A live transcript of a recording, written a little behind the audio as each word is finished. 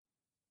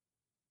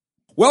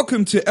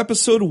Welcome to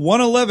episode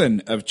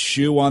 111 of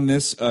Chew on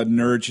This, a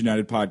Nerds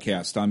United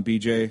podcast. I'm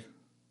BJ.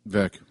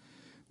 Vic.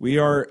 We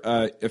are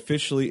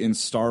officially in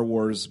Star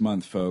Wars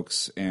month,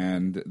 folks,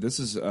 and this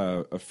is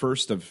a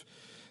first of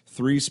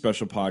three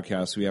special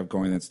podcasts we have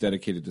going that's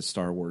dedicated to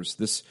Star Wars.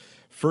 This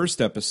first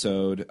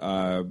episode,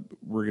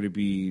 we're going to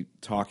be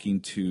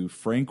talking to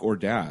Frank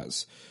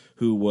Ordaz,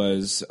 who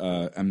was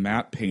a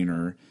matte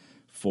painter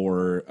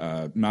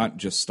for not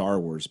just Star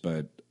Wars,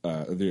 but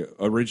the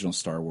original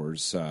Star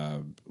Wars,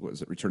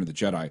 was it Return of the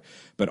Jedi,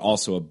 but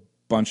also a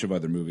bunch of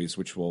other movies,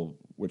 which we're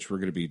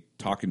going to be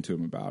talking to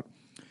him about.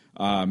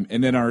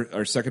 And then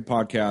our second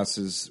podcast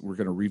is we're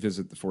going to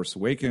revisit The Force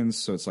Awakens,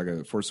 so it's like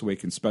a Force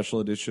Awakens special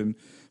edition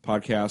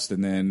podcast,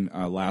 and then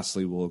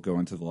lastly we'll go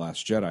into The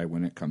Last Jedi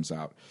when it comes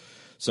out.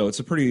 So it's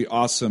a pretty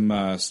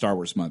awesome Star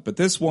Wars month. But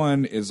this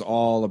one is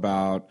all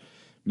about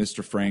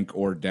Mr. Frank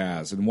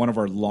Ordaz, and one of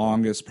our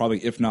longest,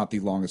 probably if not the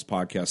longest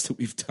podcast that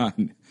we've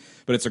done.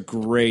 But it's a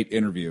great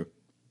interview.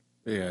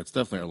 Yeah, it's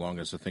definitely our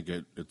longest. I think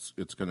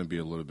it's going to be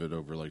a little bit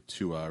over like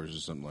 2 hours or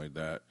something like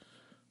that.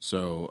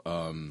 So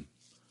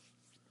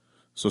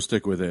so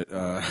stick with it.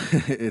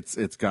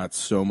 It's got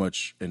so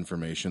much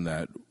information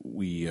that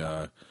we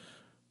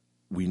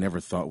never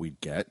thought we'd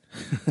get,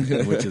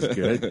 which is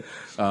good.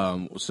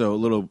 So a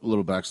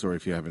little backstory,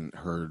 if you haven't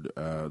heard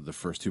the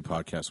first two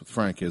podcasts with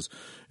Frank, is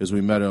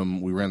we met him.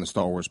 We ran the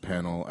Star Wars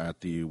panel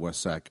at the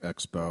Westsac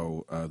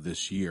Expo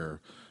this year,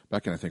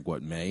 back in I think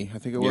May I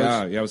think it was.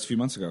 Yeah, it was a few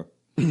months ago.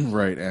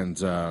 Right,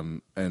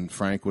 and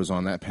Frank was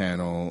on that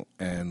panel,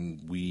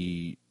 and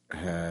we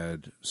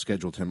had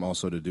scheduled him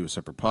also to do a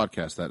separate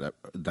podcast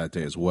that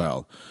day as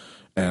well.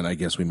 And I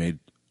guess we made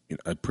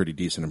a pretty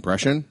decent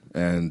impression,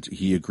 and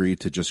he agreed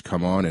to just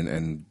come on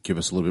and give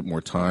us a little bit more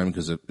time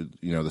because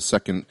the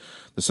second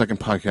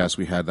podcast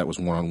we had that was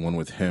one-on-one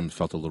with him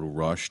felt a little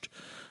rushed.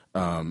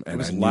 And it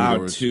was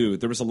loud too.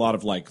 There was a lot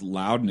of like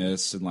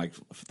loudness and like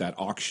that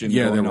auction.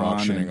 Yeah, going they were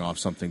auctioning on off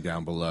something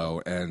down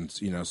below, and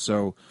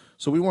so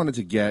we wanted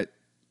to get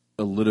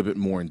a little bit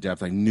more in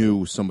depth. I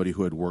knew somebody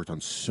who had worked on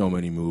so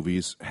many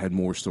movies had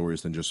more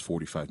stories than just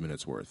 45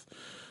 minutes worth.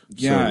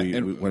 Yeah,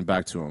 so we went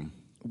back to him.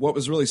 What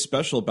was really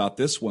special about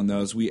this one,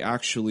 though, is we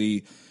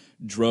actually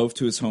drove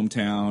to his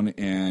hometown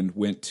and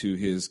went to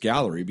his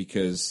gallery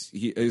because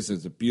his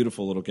is a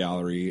beautiful little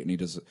gallery, and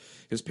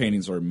his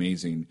paintings are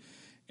amazing.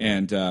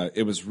 And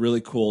it was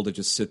really cool to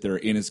just sit there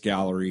in his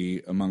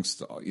gallery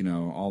amongst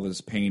all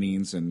his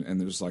paintings, and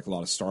there's like a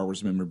lot of Star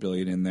Wars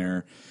memorabilia in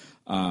there.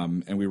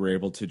 And we were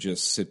able to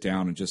just sit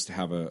down and just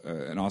have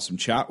an awesome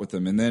chat with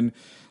him. And then,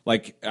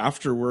 like,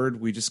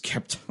 afterward, we just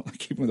kept,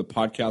 like, even when the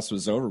podcast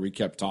was over, we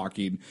kept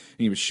talking, and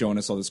he was showing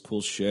us all this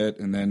cool shit.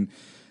 And then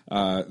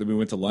we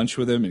went to lunch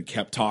with him and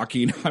kept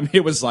talking. I mean,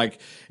 it was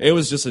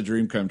just a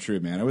dream come true,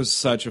 man. It was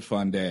such a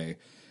fun day.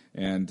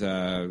 And,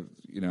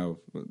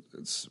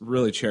 it's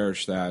really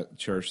cherish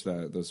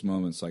those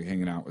moments, like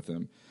hanging out with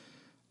him.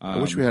 I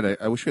wish we had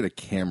a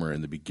camera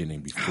in the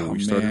beginning before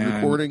we started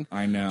recording.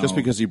 I know, just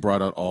because he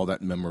brought out all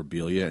that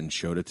memorabilia and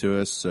showed it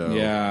to us. So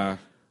yeah,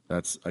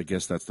 I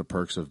guess that's the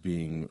perks of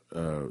being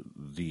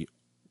the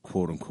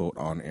quote unquote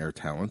on air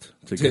talent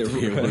to get to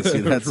be able to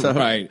see that stuff.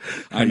 Right,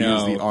 I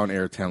know. Use the on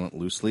air talent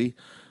loosely,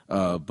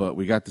 but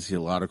we got to see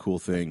a lot of cool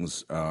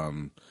things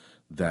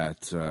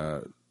that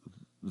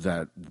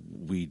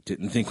we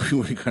didn't think we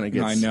were going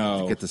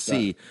to get to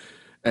see,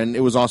 and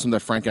it was awesome that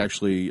Frank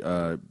actually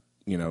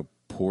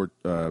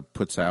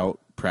puts out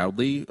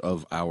proudly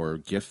of our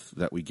gift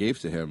that we gave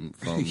to him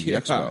from the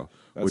expo,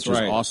 which is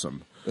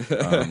awesome.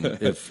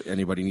 If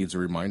anybody needs a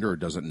reminder or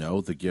doesn't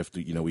know, the gift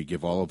we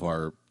give all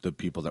of the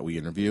people that we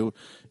interview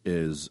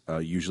is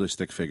usually a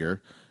stick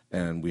figure,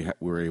 and we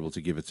were able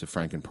to give it to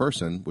Frank in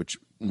person, which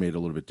made it a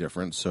little bit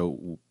different.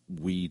 So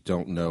we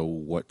don't know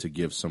what to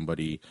give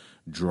somebody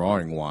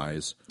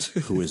drawing-wise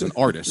who is an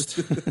artist.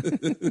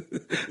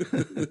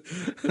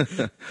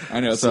 I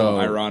know, it's so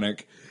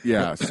ironic.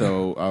 Yeah,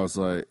 so I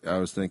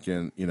was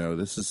thinking,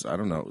 this is, I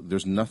don't know,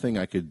 there's nothing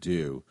I could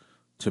do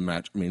to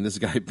match. I mean, this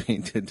guy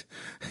painted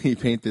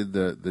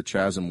the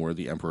chasm where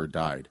the Emperor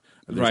died.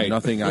 There's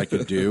nothing I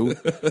could do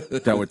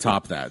that would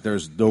top that.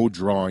 There's no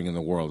drawing in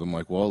the world. I'm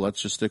like, well,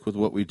 let's just stick with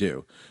what we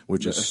do,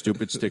 which is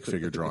stupid stick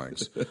figure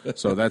drawings.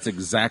 So that's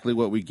exactly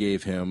what we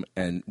gave him,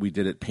 and we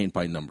did it paint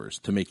by numbers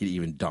to make it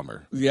even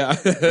dumber. Yeah,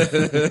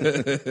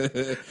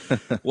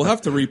 we'll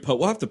have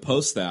to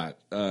post that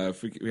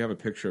if we have a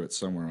picture of it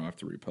somewhere. I'll have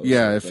to repost.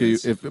 Yeah,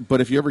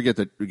 if you ever get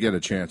a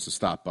chance to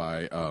stop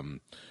by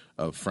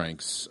of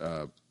Frank's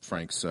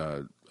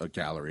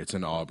gallery. It's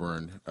in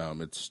Auburn.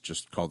 It's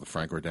just called the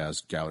Frank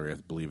Ordaz Gallery, I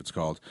believe it's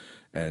called,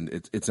 and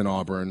it's in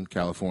Auburn,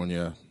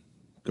 California.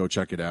 Go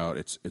check it out.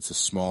 It's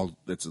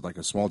like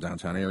a small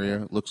downtown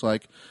area. It looks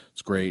like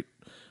it's great.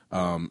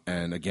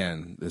 And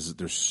again,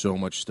 there's so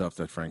much stuff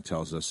that Frank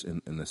tells us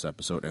in this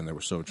episode, and there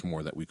was so much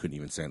more that we couldn't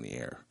even say in the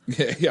air.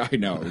 Yeah, I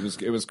know. It was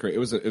great. It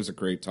was a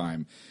great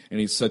time, and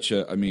he's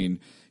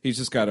he's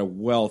just got a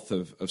wealth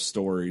of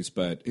stories,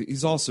 but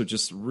he's also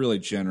just really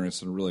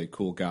generous and a really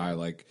cool guy.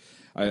 Like,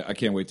 I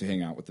can't wait to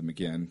hang out with them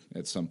again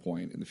at some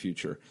point in the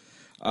future.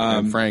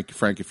 And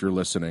Frank, if you're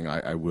listening,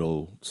 I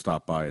will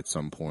stop by at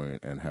some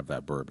point and have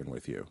that bourbon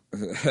with you.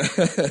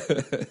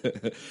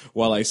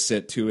 While I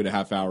sit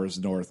 2.5 hours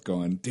north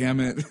going, damn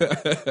it.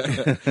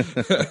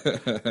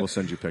 We'll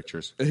send you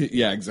pictures.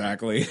 Yeah,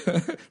 exactly.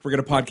 We're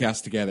going to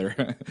podcast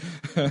together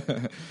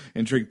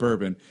and drink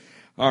bourbon.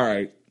 All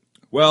right.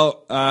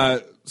 Well,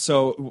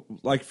 so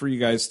like for you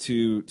guys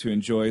to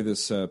enjoy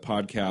this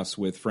podcast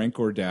with Frank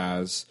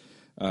Ordaz,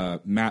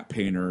 Matt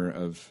Painter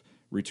of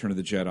Return of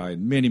the Jedi,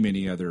 and many,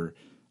 many other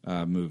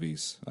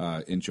movies.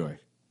 Enjoy.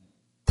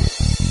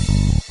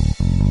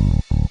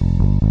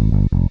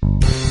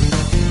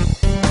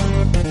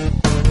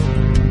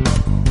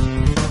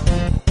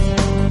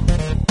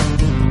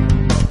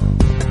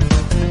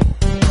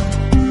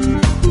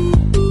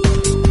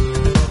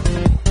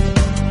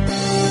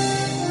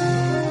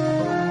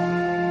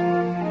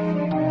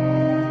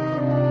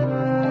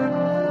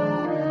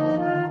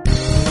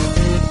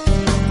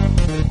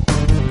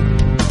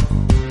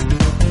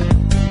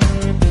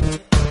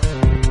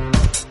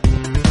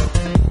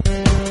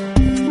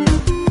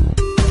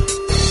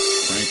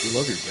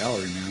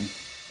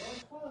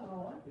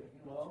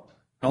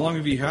 How long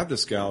have you had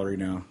this gallery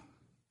now?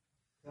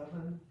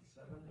 7,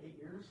 8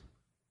 years.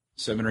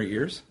 7 or 8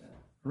 years? Yeah.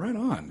 Right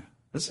on.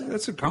 That's an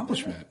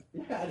accomplishment.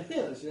 Yeah, it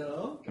is,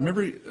 I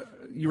remember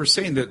you were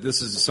saying that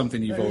this is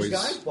something you've always... These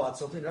guys bought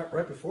something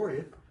right before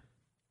you.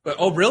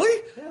 Oh,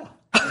 really? Yeah.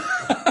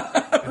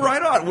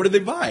 Right on. What did they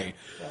buy?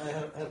 I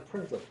had a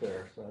print up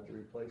there, so I had to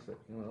replace it,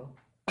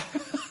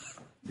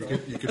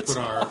 You could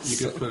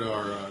put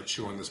our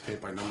chew on this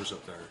paint by numbers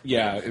up there.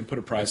 Yeah, and put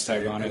a price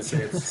tag on it.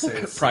 Say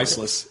it's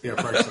priceless. Yeah,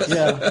 priceless.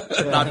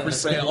 Yeah. Not for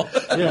sale.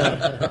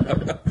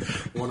 Yeah.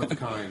 One of a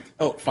kind.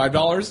 Oh,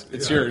 $5?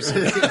 It's yours.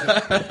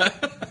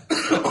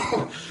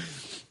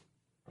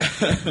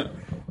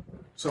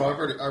 So I've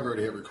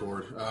already hit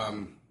record.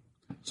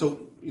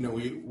 So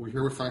we're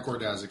here with Frank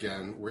Ordaz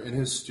again. We're in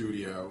his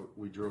studio.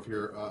 We drove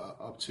here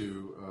up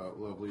to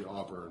lovely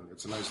Auburn.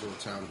 It's a nice little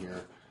town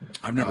here.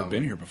 I've never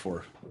been here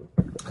before.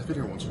 I've been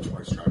here once or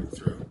twice driving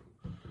through.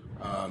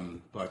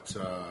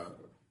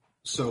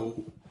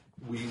 So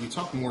we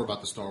talked more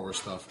about the Star Wars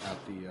stuff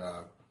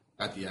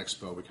at the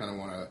expo. We kind of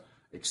want to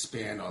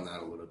expand on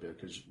that a little bit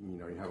because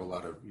you have a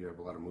lot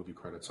of movie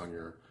credits on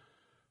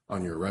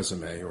your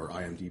resume or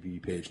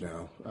IMDb page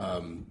now.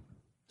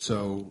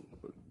 So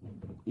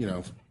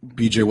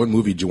BJ, what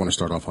movie do you want to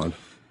start off on?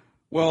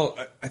 Well,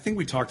 I think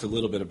we talked a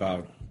little bit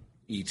about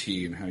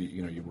E.T. and how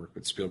you work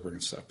with Spielberg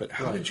and stuff. But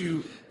how did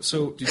you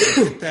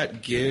get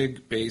that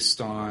gig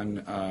based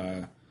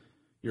on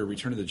your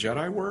Return of the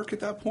Jedi work at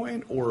that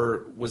point,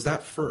 or was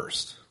that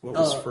first? What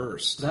was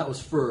first? That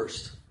was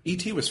first.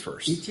 E.T. was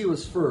first. E.T.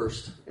 was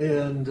first,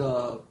 and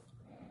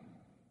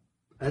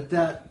at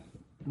that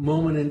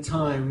moment in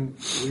time,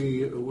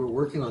 we were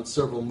working on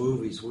several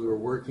movies. We were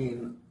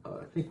working,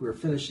 I think we were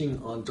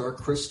finishing on Dark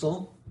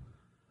Crystal,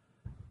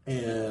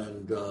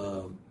 and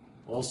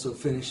also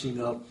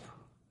finishing up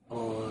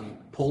on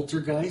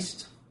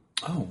Poltergeist.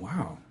 Oh,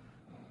 wow.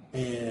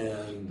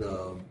 And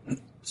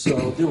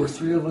so there were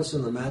 3 of us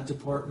in the Matt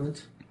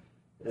department,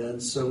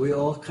 and so we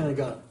all kind of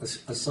got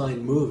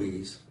assigned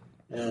movies,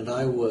 and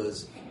I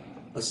was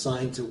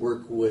assigned to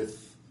work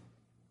with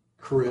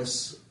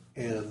Chris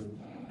and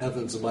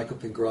Evans and Michael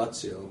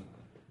Pingrazio,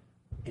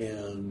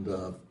 and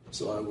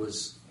so I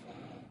was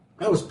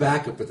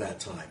backup at that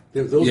time.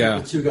 Those were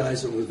the 2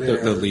 guys that were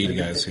there. The lead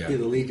guys, yeah. The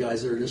lead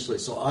guys there initially.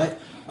 So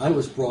I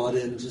was brought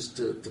in just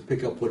to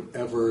pick up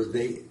whatever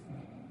they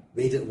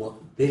didn't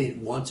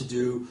want to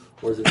do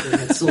or that they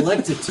had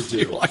selected to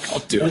do. I'll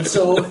do and it.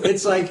 so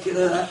it's like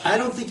I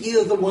don't think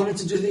either of them wanted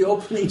to do the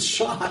opening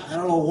shot. I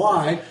don't know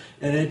why.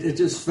 And it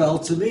just fell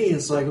to me.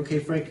 It's like, okay,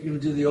 Frank, you're going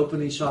to do the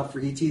opening shot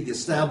for E.T., the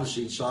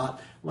establishing shot.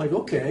 I'm like,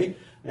 okay.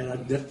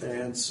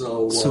 And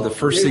so the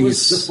first thing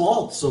was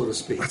default, so to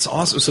speak. That's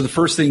awesome. So the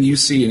first thing you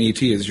see in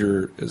E.T. is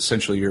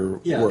essentially your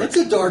work. It's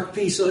a dark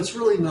piece, so it's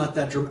really not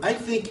that dramatic. I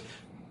think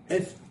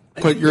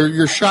But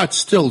your shot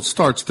still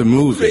starts the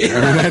movie.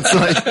 I mean, that's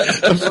like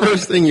the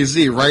first thing you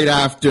see right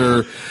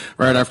after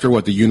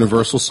what, the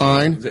Universal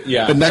sign?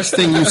 Yeah. The next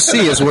thing you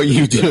see is what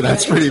you do.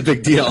 That's a pretty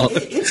big deal.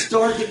 It's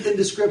dark and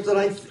indescript,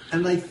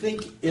 and I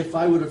think if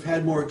I would have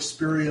had more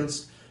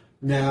experience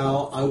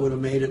now, I would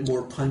have made it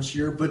more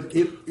punchier. But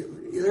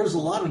there was a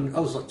lot of... I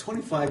was like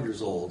 25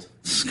 years old,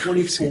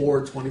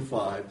 24,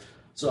 25.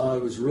 So I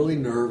was really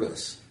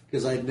nervous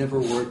because I'd never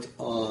worked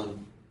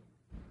on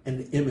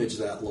an image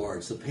that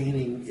large. The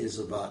painting is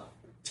about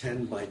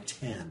 10 by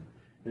 10,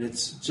 and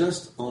it's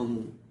just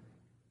on.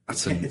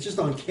 It's just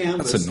on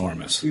canvas. That's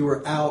enormous. We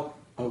were out.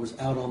 I was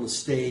out on the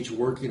stage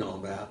working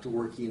on that,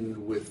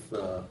 working with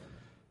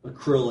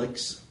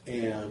acrylics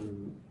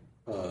and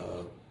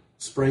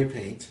spray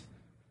paint,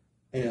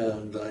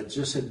 and I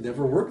just had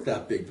never worked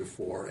that big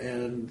before.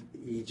 And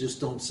you just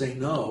don't say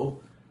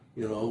no.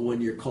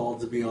 When you're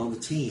called to be on the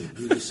team,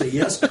 you just say,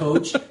 yes,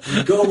 coach,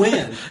 you go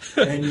in,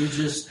 and you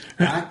just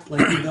act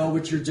like you know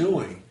what you're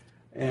doing.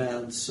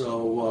 And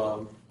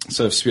so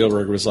So if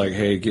Spielberg was like,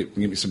 "Hey, get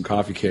me some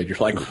coffee, kid," you're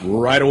like,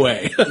 right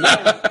away.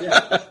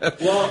 Yeah.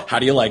 Well, How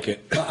do you like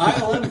it?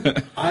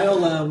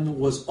 ILM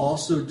was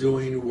also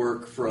doing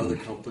work for other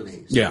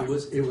companies. Yeah.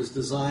 It was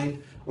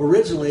designed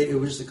originally. It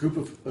was a group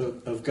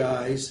of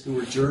guys who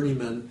were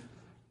journeyman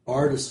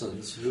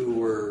artisans who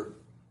were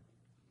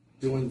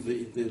doing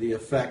the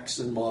effects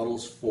and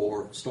models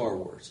for Star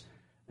Wars.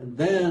 And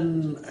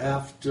then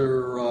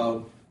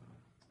after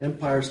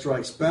Empire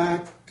Strikes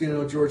Back,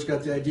 George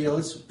got the idea.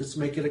 Let's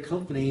make it a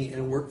company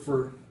and work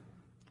to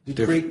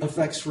create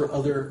effects for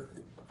other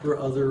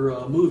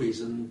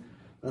movies, and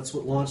that's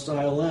what launched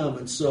ILM.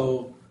 And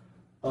so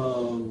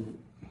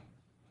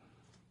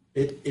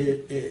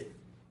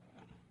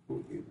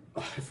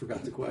I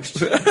forgot the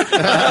question.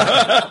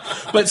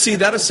 But see,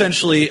 that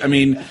essentially, I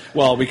mean,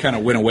 well, we kind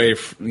of went away,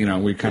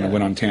 we kind of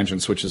went on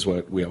tangents, which is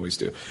what we always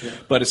do. Yeah.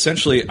 But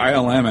essentially,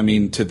 ILM, I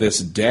mean, to this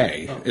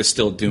day, is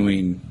still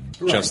doing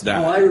just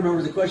that. Oh, I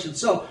remember the question.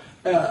 So,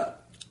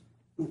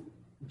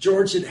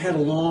 George had a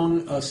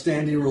long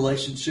standing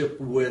relationship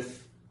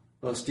with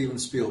Steven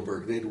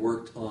Spielberg. They'd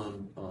worked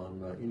on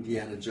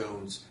Indiana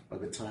Jones by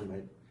the time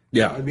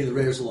the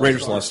Raiders of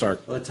the Lost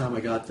Ark. By the time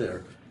I got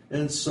there.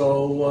 And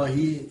so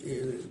he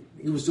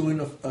was doing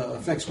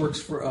effects works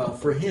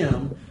for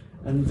him,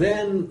 and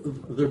then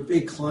their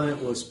big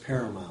client was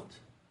Paramount,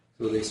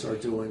 so they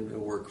started doing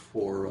work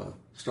for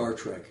Star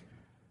Trek,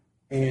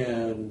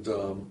 and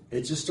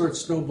it just started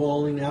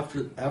snowballing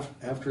after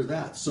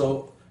that.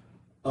 So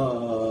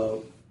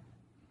the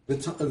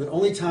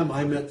only time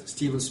I met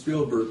Steven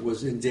Spielberg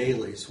was in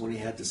dailies when he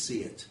had to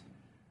see it.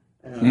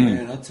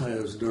 And I'll tell you,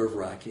 it was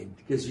nerve-wracking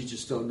because you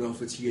just don't know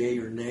if it's yay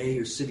or nay.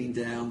 You're sitting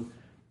down.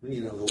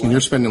 And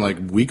you're spending like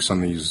weeks on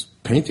these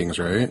paintings,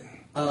 right?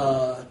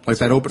 Like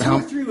that open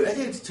house. I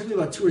think it took me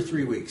about 2 or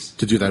 3 weeks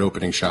to do that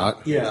opening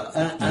shot.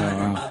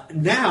 Yeah.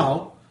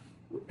 Now,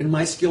 in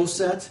my skill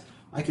set,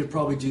 I could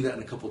probably do that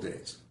in a couple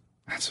days.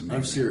 That's amazing.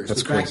 I'm serious.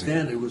 That's but crazy. Back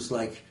then, it was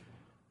like,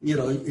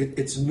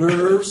 it's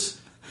nerves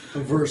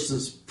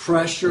versus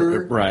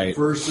pressure, right?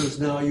 Versus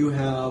now you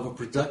have a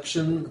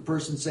production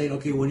person saying,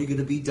 "Okay, when are you going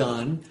to be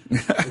done?"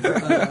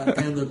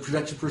 And the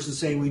production person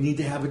saying, "We need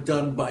to have it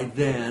done by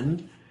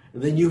then."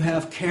 And then you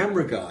have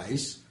camera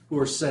guys who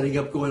are setting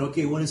up going,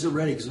 okay, when is it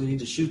ready? Because we need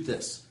to shoot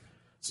this.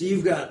 So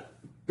you've got,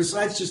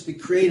 besides just the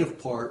creative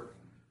part,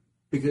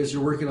 because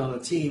you're working on a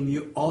team,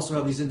 you also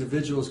have these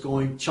individuals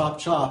going, chop,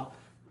 chop.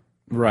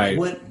 Right.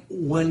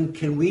 When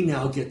can we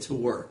now get to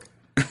work?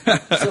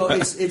 So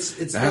it's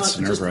That's not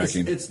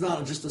nerve-wracking. It's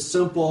not just a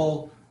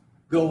simple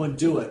go and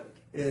do it.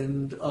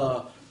 And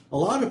a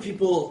lot of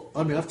people,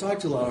 I mean, I've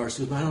talked to a lot of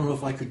artists, but I don't know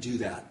if I could do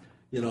that.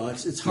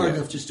 It's hard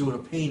enough just doing a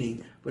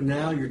painting, but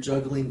now you're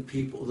juggling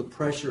the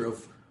pressure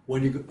of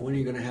when you're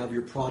going to have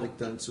your product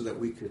done so that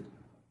we could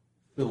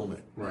film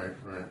it. Right.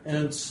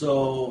 And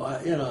so,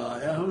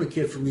 I'm a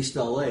kid from East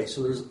LA,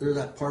 so there's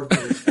that part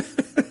that's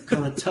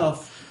kind of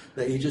tough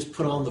that you just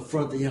put on the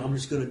front that, I'm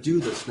just going to do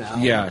this now.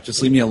 Yeah,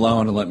 just leave me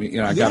alone and let me,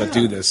 I got to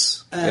do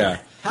this.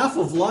 Half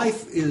of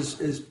life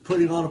is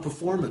putting on a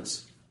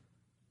performance.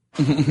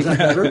 Is that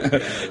better?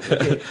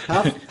 Okay.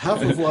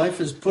 Half of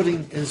life is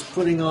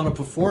putting on a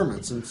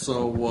performance, and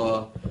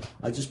so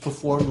I just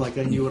performed like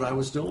I knew what I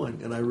was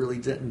doing, and I really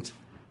didn't.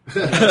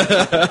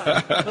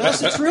 That's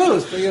the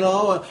truth.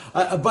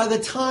 By the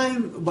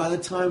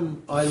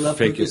time I left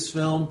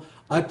Lucasfilm,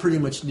 I pretty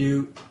much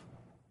knew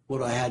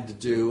what I had to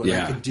do, and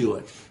I could do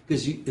it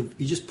because you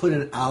just put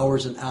in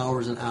hours and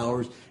hours and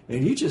hours,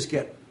 and you just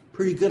get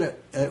pretty good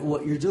at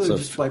what you're doing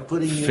just by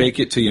putting in. Fake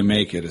it till you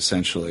make it,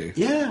 essentially.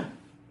 Yeah.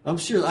 I'm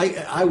sure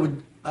I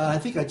would. I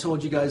think I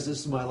told you guys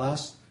this in my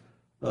last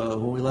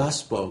when we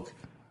last spoke.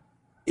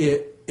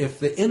 If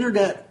the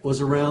internet was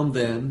around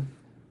then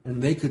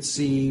and they could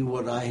see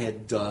what I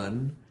had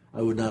done,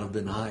 I would not have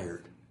been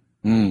hired.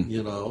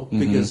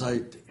 Because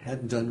I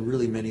hadn't done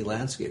really many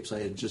landscapes.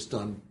 I had just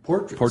done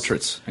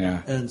portraits.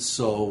 Yeah. And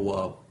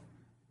so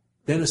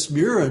Dennis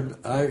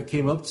Muren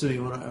came up to me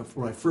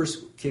when I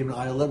first came to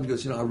ILM. He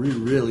goes, I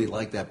really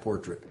like that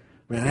portrait.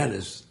 Man, that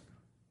is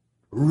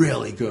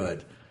really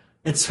good.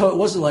 And so it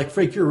wasn't like,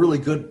 Frank, you're a really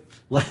good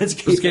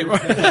landscaper.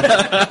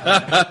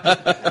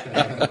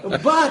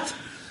 But,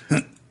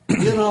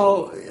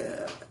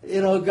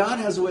 God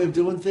has a way of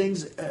doing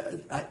things.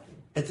 At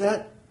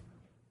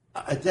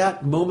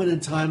that moment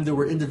in time, there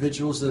were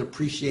individuals that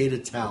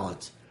appreciated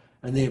talent.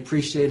 And they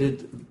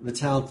appreciated the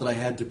talent that I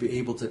had to be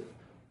able to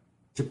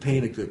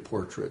paint a good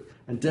portrait.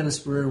 And Dennis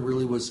Muren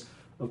really was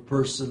a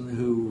person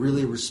who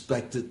really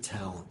respected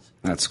talent.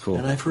 That's cool.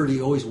 And I've heard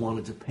he always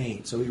wanted to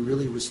paint. So he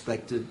really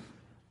respected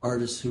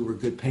artists who were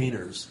good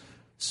painters.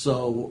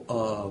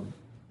 So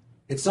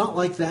it's not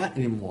like that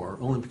anymore,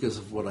 only because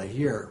of what I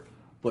hear.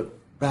 But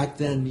back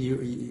then,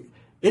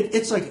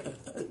 it's like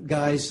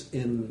guys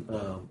in.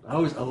 I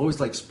always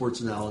like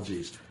sports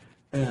analogies,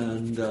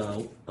 and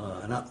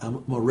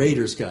I'm a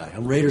Raiders guy.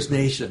 I'm Raiders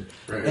Nation,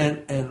 right.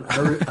 and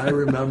I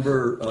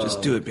remember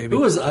just do it, baby.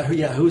 Who was a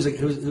guy who's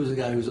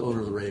the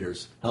owner of the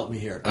Raiders? Help me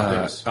here.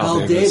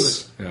 Al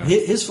Davis. Yeah.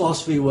 His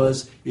philosophy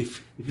was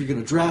if you're going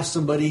to draft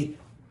somebody,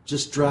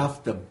 just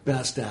draft the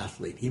best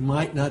athlete. He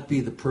might not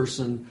be the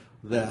person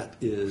that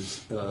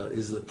is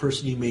the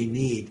person you may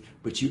need,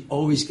 but you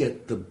always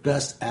get the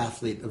best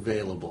athlete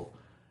available.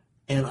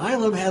 And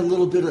ILM had a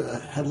little bit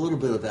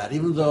of that.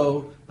 Even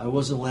though I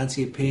wasn't a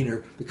landscape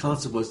painter, the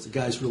concept was the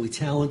guy's really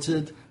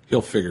talented.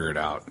 He'll figure it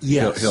out.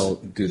 Yes. He'll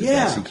do the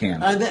best he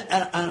can.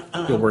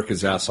 He'll work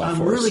his ass off for us.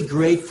 I'm really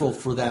grateful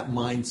for that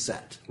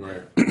mindset.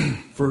 Right.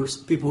 For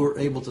people who are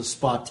able to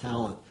spot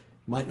talent.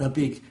 Might not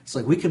be. It's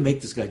like we can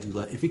make this guy do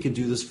that. If he can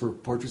do this for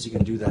portraits, he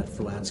can do that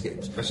for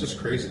landscapes. That's just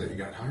crazy that you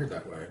got hired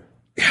that way.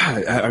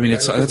 Yeah, I mean,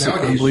 that's nowadays,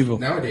 unbelievable.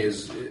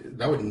 Nowadays,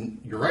 that would.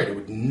 You're right. It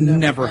would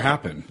Never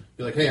happen.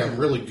 Be like, hey, I'm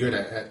really good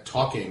at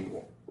talking.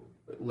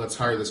 Let's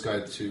hire this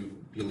guy to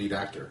be lead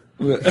actor.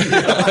 Let's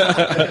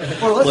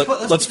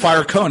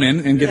fire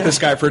Conan and get this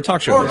guy for a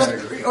talk show.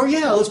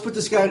 Let's put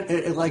this guy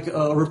like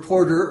a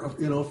reporter,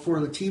 for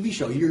the TV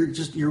show.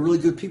 You're really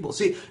good people.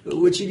 See,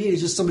 what you need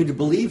is just somebody to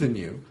believe in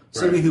you,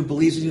 somebody who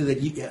believes in you that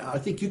I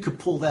think you could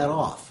pull that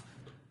off.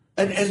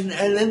 And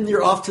then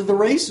you're off to the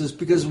races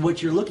because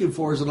what you're looking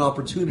for is an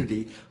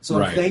opportunity.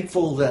 So I'm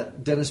thankful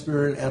that Dennis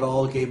Mirren et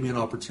al. Gave me an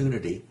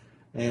opportunity,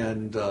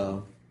 and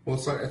I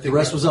think the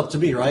rest was up to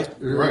me, right?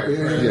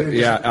 Right.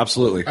 Yeah,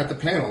 absolutely. At the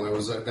panel,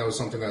 that was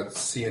something that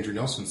C. Andrew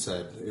Nelson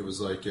said. It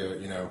was like,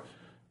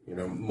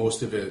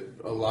 most of it,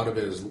 a lot of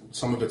it is,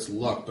 some of it's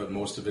luck, but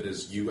most of it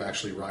is you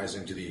actually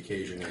rising to the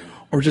occasion.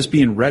 Or just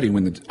being ready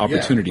when the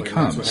opportunity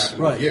comes. That's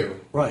what happened with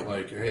you. Right.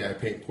 Like, hey, I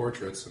paint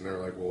portraits, and they're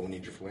like, well, we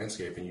need you for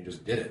landscape, and you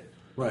just did it.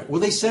 Right.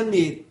 Well, they sent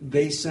me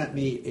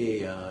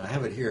I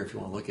have it here if you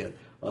want to look at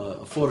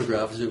a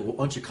photograph. Why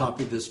don't you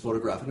copy this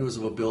photograph? And it was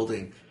of a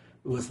building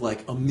with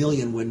like 1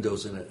 million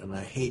windows in it, and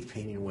I hate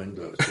painting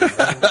windows. Good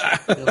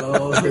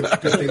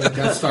thing the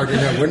Death Star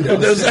didn't have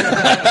windows.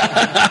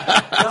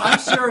 No, I'm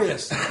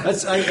serious.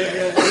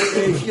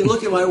 If you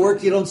look at my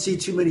work, you don't see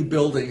too many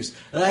buildings,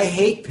 and I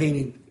hate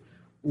painting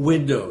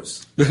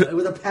windows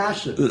with a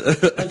passion.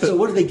 And so,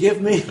 what do they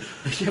give me?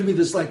 They give me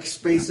this like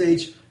space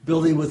age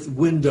building with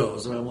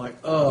windows, and I'm like,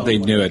 oh. They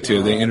knew it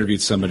too. They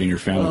interviewed somebody in your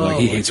family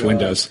he hates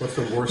windows. What's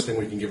the worst thing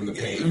we can give him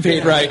to paint?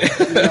 Paint, right.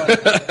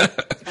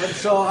 And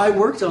so I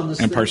worked on this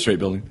Empire State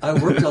Building. I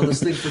worked on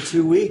this thing for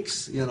 2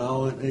 weeks, using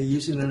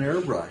an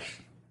airbrush.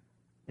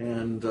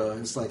 And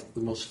it's like the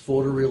most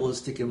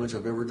photorealistic image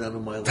I've ever done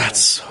in my life. That's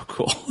so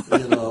cool.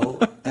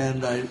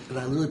 And I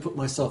really put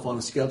myself on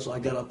a schedule. I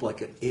got up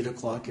like at 8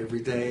 o'clock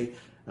every day,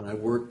 and I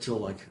worked till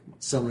like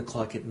 7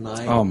 o'clock at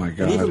night. Oh, my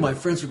God. And even my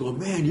friends would go,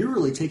 man, you're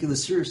really taking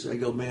this seriously. I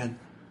go, man,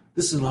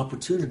 this is an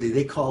opportunity.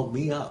 They called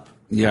me up.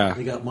 Yeah.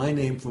 They got my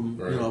name from,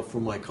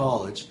 from my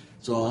college.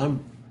 So I'm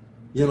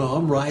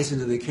rising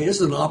to the occasion. This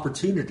is an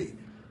opportunity.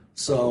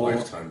 So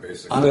lifetime,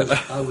 basically.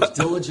 I was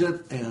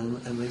diligent,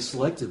 and they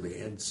selected me.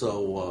 And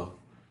so...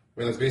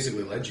 that's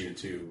basically led you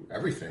to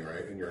everything,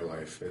 right, in your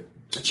life. It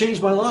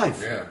changed my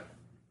life. Yeah.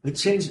 It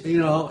changed,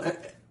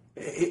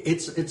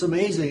 it's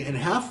amazing. And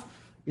half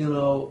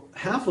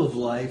of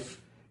life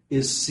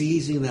is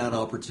seizing that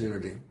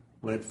opportunity.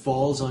 When it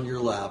falls on your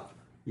lap,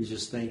 you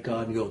just thank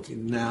God and go, okay,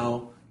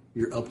 now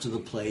you're up to the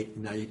plate.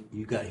 Now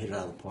you got hit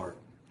out of the park.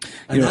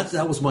 And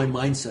that was my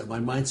mindset. My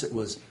mindset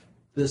was,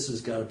 this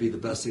has got to be the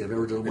best thing I've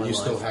ever done in my life. You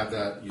still have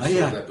that? You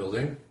still have that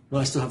building? No,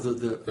 I still have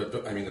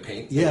the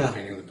paint. Yeah, the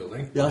painting of the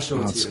building. Yeah, I'll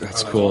show it to you.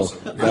 That's cool.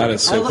 Awesome. That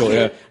is so cool.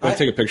 Yeah, I'll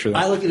take a picture of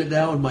that. I look at it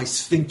now, and my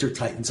sphincter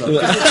tightens up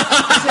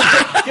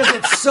because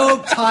it's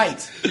so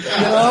tight. And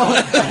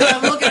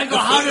I'm looking. I go,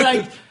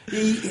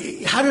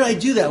 how did I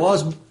do that?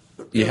 Well,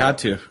 you had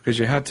to because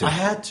you had to. I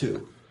had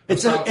to.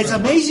 It's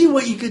amazing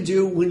what you can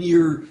do when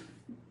you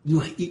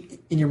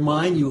in your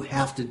mind you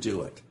have to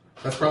do it.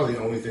 That's probably the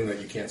only thing that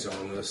you can't sell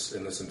in this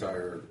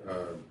entire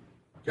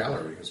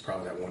gallery is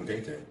probably that one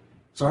painting.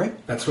 Sorry?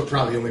 That's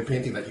probably the only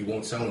painting that you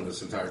won't sell in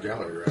this entire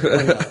gallery,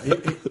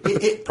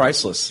 right?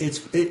 Priceless.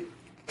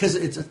 Because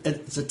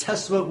it's a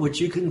testament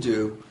what you can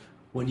do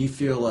when you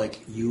feel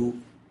like your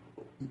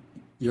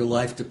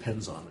life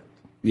depends on it.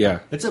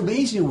 Yeah. It's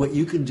amazing what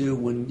you can do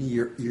when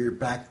your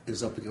back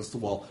is up against the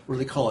wall, where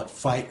they call it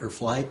fight or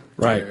flight.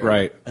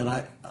 Right. And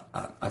I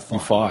fought. You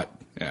fought.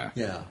 Yeah.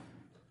 Yeah.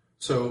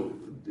 So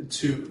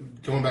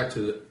going back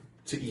to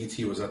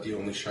E.T., was that the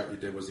only shot you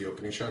did? Was the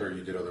opening shot, or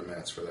you did other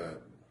mats for that?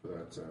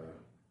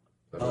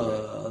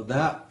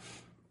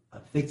 I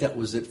think that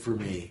was it for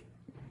me,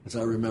 as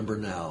I remember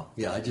now.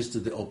 Yeah, I just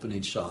did the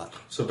opening shot.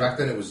 So back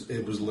then it was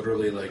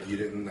literally like you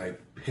didn't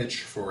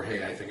pitch for,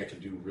 hey, I think I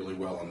could do really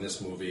well in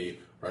this movie,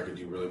 or I could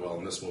do really well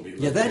in this movie.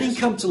 Yeah, that didn't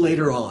come till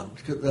later on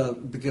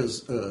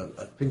because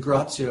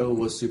Pingrazio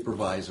was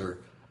supervisor.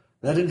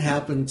 That didn't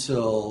happen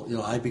till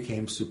I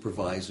became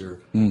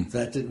supervisor.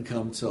 That didn't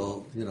come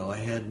till I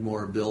had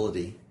more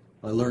ability.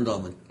 I learned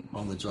on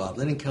the job.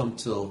 That didn't come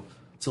till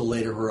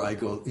later, where I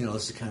go,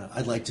 this is kind of,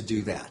 I'd like to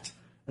do that,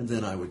 and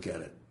then I would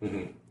get it.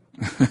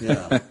 Mm-hmm.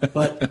 Yeah,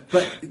 but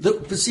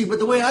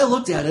the way I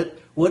looked at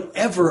it,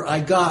 whatever I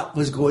got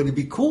was going to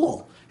be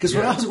cool, Because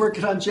when I was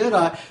working on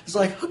Jedi, it's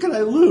like, how can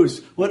I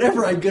lose?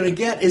 Whatever I'm going to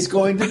get is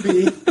going to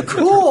be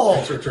cool.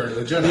 It's Return of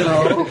the Jedi. You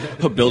know?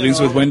 Put buildings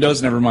with windows.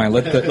 Never mind.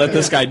 Let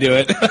this guy do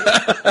it.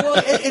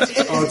 Well,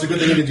 It's a good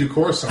thing you didn't do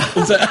Coruscant.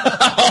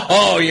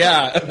 Oh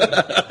yeah.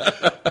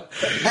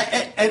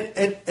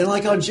 and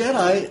like on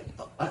Jedi,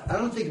 I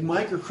don't think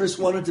Mike or Chris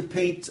wanted to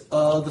paint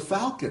the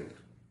Falcon.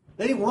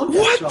 They didn't want that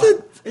What shot.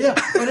 the- Yeah,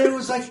 and it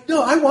was like,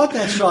 no, I want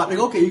that shot. Like,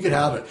 okay, you can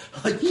have it.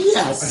 I'm like,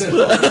 yes.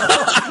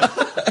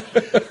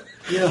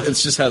 Yeah. It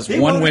just has They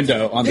one wanted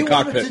window to- on they the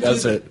wanted cockpit. to do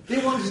That's the- it. They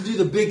wanted to do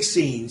the big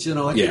scenes, you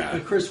know. I think Yeah.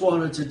 Chris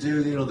wanted to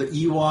do, the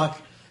Ewok,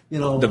 The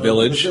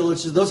village. The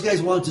village. Those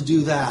guys wanted to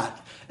do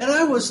that, and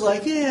I was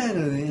like,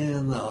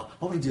 no,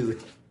 I want to do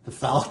the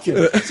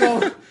Falcon.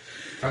 So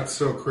That's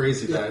so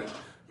crazy that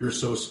you're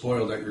so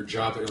spoiled at your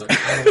job that you're like,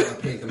 I don't want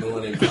to paint the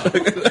Millennium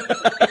Falcon.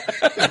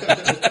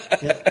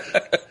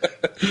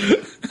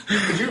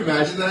 Could you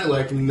imagine that?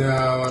 Like, no,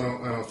 I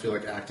don't feel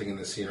like acting in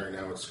this scene right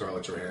now with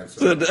Scarlett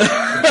Johansson.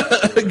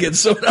 Get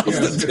someone else Yeah,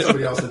 to let's do get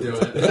somebody else to do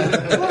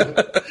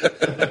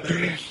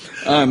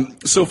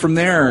it. So from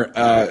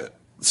there,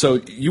 so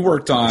you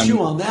worked on.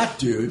 chew on that,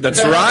 dude.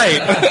 That's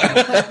right.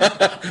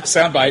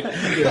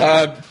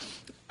 Soundbite.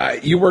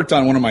 You worked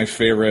on one of my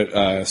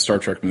favorite Star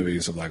Trek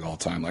movies of like all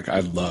time. Like I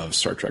love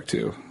Star Trek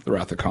 2. The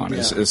Wrath of Khan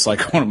is Yeah. it's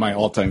like one of my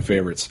all time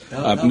favorites.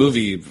 That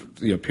Movie,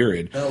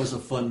 period. That was a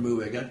fun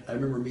movie. I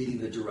remember meeting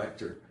the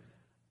director,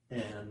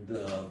 and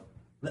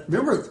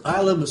remember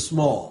Island was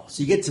small,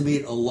 so you get to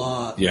meet a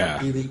lot.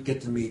 Yeah. You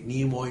get to meet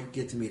Nimoy, you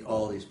get to meet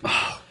all these people,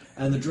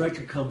 and the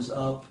director comes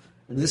up,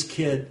 and this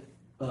kid,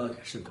 I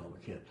shouldn't call him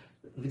a kid.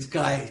 This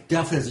guy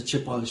definitely has a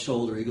chip on his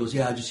shoulder. He goes,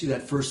 "Yeah, did you see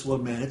that first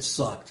one, man? It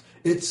sucked.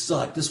 It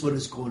sucked. This one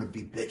is going to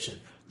be bitching.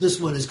 This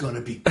one is going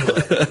to be good."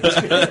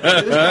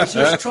 This guy's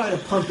just trying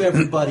to pump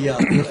everybody up,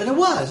 and it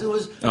was. It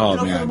was. Oh,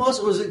 for man. the most,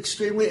 it was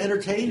extremely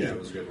entertaining. Yeah, it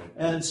was a good one.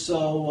 And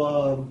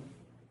so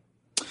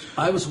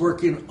I was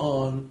working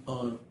on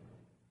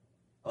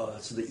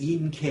so the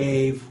Eden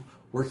Cave,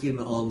 working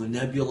on the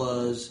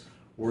nebulas,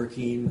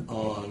 working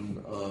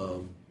on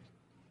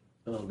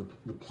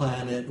the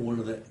planet. One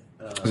of the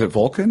Is it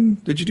Vulcan?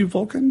 Did you do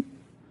Vulcan?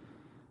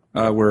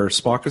 Where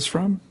Spock is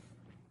from?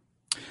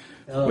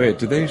 Wait,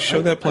 did they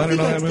show that planet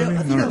on that movie?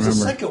 I think that was the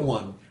second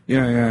one.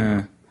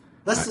 Yeah.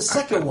 That's the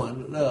second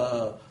one.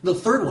 The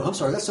third one. I'm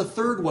sorry. That's the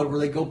third one where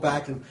they go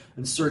back and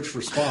search for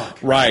Spock.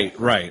 Right.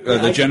 Yeah,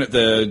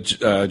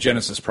 The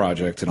Genesis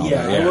Project and all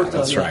that. I Yeah, worked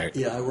that's on, right.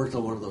 Yeah, I worked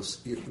on one of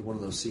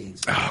those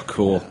scenes. Oh,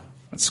 cool. Yeah.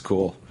 That's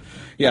cool.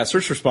 Yeah,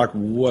 Search for Spock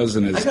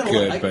wasn't as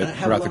good, I but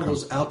have a Wrath lot of of Khan.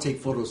 those outtake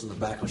photos in the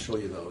back. I'll show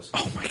you those.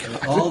 Oh my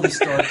god! All the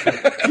Star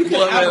Trek. You can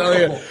Love have it. a Oh,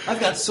 yeah. couple. I've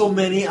got so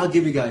many. I'll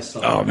give you guys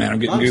some. Oh man, I'm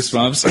getting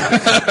goosebumps.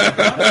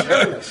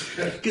 I'm serious.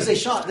 Because they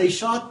shot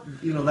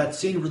that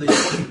scene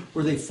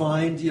where they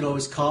find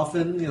his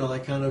coffin,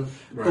 that kind of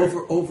Right.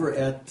 over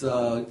at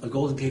a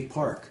Golden Gate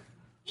Park.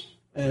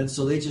 And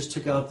so they just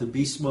took out the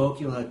bee smoke,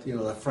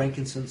 that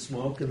frankincense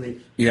smoke, and they,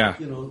 Yeah.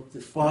 they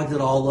fogged it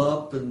all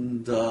up,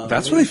 and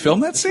That's where they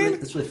filmed that scene?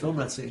 That's where they filmed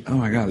that scene. Oh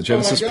my god, the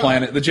Genesis God.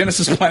 planet. The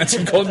Genesis planet's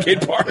in Golden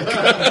Gate Park.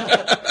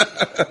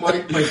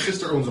 My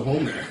sister owns a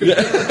home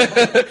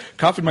there.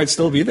 Coffin might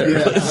still be there.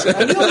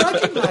 And you'll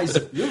recognize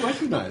it. You'll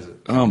recognize it.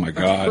 Oh my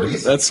god,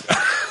 crazy.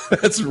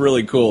 that's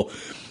really cool.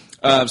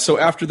 So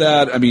after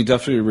that, I mean,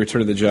 definitely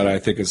Return of the Jedi. I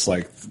think it's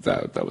like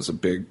that was a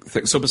big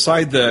thing. So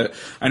beside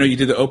I know you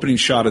did the opening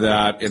shot of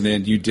that, and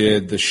then you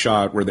did the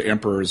shot where the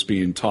Emperor is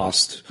being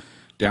tossed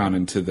down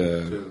into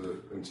the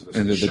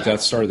shaft.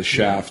 Death Star, the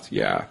shaft.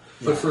 Yeah.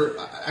 But for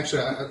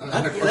actually, I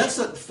had a question. That's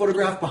the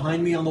photograph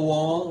behind me on the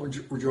wall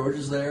where George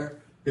is there.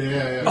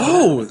 Yeah.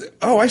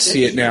 Oh, I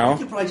see it now. You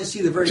can probably just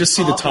see the very Just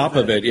see the top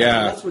of it,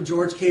 yeah. That's when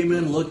George came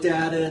in, looked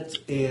at it,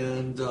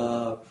 and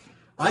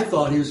I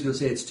thought he was going to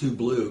say it's too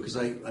blue because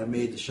I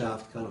made the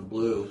shaft kind of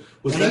blue.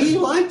 He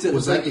liked it.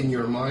 Was that in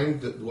your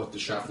mind what the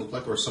shaft looked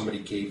like, or somebody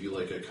gave you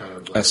like a kind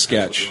of like A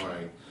sketch? pencil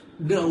drawing?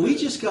 No, we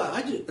just got.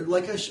 I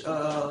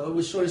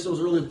was showing you, so it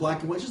was really black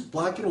and white, just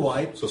black and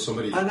white. So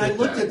somebody and I did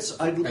looked that,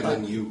 at, and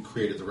then you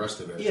created the rest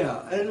of it.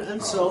 Yeah,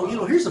 and so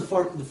here's the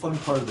fun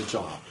part of the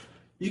job.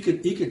 You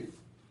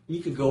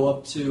could go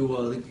up to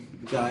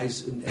the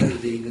guys in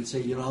editing and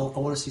say, I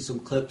want to see some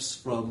clips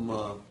from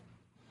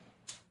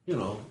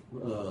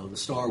the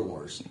Star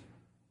Wars,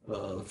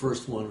 the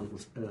first one,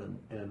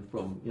 and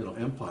from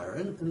Empire,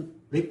 and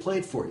they play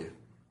it for you.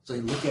 So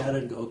you look at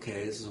it and go,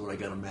 okay, this is what I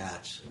got to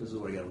match. This is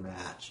what I got to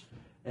match.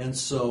 And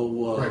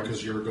so Right,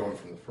 because you were going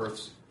from the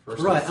first.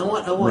 Right, I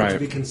want it to Right.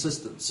 be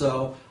consistent.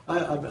 So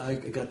I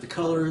got the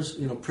colors,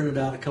 printed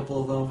out a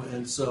couple of them,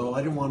 and so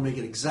I didn't want to make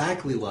it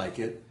exactly like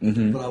it,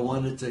 but I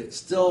wanted to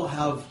still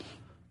have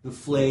the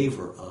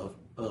flavor of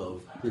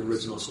the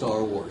original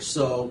Star Wars.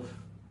 So,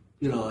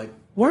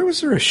 Why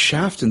was there a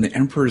shaft in the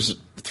Emperor's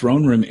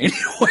throne room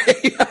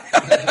anyway?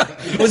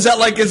 Was that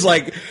like his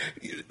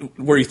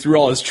where he threw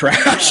all his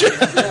trash?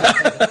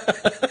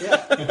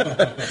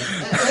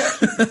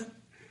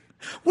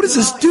 What is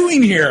this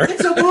doing here?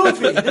 It's a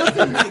movie.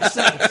 Nothing makes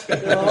sense,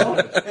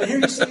 And here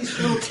you see these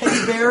little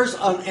teddy bears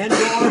on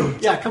Endor.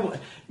 Yeah, come on.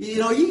 You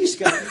know, you just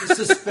got to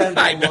suspend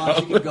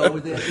logic and go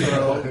with it. You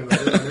know, I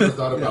never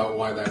thought about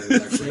why that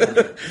is actually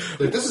happening.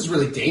 Like, this is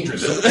really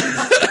dangerous.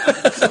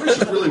 Somebody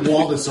should really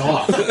wall this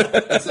off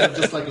instead of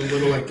just like a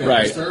little like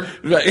canister.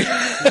 Right.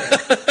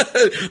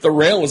 The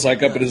rail was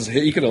like up in his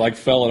head. He could have like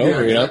fell it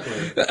over, Exactly.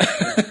 you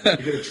know? You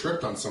could have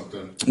tripped on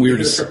something. We were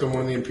you just tripped on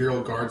one of the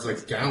Imperial Guards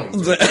like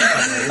gowns.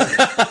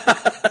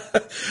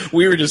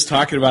 We were just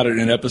talking about it in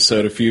an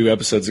episode a few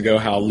episodes ago,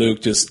 how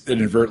Luke just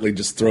inadvertently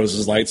just throws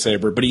his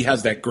lightsaber, but he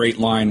has that great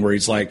line where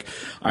he's like,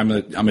 I'm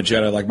a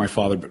Jedi like my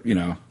father, you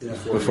know,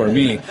 before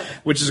me,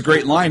 which is a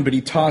great line, but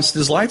he tossed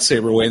his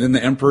lightsaber away, and then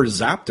the Emperor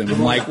zapped him.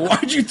 I'm like,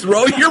 why'd you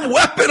throw your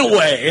weapon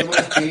away? The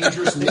most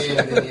dangerous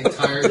man in the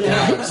entire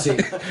galaxy,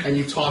 and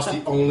you toss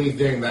the only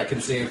thing that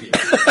can save you.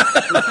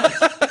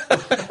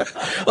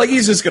 Like,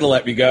 he's just going to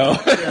let me go.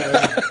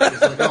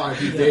 It's like, oh, I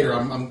beat Vader.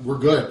 We're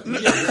good.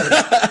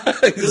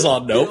 He's all,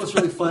 You nope. know what's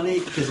really funny?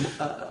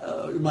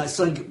 Because my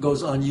son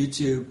goes on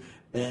YouTube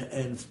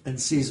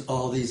and sees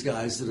all these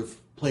guys that have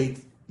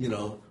played, you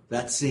know,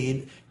 that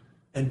scene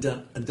and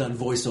done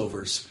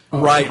voiceovers.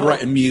 Right,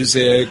 and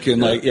music,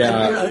 and like,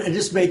 yeah. And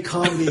just made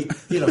comedy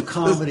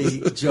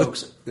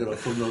jokes, you know,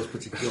 from those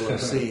particular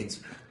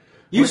scenes.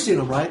 You've seen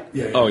them, right?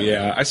 Yeah. Oh,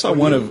 yeah. I saw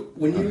one of...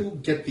 When you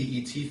get the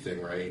ET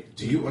thing, right,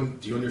 do you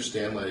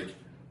understand, like,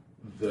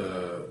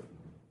 the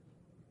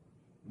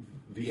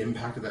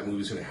impact that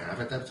movie's going to have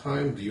at that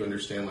time? Do you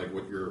understand, like,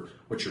 what you're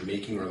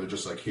making, or they're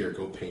just like, here,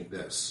 go paint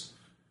this?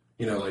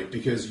 You know, like,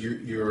 because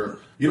you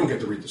don't get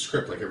to read the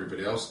script like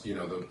everybody else, you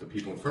know, the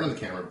people in front of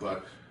the camera,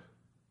 but,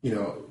 you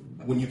know,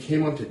 when you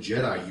came onto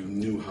Jedi, you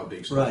knew how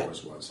big Star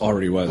Wars was.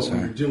 Already was, But when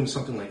huh? you're doing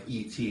something like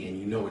E.T. and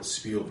you know it's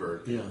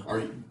Spielberg, Yeah.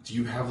 Do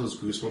you have those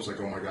goosebumps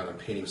like, oh my God, I'm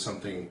painting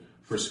something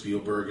for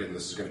Spielberg and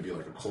this is going to be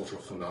like a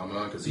cultural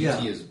phenomenon? Because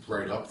E.T. is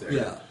right up there.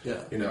 Yeah.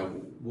 You know,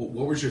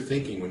 what was your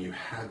thinking when you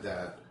had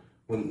that,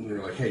 when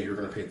you're like, hey, you're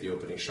going to paint the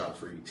opening shot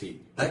for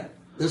E.T.?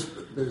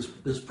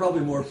 There's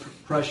probably more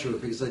pressure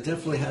because I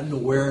definitely had an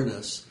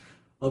awareness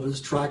of his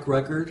track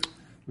record.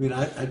 I mean,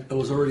 I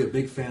was already a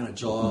big fan of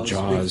Jaws,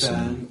 big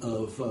fan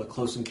of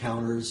Close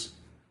Encounters.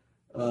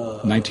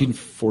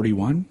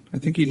 1941, I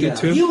think he did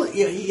too.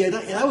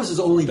 That was his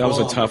only. That was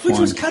a bomb, tough which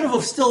one. was kind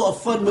of still a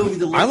fun movie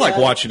to look at. I like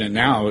watching it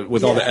now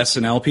with all the Yeah.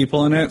 SNL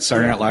people in it,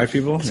 Saturday Night Live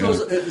people. So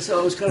it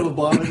was kind of a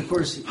bomb, and of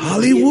course,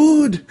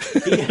 Hollywood.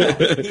 He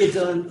had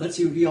done. Let's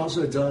see. He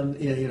also had done,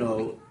 you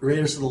know,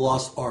 Raiders of the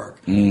Lost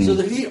Ark. So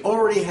that he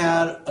already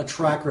had a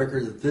track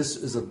record that this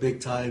is a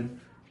big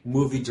time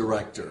movie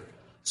director.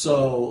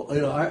 So,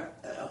 you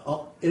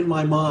know, in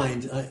my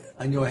mind,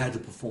 I knew I had to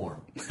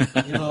perform.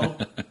 You know,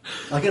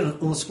 like on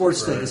a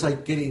sports thing, it's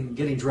like getting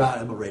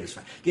drafted. I'm a Raiders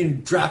fan. Getting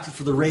drafted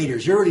for the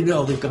Raiders. You already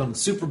know they've gone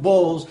Super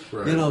Bowls.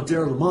 Right. You know,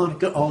 Darryl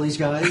Lamont, all these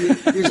guys.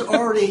 There's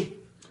already.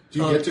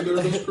 Do you get to go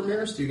to those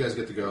premieres? Do you guys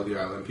get to go, the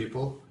Island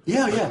people?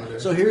 Yeah.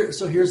 So here's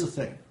the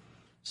thing.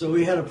 So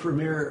we had a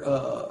premiere.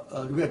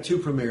 We had two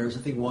premieres.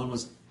 I think one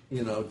was,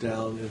 you know,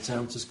 down in San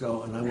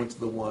Francisco, and I went to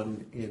the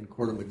one in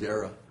Corte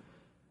Madera.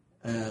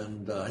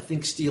 And I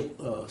think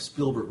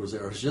Spielberg was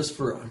there. It was just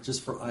for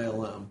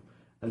ILM,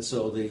 and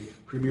so they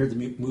premiered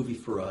the movie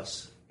for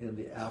us in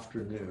the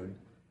afternoon.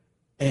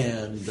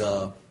 And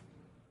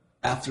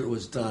after it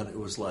was done, it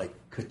was like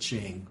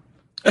ka-ching.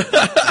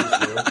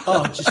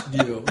 Oh, just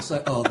knew. It's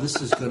like, oh,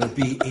 this is going to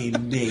be a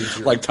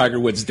major. Like Tiger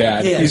Woods'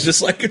 dad. Yeah. He's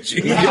just like a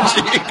G.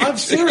 I'm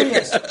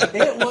serious.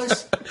 It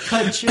was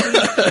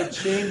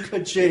ka-ching,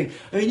 ka-ching.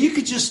 I mean, you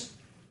could just.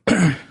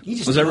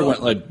 Was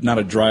everyone like not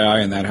a dry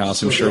eye in that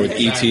house? I'm sure with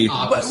E.T.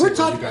 But we're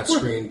talking- You got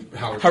screened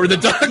Howard the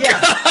Duck. Yeah.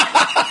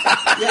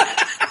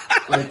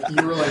 Like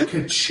you were like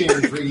ka-ching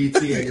for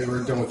E.T. and you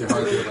were done with your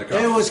heart. You were like,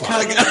 oh, It was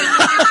fuck.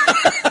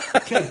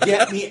 kind of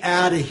get me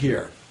out of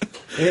here.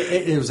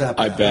 It was that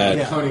bad. I bet.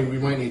 Yeah. Honey, we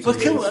might need to.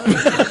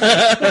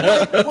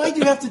 But why do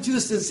you have to do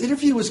this? This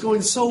interview was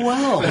going so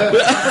well.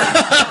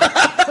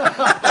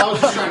 I was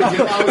just trying to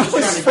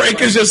get.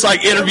 Frank is just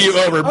like interview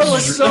over. I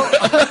was so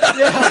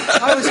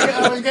I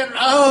was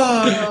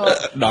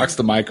getting Knocks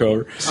the mic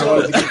over. I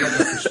wanted to get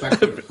that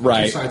perspective.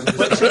 Right. Two sides of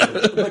the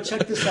spectrum. But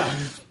check this out.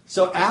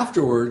 So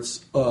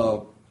afterwards,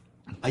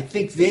 I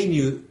think they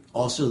knew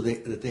also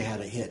that they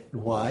had a hit.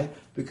 Why?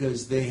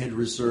 Because they had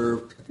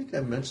reserved. I think I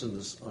mentioned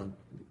this on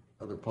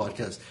other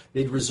podcasts.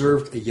 They'd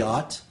reserved a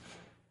yacht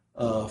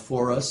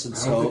for us, and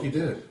I don't think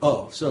you did.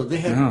 Oh, so they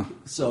had. Yeah.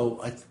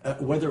 So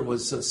whether it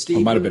was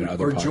Steve might have been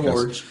other or podcasts.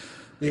 George,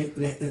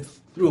 they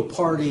threw a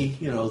party,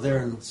 you know,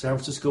 there in San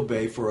Francisco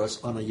Bay for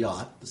us on a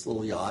yacht, this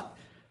little yacht,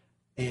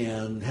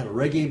 and had a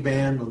reggae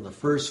band on the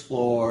first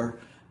floor,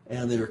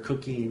 and they were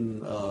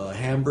cooking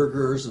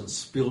hamburgers, and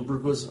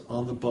Spielberg was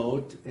on the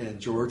boat,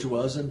 and George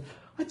was, and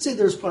I'd say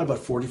there's probably about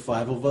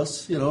 45 of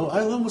us. You know,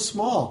 Island was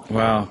small.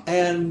 Wow.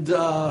 And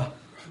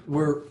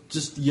we're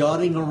just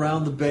yachting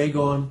around the bay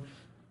going,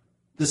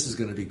 this is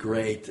going to be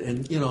great.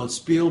 And, you know,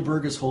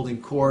 Spielberg is holding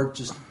court,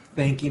 just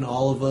thanking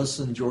all of us,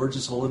 and George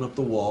is holding up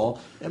the wall.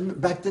 And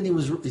back then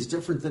he's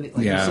different than, like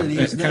Yeah, you said, he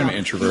is kind now. of an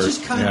introvert. He's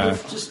just kind Yeah.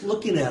 of just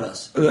looking at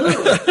us.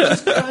 Literally,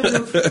 just kind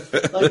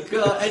of like,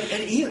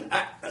 and he,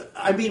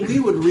 I mean, we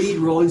would read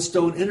Rolling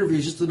Stone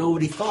interviews just to know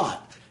what he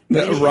thought.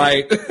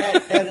 Right.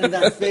 And in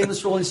that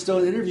famous Rolling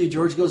Stone interview,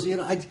 George goes,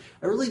 I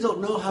really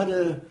don't know how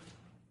to,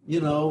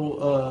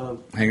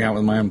 hang out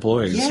with my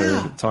employees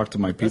or talk to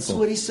my people. That's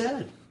what he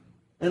said.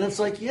 And it's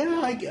like,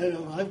 I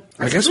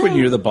guess when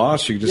you're the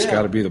boss, you just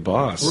got to be the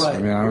boss. Right. I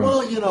mean, I don't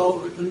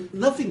well,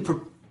 nothing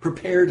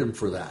prepared him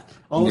for that.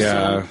 All of a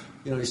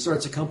sudden, he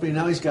starts a company,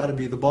 now he's got to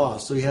be the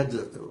boss. So he had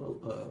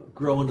to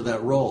grow into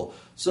that role.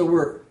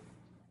 So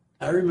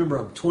I remember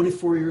I'm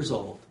 24 years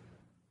old.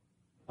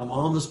 I'm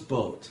on this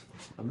boat.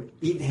 I'm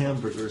eating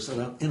hamburgers,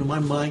 and in my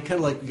mind, kind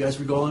of like you guys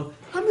were going,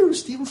 I'm here with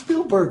Steven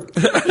Spielberg.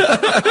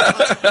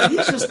 And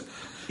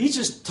he's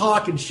just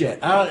talking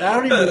shit. I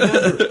don't even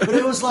remember. But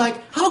it was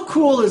like, how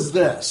cool is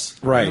this?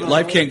 Right.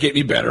 Life can't get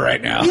any better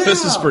right now. Yeah,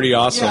 this is pretty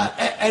awesome.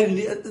 Yeah. And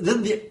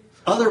then the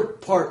other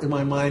part in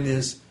my mind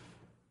is,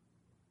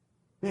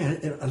 man,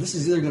 this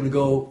is either going to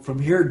go from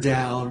here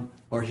down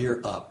or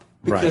here up.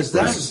 Because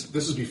this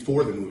is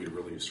before the movie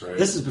release, right?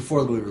 This is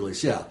before the movie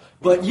release, yeah.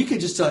 But you could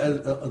just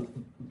tell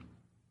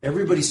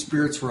everybody's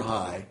spirits were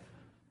high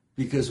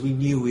because we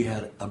knew we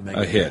had a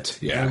mega hit,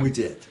 yeah. And we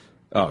did.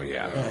 Oh,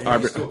 yeah. I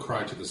still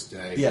cry to this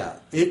day. Yeah.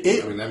 I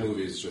mean, that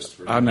movie is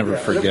just... I'll never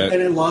forget.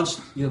 And it launched,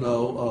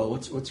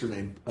 what's her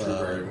name?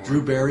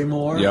 Drew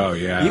Barrymore. Oh,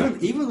 yeah.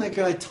 Even that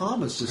guy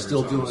Thomas is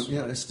still doing...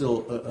 Yeah, is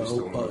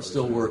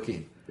still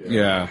working.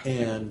 Yeah.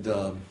 And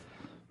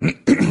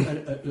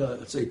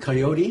let's say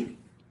Coyote...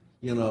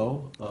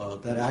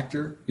 that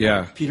actor.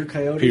 Yeah. Peter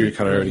Coyote. Peter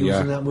Coyote, he was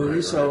in that movie.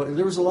 Right. So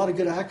there was a lot of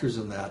good actors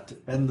in that.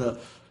 And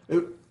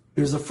it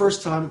was the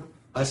first time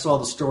I saw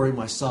the story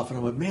myself, and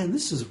I went, man,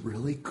 this is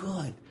really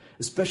good.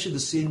 Especially the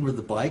scene with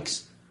the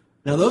bikes.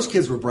 Now, those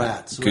kids were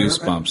brats.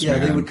 Goosebumps, Yeah,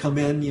 man. they would come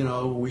in,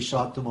 we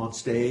shot them on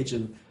stage,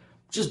 and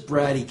just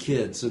bratty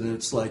kids. And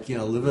it's like,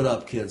 live it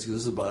up, kids, because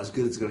this is about as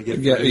good as it's going to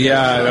get.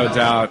 Yeah, no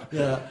doubt.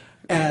 Yeah.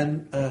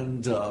 And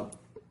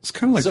it's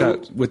kind of like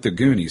that with the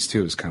Goonies,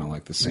 too. It's kind of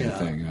like the same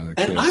thing.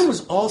 And I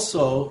was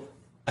also,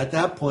 at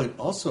that point,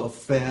 also a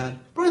fan,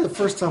 probably the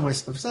first time I've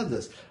said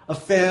this, a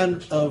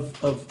fan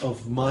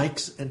of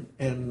Mike's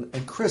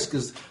and Chris,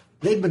 because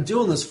they'd been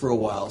doing this for a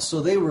while.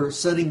 So they were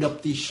setting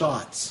up these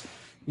shots,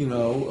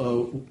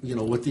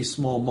 with these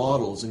small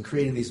models and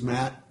creating these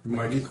Mike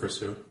and Chris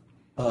who?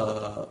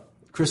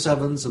 Chris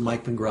Evans and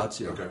Mike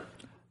Pangrazio. Okay.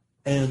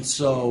 And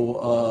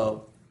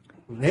so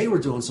they were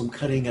doing some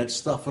cutting edge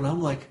stuff, and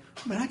I'm like,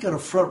 man, I got a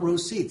front row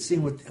seat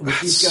seeing what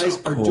these guys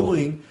are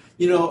doing,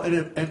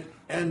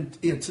 and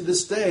to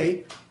this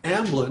day,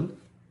 Amblin,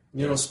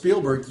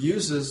 Spielberg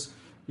uses,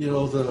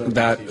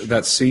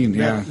 that scene,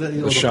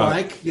 the shot.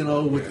 bike,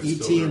 with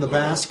E.T. in the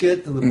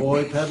basket and the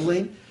boy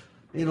pedaling,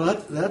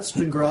 that's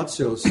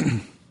Pangrazio's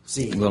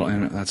scene.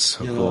 That's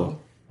so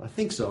cool. I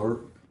think so, or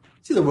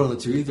it's either one of the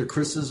two, either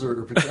Chris's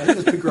or I think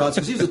it's Pangrazio,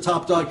 because he was a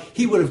top dog.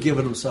 He would have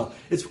given himself.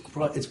 It's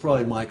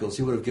probably Michael's.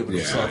 He would have given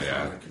himself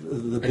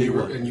the big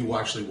one. And you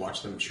actually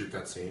watched them shoot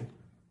that scene?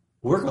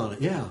 Work on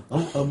it, yeah.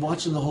 I'm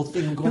watching the whole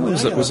thing. I'm going.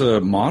 Was it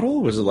a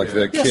model? Was it like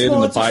the kid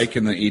and the bike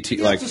and the ET?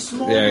 Yeah, it's a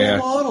small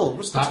model. It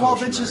was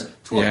 12 inches.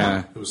 Right?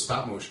 12 It was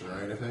stop motion,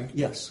 right? I think.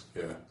 Yes.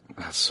 Yeah.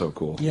 That's so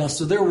cool. Yeah,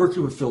 so they're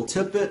working with Phil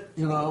Tippett,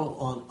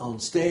 on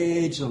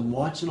stage, and I'm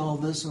watching all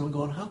this, and I'm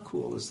going, how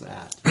cool is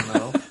that?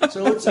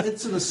 So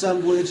it's an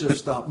assemblage of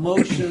stop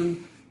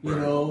motion,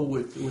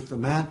 with the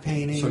matte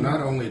painting. So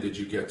not only did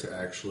you get to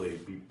actually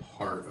be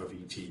part of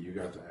E.T., you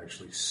got to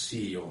actually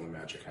see all the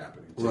magic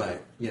happening. Too. Right.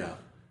 Yeah.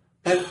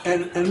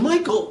 And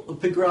Michael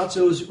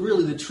Pangrazio is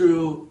really the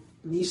true.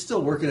 He's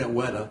still working at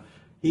Weta.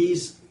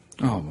 He's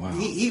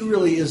he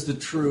really is the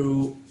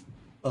true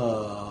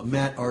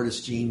matte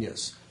artist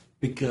genius,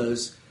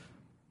 because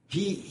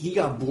he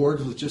got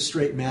bored with just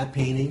straight matte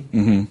painting,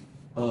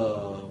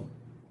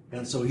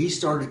 and so he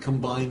started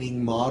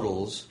combining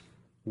models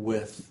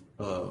with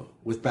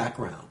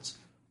backgrounds.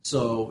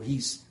 So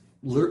he's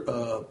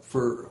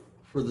for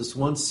this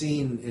one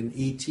scene in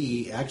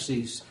E.T.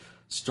 actually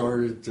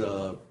started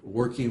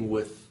working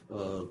with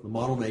the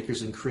model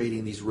makers and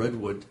creating these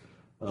redwood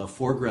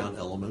foreground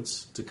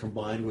elements to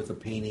combine with the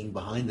painting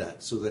behind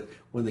that, so that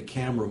when the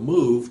camera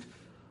moved,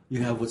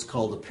 you have what's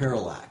called a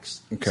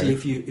parallax. Okay.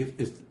 See,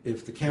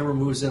 if the camera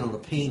moves in on a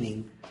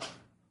painting,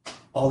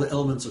 all the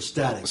elements are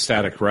static.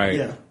 Static, right?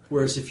 Yeah.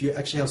 Whereas if you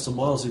actually have some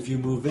models, if you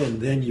move in,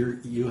 then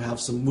you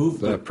have some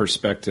movement. The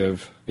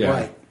perspective, yeah.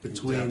 Right,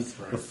 between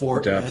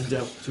the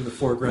depth between the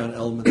foreground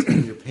elements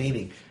in your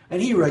painting.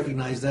 And he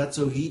recognized that,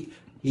 so he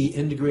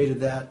integrated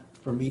that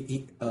for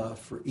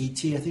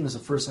E.T. I think it was the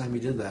first time he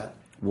did that.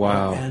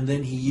 Wow. And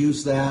then he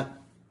used that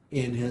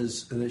in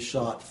his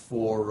shot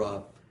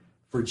for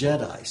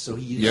Jedi. So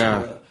he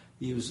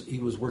used he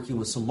was working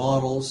with some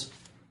models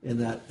in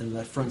that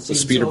front scene.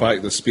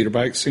 The speeder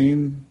bike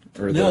scene,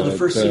 or the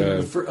first scene.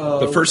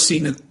 The first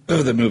scene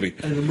of the movie.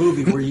 In the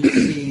movie where you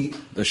see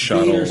the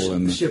shuttle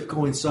and the ship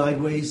going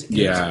sideways.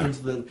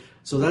 Into the.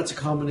 So that's a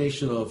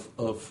combination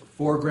of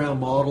foreground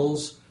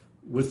models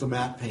with the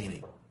matte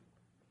painting.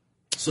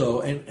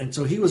 So and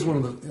so he was one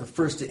of the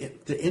first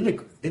to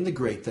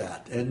integrate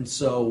that, and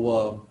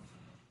so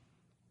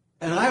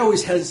and I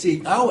always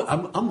hesitate.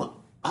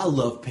 I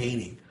love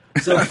painting.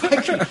 So if I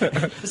can,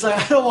 it's like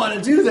I don't want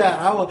to do that.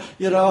 I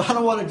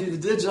don't want to do the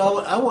digital.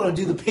 I want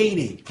to do the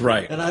painting.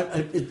 Right.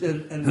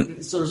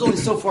 And so there's only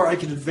so far I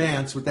can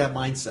advance with that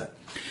mindset.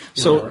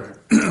 So,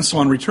 so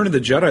on Return of the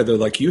Jedi, though,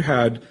 like you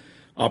had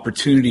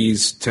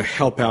opportunities to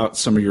help out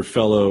some of your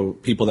fellow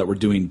people that were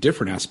doing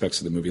different aspects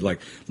of the movie, like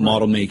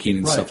model making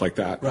and stuff like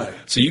that. Right.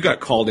 So you got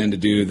called in to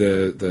do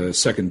the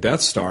second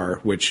Death Star,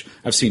 which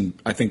I've seen.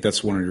 I think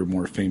that's one of your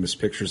more famous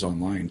pictures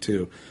online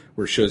too,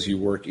 where it shows you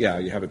work. Yeah,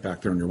 you have it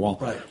back there on your wall,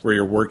 right, where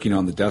you're working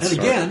on the Death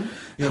Star. And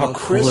again, how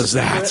cool is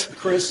that?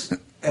 Chris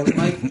and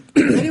Mike,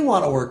 they didn't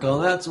want to work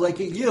on that. So like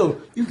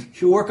you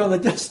work on the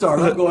Death Star.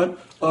 And I'm going,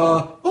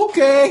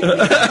 okay.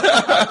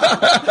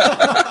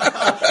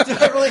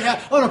 I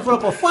want to put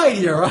up a fight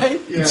here, right?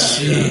 Yeah.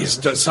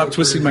 Jeez, stop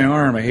twisting my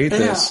arm. I hate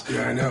this.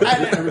 Yeah, I know.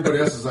 Everybody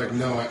else is like,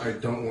 no, I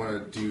don't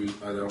want to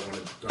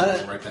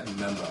write that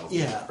memo.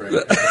 Yeah. Right?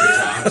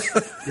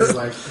 You're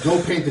like,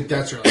 go paint the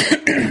Death Star.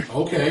 Like,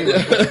 okay.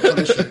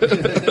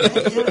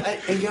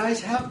 And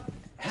guys,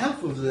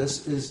 half of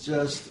this is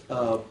just,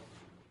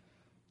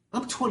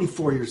 I'm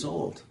 24 years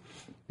old.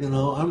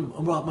 I'm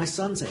about my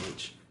son's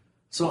age.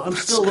 So I'm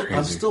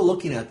still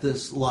looking at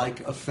this like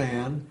a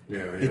fan.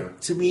 Yeah.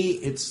 To me,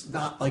 it's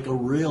not like a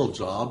real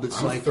job. It's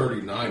I'm like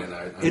 39 and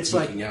I'm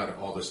geeking out at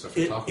all this stuff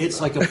you're talking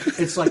about.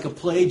 It's like a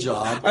play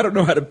job. I don't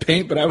know how to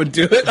paint, but I would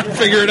do it. I'd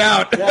figure it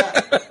out.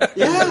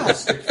 Yeah.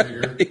 Stick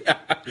figure. Yeah.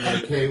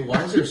 Okay,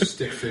 why is there a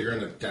stick figure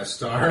in a Death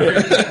Star?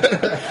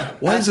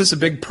 Why is this a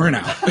big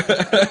printout?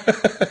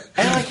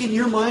 And like in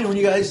your mind, when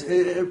you guys,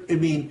 I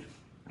mean,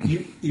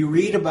 you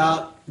read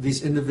about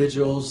these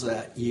individuals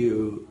that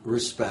you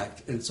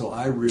respect, and so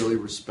I really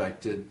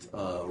respected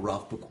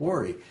Ralph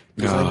McQuarrie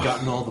because I've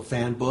gotten all the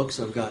fan books,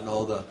 I've gotten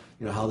all the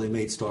how they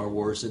made Star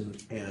Wars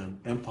and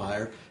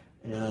Empire,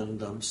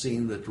 and I'm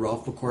seeing that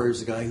Ralph McQuarrie is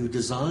the guy who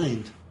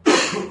designed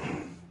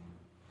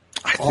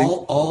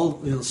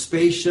all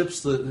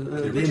spaceships, the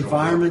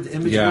environment, the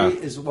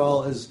imagery, as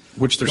well as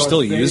which they're Darth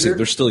still Vader. using.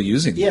 They're still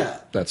using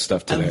that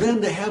stuff today. And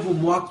then to have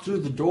him walk through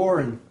the door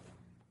and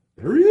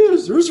there he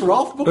is. There's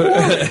Ralph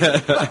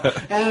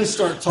McQuarrie. And I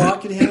start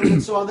talking to him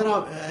and so on. Then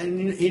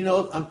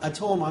I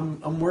told him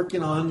I'm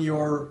working on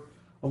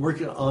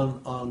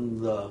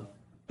the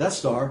Death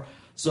Star.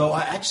 So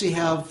I actually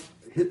have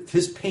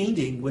his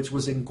painting, which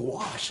was in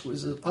gouache,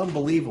 was an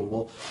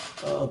unbelievable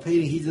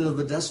painting he did of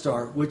the Death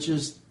Star, which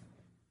is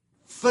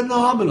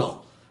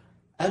phenomenal.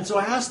 And so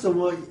I asked him,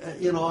 well,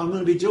 I'm going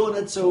to be doing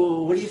it.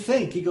 So what do you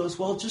think? He goes,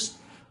 well, just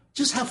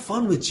have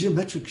fun with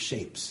geometric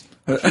shapes.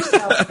 Just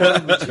have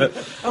fun with you.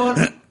 I went,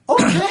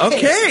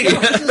 okay.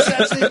 This is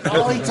actually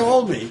all he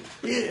told me.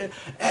 Yeah.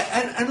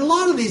 And a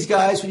lot of these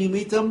guys, when you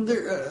meet them,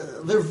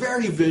 they're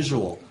very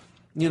visual.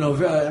 I mean,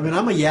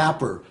 I'm a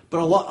yapper, but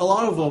a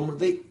lot of them,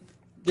 they're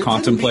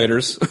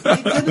contemplators. They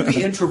tend to be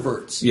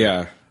introverts.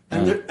 Yeah.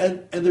 And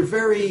they're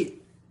very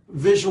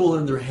visual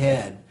in their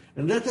head.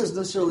 And that doesn't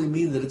necessarily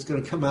mean that it's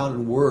going to come out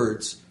in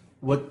words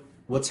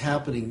what's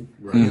happening,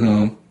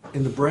 in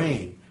the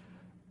brain.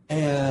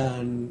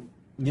 And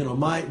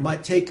my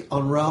take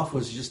on Ralph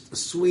was just a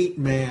sweet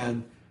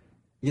man,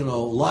 a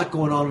lot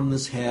going on in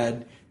his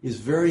head. He's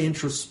very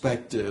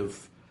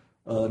introspective,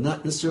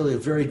 not necessarily a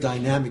very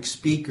dynamic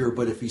speaker,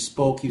 but if he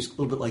spoke, he was a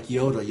little bit like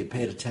Yoda. You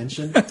paid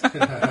attention,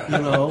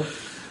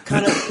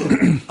 kind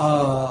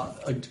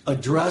of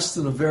addressed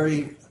in a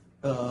very,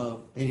 and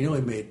he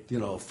made,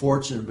 a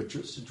fortune, but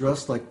just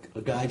dressed like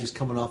a guy just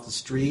coming off the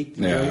street,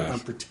 very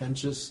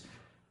unpretentious,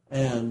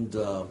 and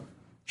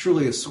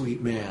truly a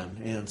sweet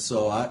man. And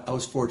so I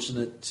was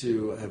fortunate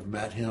to have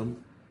met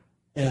him.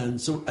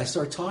 And so I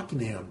started talking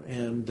to him.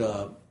 And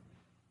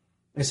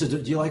I said,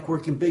 do you like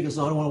working big? He goes,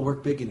 no, I don't want to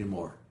work big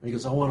anymore. And he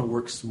goes, I want to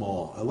work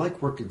small. I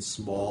like working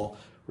small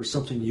or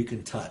something you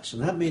can touch.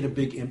 And that made a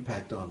big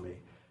impact on me.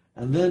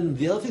 And then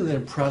the other thing that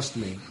impressed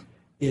me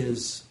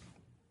is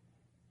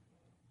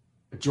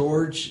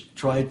George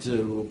tried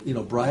to,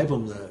 bribe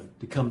him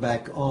to come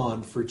back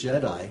on for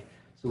Jedi.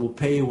 So we'll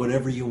pay you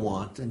whatever you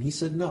want. And he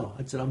said, no.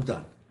 I said, I'm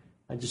done.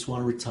 I just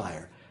want to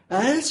retire.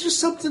 And it's just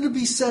something to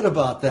be said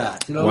about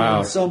that. Wow.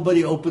 When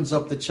somebody opens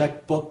up the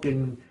checkbook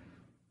and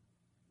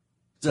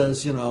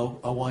says, I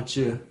want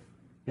you,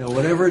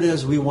 whatever it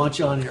is, we want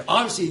you on here.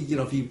 Obviously,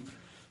 if you,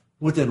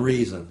 within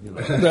reason, You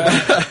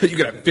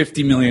got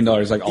 $50 million,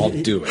 like, I'll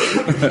do it.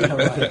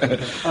 Yeah,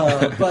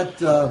 right.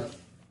 But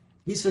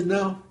he said,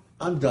 no,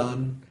 I'm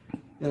done.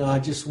 I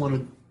just want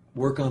to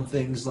work on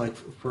things like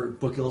for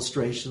book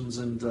illustrations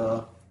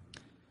and...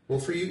 Well,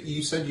 for you,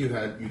 you said you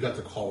got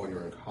the call when you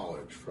were in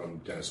college from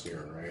Dennis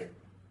Muren, right?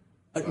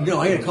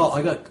 No, I got a call.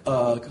 I got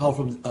a call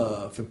from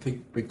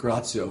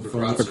Pigrazio.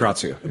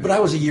 Pigrazio. But I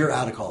was a year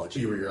out of college.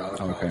 You were a year out of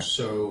college. Okay.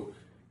 So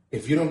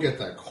if you don't get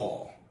that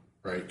call,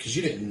 right, because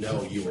you didn't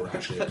know you were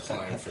actually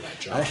applying for that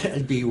job.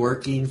 I'd be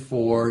working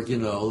for,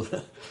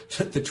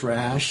 the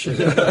trash.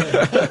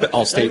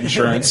 Allstate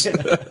Insurance. Yeah,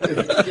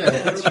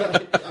 that's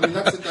right. I mean,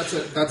 that's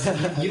it's not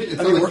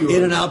like you were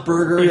In-N-Out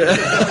Burger.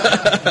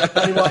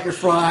 You want your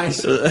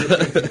fries.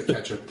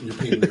 ketchup. You're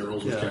painting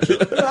murals with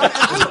ketchup.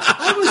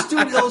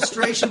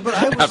 frustration, but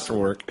I was after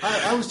work.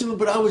 I was doing,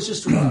 but I was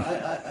just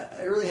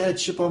I really had a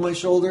chip on my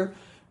shoulder,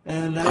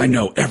 and I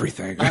know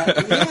everything.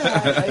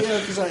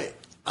 Because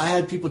I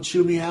had people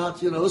chew me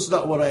out. You know, this is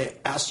not what I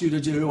asked you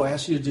to do. I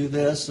asked you to do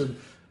this, and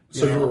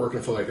So you were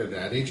working for like an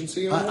ad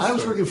agency? I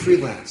was working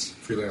freelance.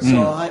 Freelance.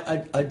 So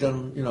I'd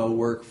done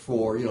work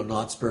for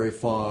Knott's Berry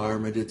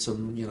Farm. I did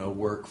some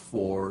work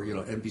for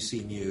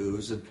NBC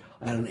News, and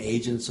I had an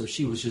agent, so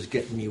she was just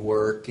getting me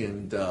work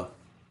and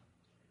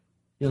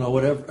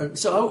whatever. And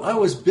so I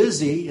was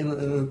busy,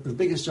 and the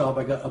biggest job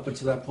I got up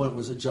until that point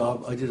was a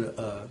job. I did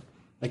a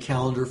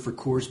calendar for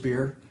Coors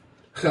Beer.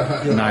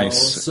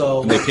 Nice.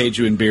 So and they paid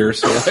you in beer.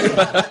 So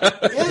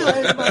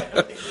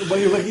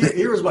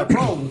here was my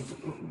problem.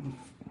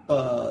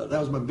 That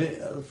was my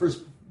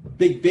first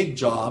big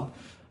job.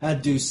 I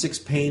had to do 6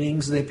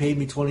 paintings, and they paid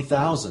me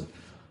 $20,000,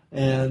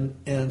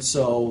 and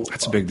so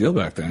that's a big deal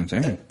back then.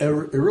 Dang. It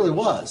really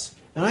was.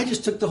 And I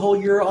just took the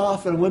whole year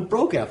off and went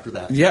broke after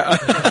that. Yeah.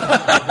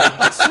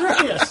 I'm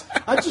serious.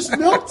 I just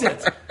milked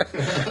it.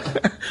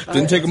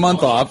 Didn't take a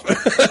month off.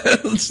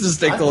 Let's just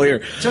take the whole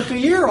year. Took a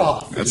year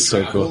off. That's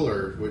so cool.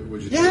 Or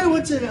would you I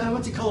went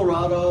to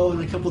Colorado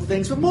and a couple of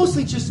things, but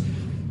mostly just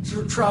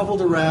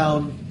traveled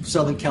around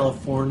Southern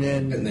California,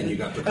 and then you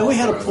got the and we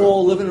had a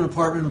pool, living in an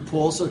apartment in a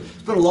pool, so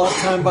spent a lot of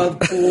time by the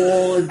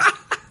pool,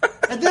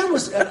 and then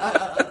was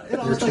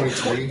I was like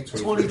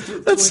 23.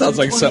 That sounds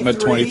like something a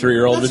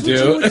 23-year-old would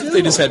do if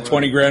they just had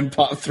 20 grand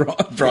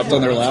dropped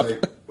on their lap.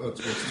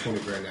 What's 20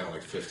 grand now?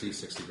 Like 50,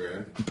 60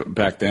 grand?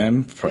 Back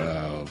then,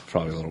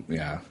 probably a little,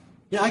 yeah.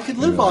 Yeah, I could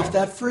live off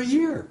that for a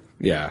year.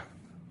 Yeah,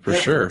 for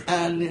sure.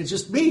 And it's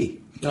just me.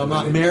 I'm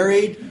not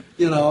married,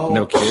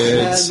 No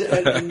kids.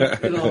 And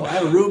I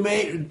had a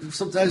roommate, and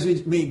sometimes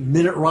we made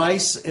minute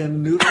rice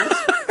and noodles.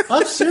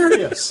 I'm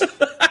serious.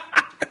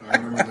 I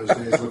remember those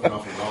days looking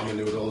off of ramen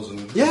noodles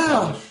and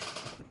Yeah,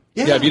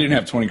 if you didn't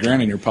have 20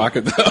 grand in your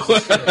pocket, though.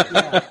 But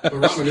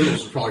ramen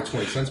noodles were probably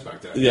 20 cents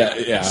back then.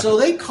 Yeah. So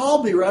they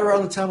called me right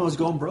around the time I was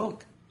going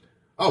broke.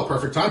 Oh,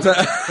 perfect time.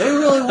 It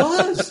really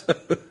was.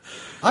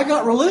 I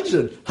got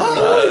religion.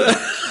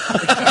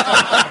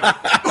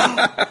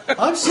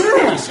 I'm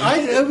serious.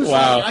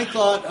 Wow. I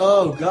thought,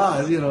 oh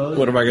God,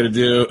 What am I going to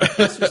do?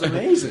 this was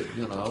amazing,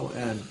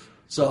 and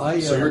so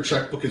So your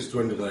checkbook is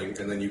dwindling,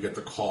 and then you get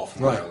the call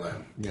from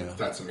ILM. Yeah.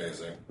 That's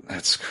amazing.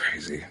 That's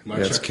crazy. My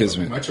That's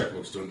kismet. My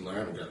checkbook's dwindling. I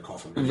haven't got a call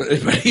from And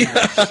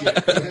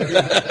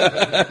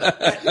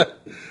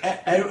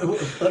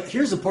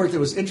here's the part that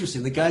was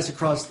interesting. The guys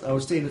across, I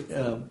was staying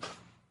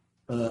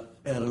at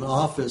an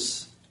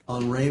office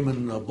on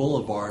Raymond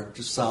Boulevard,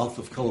 just south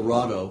of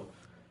Colorado,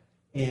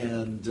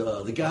 and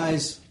the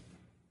guys,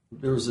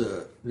 there was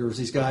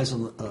these guys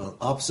on the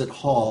opposite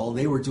hall, and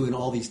they were doing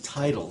all these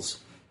titles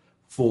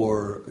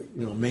for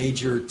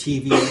major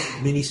TV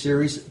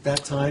miniseries at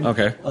that time.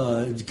 Okay.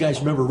 Do you guys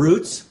remember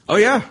Roots? Oh,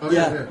 yeah.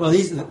 Yeah. Well,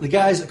 the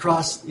guys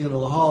across the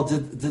hall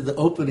did the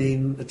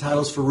opening, the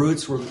titles for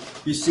Roots, where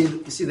you see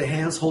the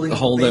hands holding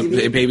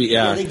the baby.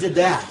 Yeah. They did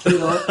that.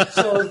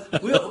 So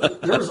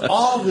there was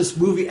all this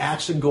movie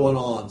action going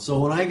on. So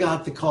when I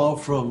got the call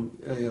from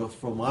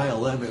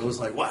ILM, it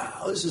was like,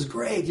 wow, this is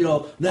great.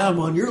 Now I'm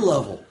on your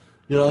level.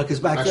 Because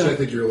back Actually, then I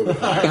think you're a little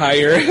bit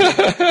Higher.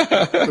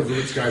 The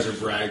Roots guys are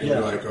bragging. Yeah.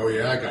 You're like, oh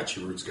yeah, I got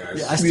you, Roots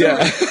guys. I still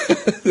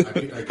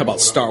How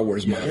about Star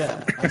Wars, man?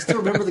 Yeah, I still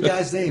remember the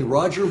guy's name,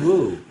 Roger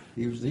Wu.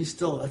 He's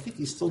still, I think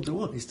he's still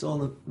doing. He's still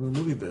in the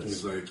movie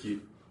business. He's like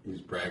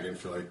he's bragging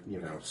for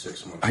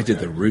 6 months. I did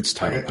the Roots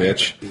title, I got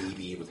bitch. a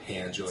baby with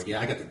hands. You're like,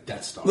 yeah, I got the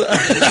Death Star. Yeah,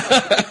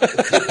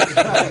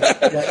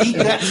 eat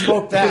that,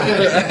 smoke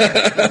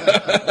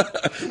that.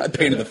 I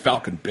painted the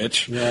Falcon,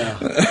 bitch.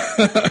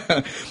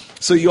 Yeah.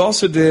 So you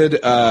also did.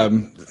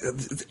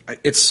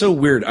 It's so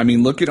weird. I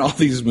mean, look at all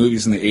these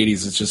movies in the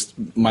 '80s. It's just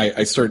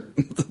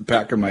the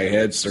back of my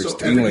head starts So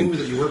every tingling. movie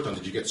that you worked on,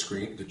 did you get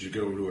screened? Did you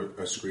go to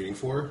a screening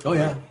for? Oh,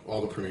 yeah.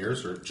 All the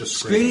premieres or just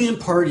Screening screenings?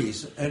 and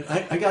parties, and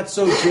I got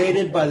so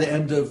jaded by the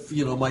end of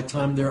my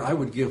time there. I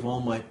would give all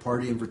my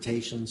party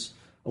invitations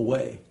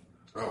away.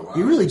 Oh wow!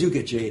 You really do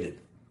get jaded,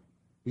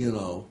 Do you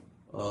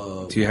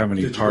have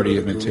any Did you party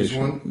go to the Goonies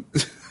invitation? one?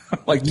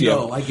 Like, do you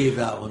No, have- I gave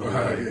that one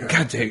away. Yeah.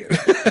 God dang it!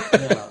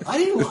 Yeah.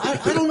 I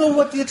don't know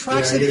what the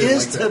attraction Yeah, you didn't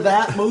is like to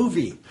that. that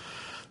movie.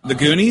 The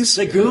Goonies.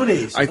 The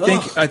Goonies. I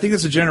think Ugh.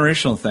 it's a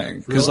generational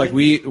thing because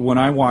Really? when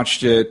I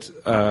watched it,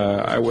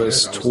 I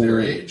was I was their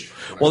age.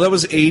 Well, that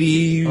was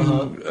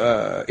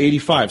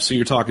 85. So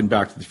you're talking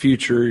Back to the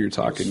Future. You're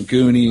talking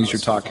Goonies. You're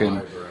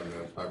talking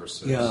 5 or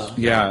 6. Yeah.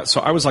 yeah. So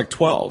I was like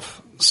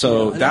 12.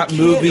 So And that kid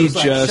movie was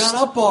like, just shut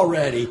up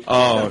already.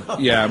 Oh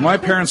yeah, my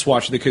parents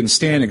watched it. They couldn't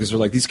stand it because they're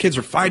like, these kids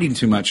are fighting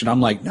too much, and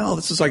I'm like, no,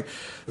 this is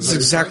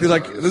exactly me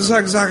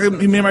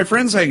and my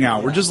friends hang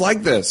out. We're just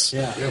like this.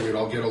 Yeah. Yeah, we'd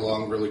all get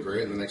along really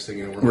great, and the next thing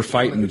you know, We're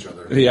fighting each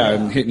other. yeah,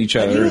 and hitting each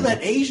And other.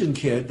 that Asian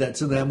kid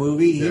that's in that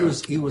movie, he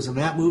was in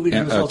that movie. Yeah,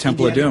 He was also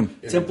Temple of Indiana-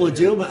 Doom. Temple of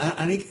Doom,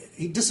 and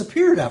he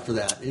disappeared after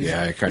that.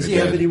 Yeah, he kinda Does he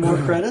have did. any more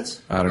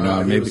credits? I don't know.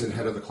 He Maybe was in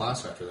head of the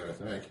class after that, I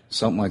think.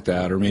 something like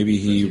that, or maybe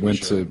he TV went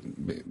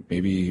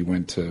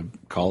show. to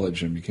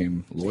college and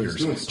became lawyers.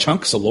 doing something.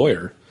 Chunk's a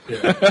lawyer.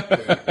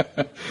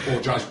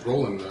 Well, Josh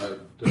Brolin,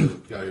 the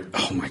guy who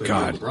Oh, my played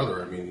God. his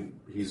brother. I mean,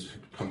 he's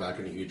come back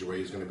in a huge way.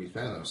 He's going to be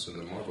Thanos in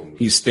the Marvel movie.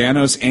 He's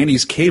Thanos and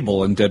he's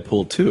Cable in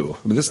Deadpool 2.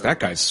 I mean, that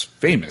guy's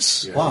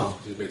famous. Yeah, Wow.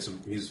 He's made some.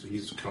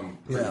 He's come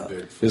pretty Yeah.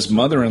 big. His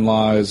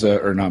mother-in-law is,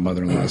 or not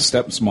mother-in-law,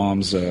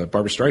 stepmom's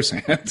Barbara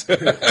Streisand.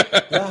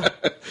 Yeah.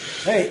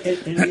 Hey,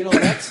 and you know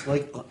that's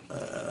like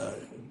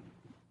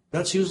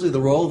that's usually the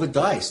roll of the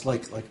dice.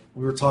 Like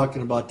we were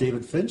talking about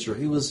David Fincher.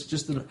 He was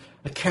just a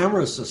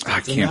camera assistant.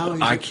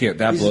 I can't.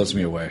 That blows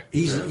me away.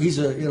 He's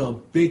a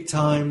big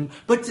time,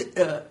 but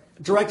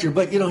director.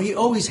 But he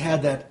always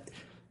had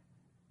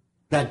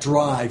that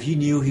drive. He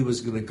knew he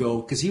was going to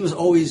go because he was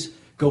always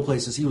go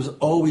places. He was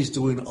always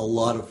doing a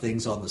lot of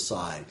things on the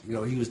side.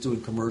 He was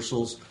doing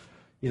commercials.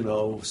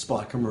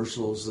 Spot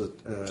commercials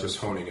that Just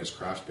honing his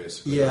craft,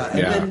 basically. yeah, and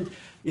Yeah. then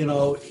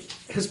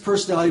his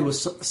personality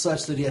was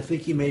such that I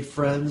think he made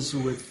friends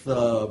with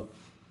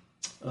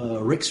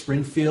Rick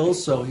Springfield,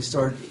 so he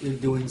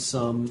started doing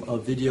some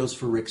videos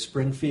for Rick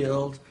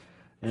Springfield,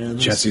 and then,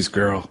 Jesse's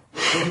girl.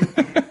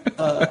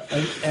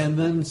 and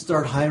then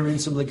start hiring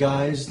some of the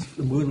guys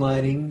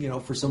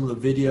moonlighting, for some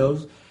of the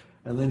videos,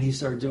 and then he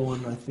started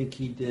doing. I think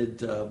he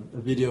did a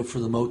video for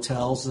the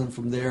motels, and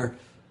from there,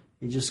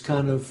 he just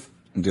kind of.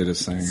 Did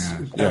his thing.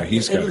 Yeah,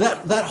 he's And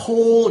got. that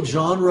whole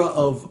genre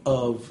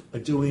of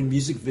doing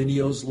music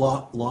videos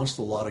launched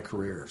a lot of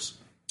careers.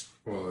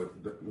 Well,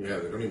 they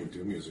don't even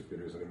do music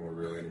videos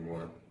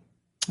anymore.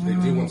 They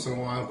do once in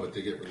a while, but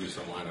they get released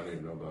online. I don't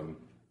even know about them.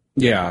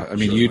 Yeah, I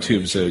mean, Sure,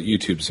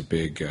 YouTube's a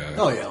big.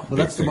 Oh yeah, well big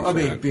that's thing for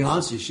that.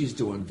 Beyonce. She's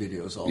doing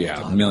videos all the Yeah,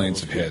 time. millions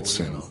Those of hits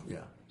people, and- yeah.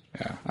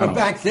 Yeah, I But don't-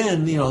 back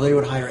then, they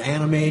would hire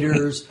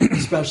animators,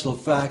 special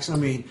effects. I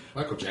mean,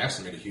 Michael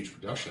Jackson made a huge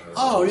production out of it.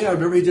 oh yeah, I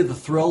remember he did the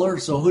Thriller.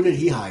 So who did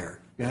he hire?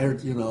 He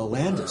hired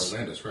Landis.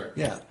 Landis, right.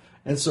 Yeah,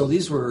 and so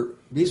these were,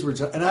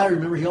 and I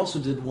remember he also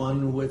did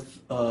one with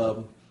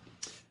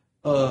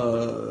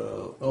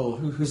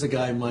who's the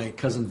guy? My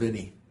cousin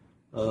Vinny,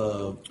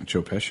 Joe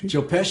Pesci.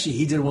 Joe Pesci.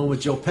 He did one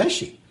with Joe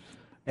Pesci,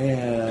 Eddie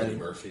and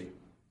Murphy.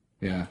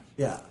 Yeah.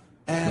 yeah, whole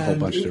and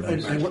bunch of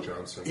different- Magic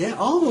Johnson. Yeah,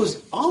 all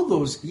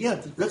those.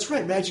 Yeah, that's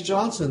right. Magic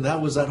Johnson.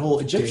 That was that whole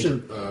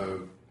Egyptian.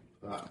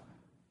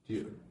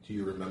 Do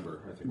you remember?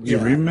 I think. Do you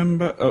Yeah.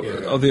 remember?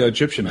 Oh, the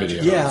Egyptian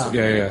Magic video. Johnson.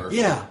 Yeah.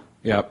 Yeah,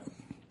 Yep.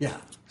 yeah. I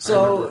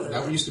So remember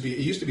that used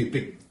to be a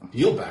big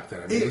deal back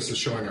then. I mean, this is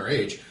showing our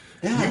age.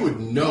 Yeah. You would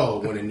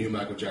know when a new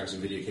Michael Jackson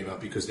video came out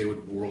because they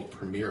would world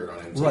premiere it on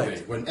MTV.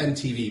 Right. When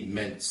MTV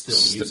meant still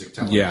music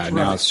television. Yeah,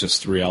 now Right. it's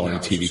just reality Now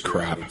it's TV just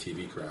crap. reality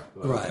TV crap.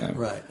 But-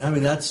 right. I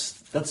mean, that's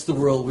the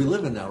world we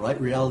live in now, right?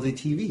 Reality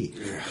TV.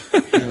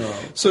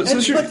 So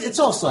But it's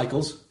all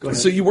cycles. Go ahead.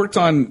 So you worked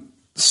on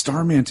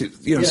Starman too.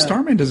 Yeah.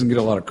 Starman doesn't get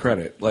a lot of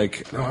credit.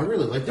 Like, No, I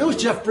really like that. that was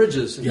movie. Jeff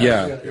Bridges.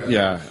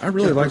 yeah. I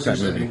really Jeff like that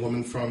Bridges and movie. the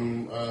woman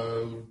from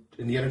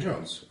Indiana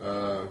Jones.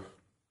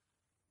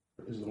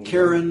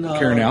 Karen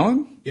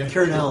Allen? Yeah,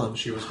 Karen Allen.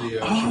 She was the.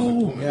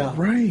 Oh, yeah.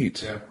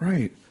 right. Yeah.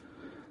 Right.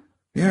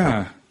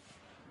 Yeah.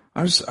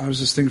 I was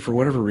just thinking, for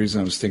whatever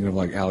reason, I was thinking of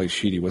like Ali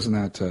Sheedy. Wasn't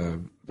that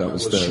that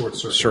was was the Short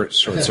Circuit.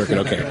 short circuit?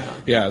 Okay,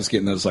 yeah, I was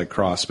getting those like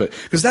crossed, but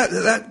because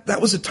that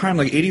was a time,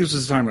 like 80s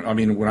was a time. I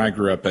mean, when I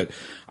grew up, but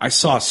I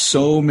saw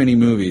so many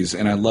movies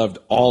and I loved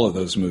all of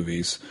those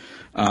movies.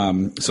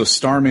 So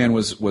Starman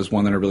was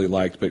one that I really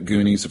liked, but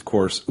Goonies, of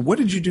course. What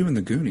did you do in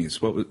the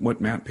Goonies?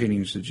 What matte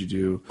paintings did you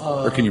do,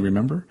 or can you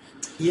remember?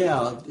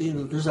 Yeah,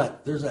 there's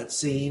that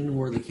scene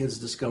where the kids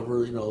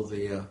discover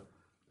the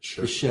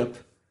ship,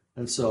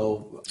 and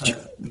so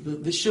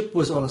the ship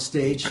was on a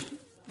stage.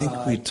 I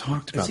think we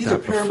talked about it's either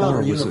that Paramount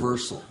or before. Was it-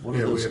 Universal. One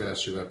Yeah, of we those. had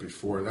asked you that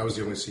before. That was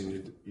the only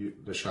scene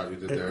the shot you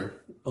did there.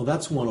 Oh,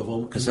 that's one of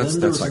them. And that's- then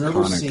there was that's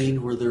another iconic.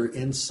 scene where they're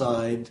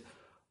inside.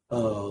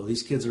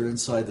 These kids are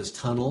inside this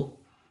tunnel,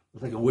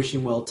 like a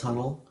wishing well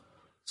tunnel.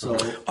 So,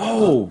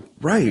 Oh,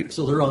 right.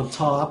 so they're on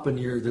top, and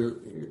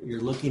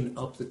you're looking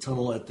up the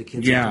tunnel at the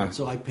kids. Yeah.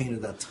 So I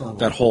painted that tunnel.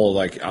 That whole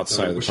like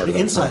outside of the part of The the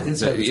inside, tunnel.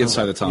 inside, the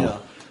inside the tunnel. Yeah.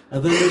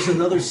 And then there's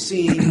another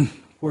scene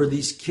where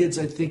these kids,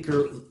 I think,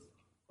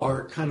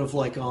 are kind of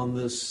like on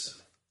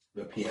this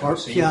The piano harp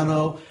scene.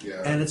 piano,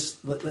 Yeah. and it's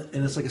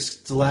like a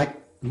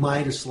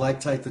stalagmite or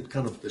stalactite that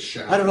kind of The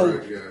shaft, I don't know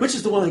right, yeah. which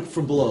is the one like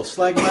from below,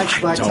 stalagmite,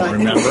 stalactite. Don't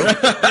remember.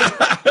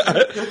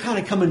 They're kind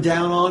of coming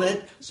down on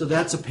it, so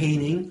that's a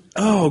painting.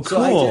 Oh,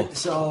 So I cool. did,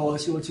 so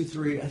let's see, 1, 2,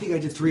 3. I think I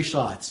did 3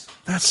 shots.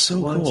 That's so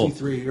 1, cool. 2,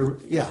 3.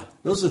 Yeah,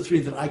 those are the 3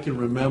 that I can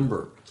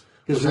remember.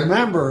 Because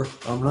remember,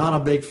 I'm not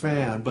a big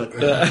fan, but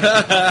Was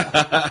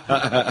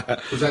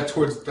that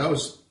towards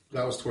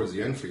towards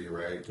the end for you,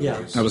 right?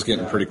 Yeah. I was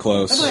getting pretty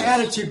close. and my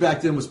attitude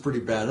back then was pretty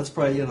bad. That's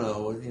probably frankly,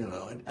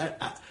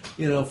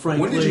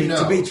 When did you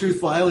know? to be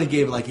truthful, I only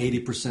gave like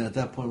 80% at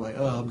that point. I'm like,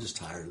 oh, I'm just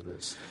tired of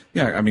this.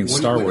 Yeah, I mean,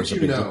 Star when Wars. did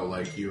a you big know, deal.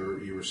 like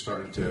you were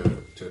starting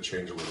to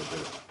change a little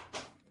bit?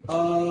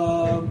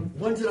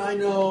 When did I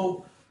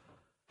know?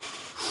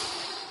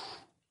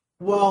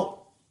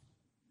 Well,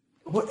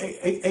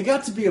 it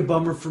got to be a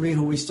bummer for me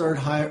when we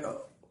started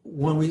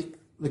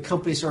the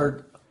company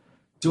started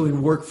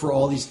doing work for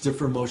all these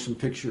different motion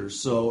pictures.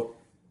 So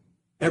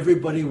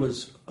everybody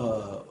was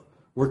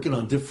working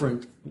on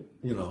different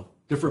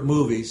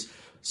movies.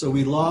 So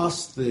we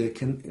lost the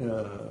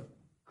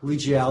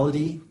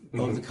collegiality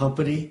of the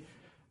company,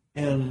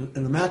 and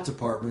in the Matt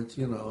department,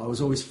 I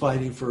was always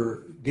fighting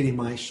for getting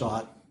my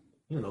shot,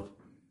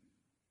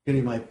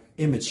 getting my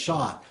image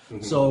shot.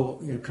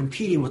 So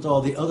competing with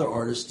all the other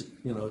artists,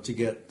 to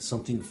get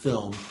something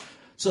filmed.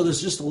 So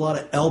there's just a lot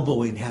of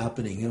elbowing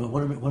happening.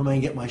 When am I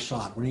going to get my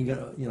shot? When are you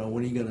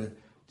going to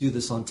do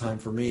this on time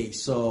for me?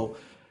 So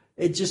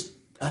I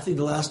think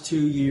the last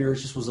 2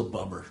 years just was a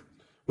bummer.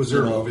 Was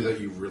there a movie that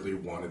you really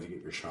wanted to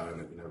get your shot in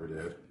that you never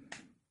did?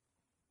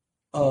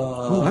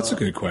 Well, that's a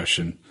good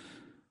question.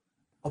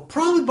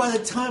 Probably by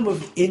the time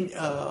of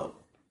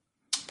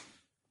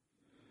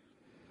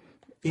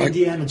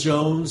Indiana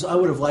Jones, I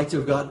would have liked to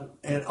have gotten,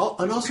 and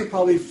also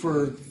probably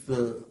for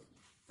the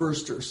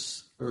first or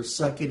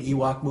second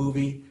Ewok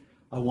movie,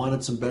 I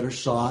wanted some better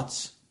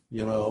shots.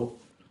 Yeah,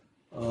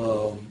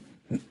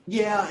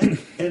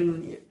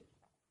 and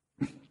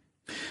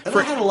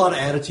I had a lot of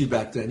attitude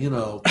back then.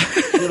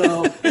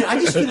 I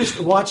just finished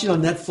watching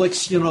on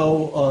Netflix.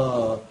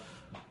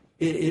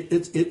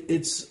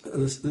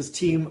 It's this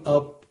team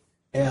up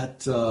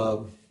at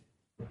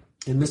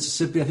in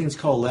Mississippi. I think it's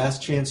called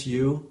Last Chance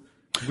U.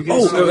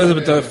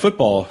 The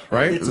football,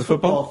 right? It's the a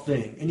football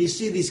thing, and you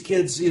see these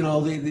kids.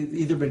 They've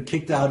either been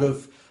kicked out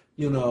of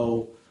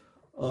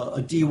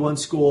a D1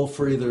 school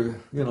for either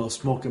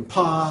smoking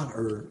pot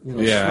or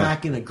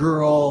smacking a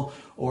girl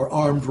or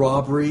armed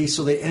robbery.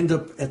 So they end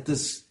up at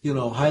this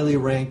highly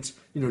ranked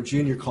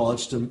junior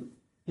college to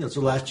it's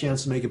their last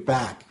chance to make it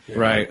back.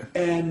 Right.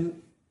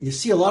 And you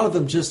see a lot of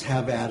them just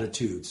have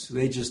attitudes.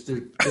 They're just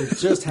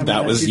having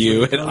that was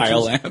you at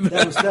ILM.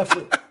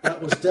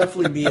 That was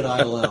definitely me at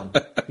ILM.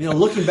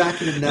 Looking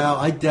back at it now,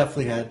 I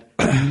definitely had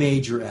a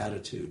major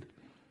attitude.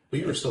 But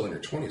you were still in your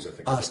 20s, I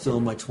think. I was still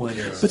in my 20s.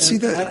 Yeah. But see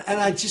that,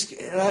 I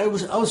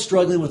was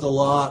struggling with a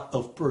lot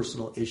of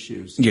personal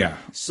issues. Yeah.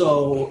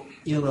 So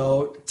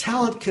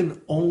talent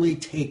can only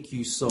take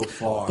you so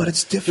far. But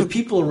it's difficult. The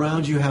people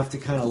around you have to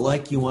kind of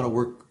like you, want to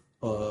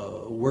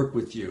work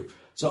with you.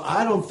 So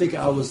I don't think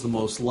I was the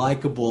most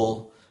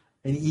likable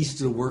and easy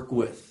to work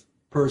with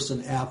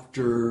person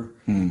after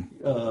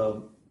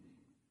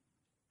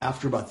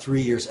about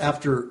 3 years.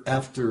 After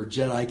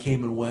Jedi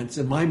came and went,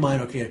 in my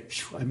mind, okay,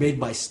 I made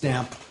my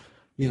stamp.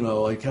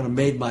 I kind of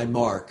made my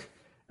mark,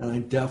 and I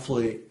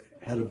definitely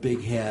had a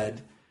big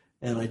head,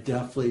 and I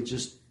definitely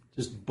just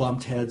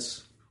bumped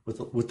heads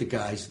with the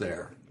guys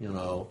there.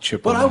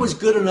 But I was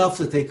good enough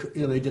that they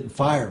didn't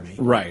fire me.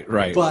 Right.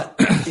 But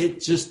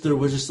there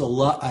was just a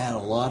lot. I had a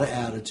lot of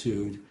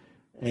attitude,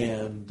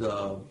 and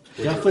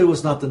definitely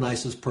was not the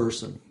nicest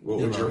person. What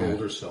would your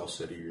older self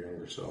say to your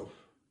younger self?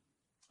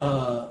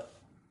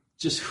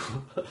 Just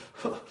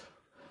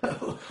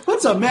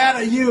what's the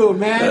matter, you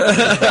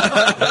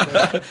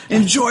man?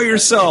 Enjoy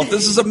yourself.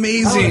 This is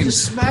amazing.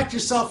 Just smack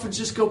yourself and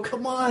just go.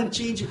 Come on,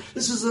 change it.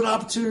 This is an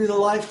opportunity of a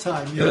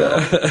lifetime.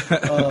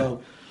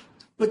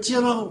 But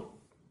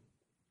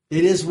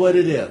it is what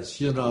it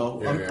is. You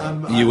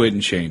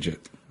wouldn't change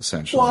it,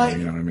 essentially. Well,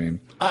 you know what I mean?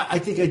 I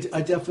think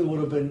I definitely would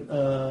have been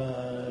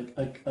a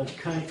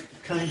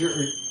kinder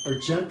or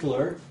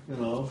gentler.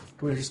 Can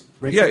we just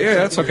break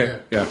that's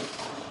okay. Yeah.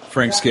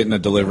 Frank's getting a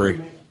delivery.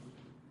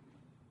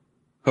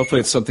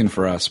 Hopefully it's something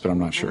for us, but I'm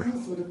not sure.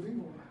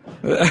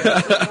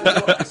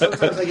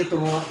 Sometimes I get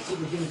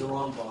the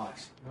wrong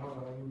box.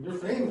 You're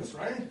famous,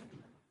 right?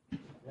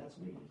 That's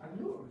me. I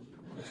knew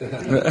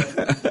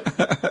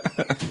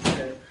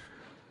Okay.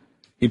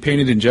 He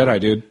painted in Jedi,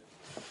 dude.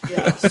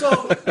 Yeah, so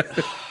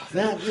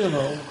that,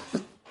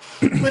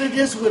 but it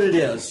is what it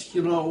is,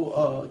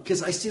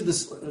 because I see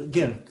this,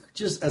 again,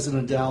 just as an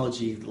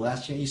analogy,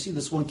 last year, you see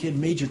this one kid,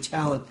 major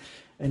talent,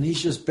 and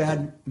he's just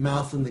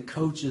bad-mouthing the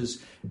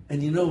coaches,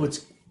 and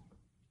it's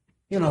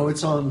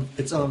on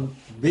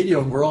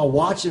video, and we're all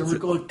watching, and we're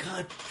going,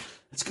 God,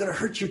 it's going to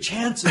hurt your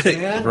chances,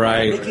 man.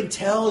 Right. They can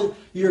tell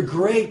you're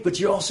great, but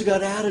you also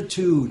got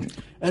attitude.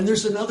 And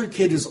there's another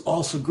kid who's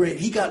also great.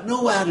 He got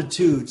no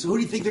attitude. So who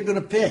do you think they're going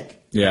to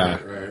pick?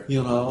 Yeah.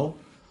 Right.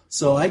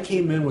 So I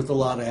came in with a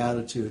lot of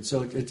attitude.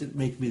 So it didn't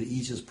make me the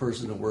easiest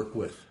person to work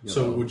with.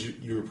 So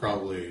you were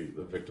probably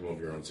the victim of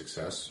your own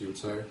success, you would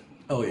say?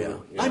 Oh, yeah.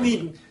 I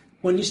mean,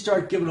 when you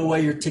start giving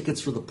away your tickets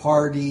for the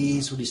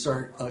parties, when you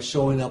start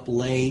showing up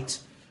late,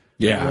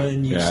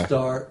 when you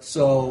start.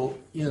 So,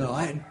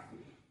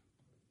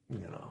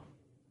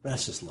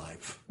 that's just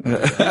life.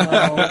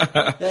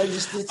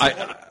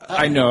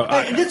 I know.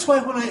 And that's why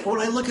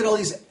when I look at all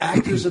these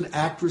actors and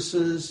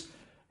actresses,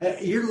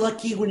 you're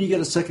lucky when you get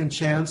a second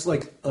chance.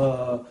 Like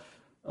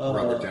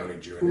Robert Downey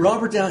Jr.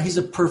 Robert Downey, he's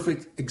a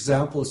perfect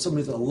example of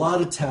somebody with a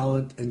lot of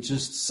talent and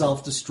just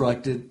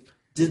self-destructed.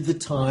 Did the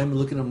time.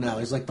 Look at him now.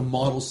 He's like the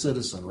model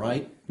citizen,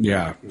 right?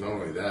 Yeah. Not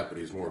only that, but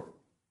he's more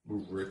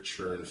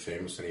richer and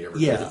famous than he ever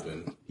could have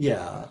been.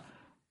 Yeah.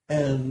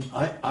 And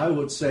I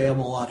would say I'm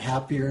a lot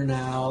happier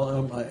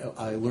now.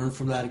 I learned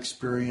from that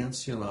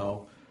experience, And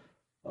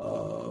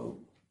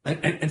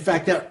in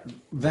fact,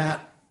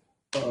 that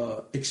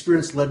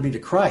experience led me to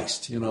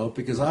Christ,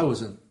 because I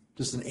was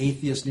just an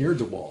atheist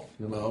near-to-wall,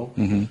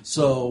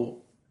 So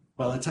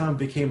by the time I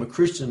became a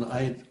Christian,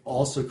 I had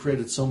also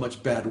created so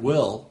much bad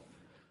will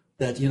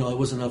that, it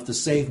was enough to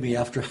save me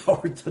after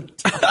Howard the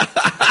Duck.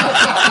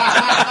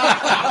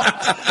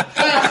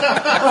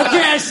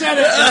 Okay, I said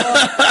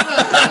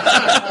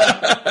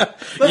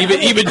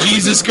it. Even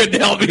Jesus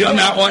couldn't help me on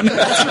that one. When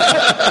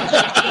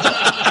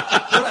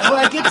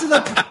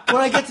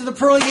I get to the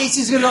pearly gates,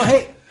 he's going to go,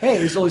 hey,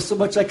 there's only so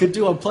much I could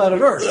do on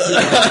planet Earth.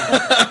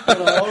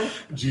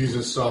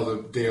 Jesus saw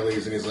the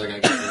dailies and he's like,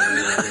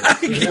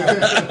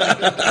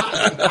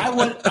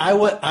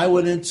 I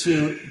went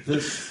into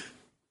this,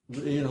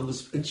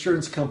 this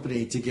insurance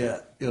company to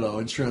get,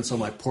 insurance on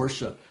my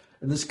Porsche.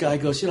 And this guy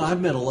goes, I've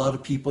met a lot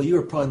of people. You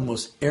are probably the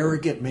most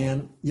arrogant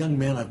young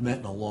man I've met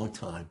in a long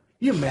time.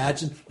 Can you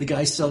imagine the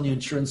guy selling you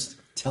insurance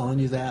telling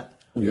you that?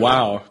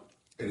 Wow.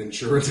 An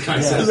insurance guy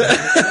says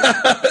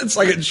that. It's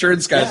like an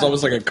insurance guy. It's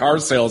almost like a car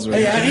salesman.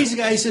 Hey, and he's the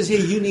guy who says,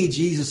 hey, you need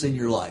Jesus in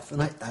your life.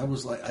 And I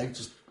was like,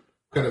 What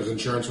kind of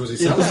insurance was he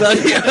selling?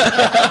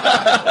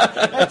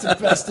 That's the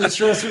best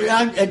insurance.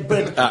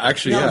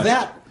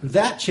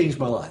 That changed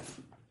my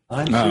life.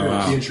 I'm serious.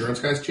 Wow. The insurance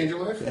guys changed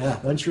your life? Yeah,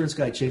 the insurance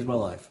guy changed my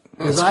life.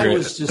 Because I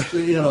was just,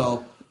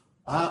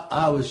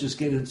 I was just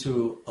getting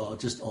into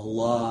just a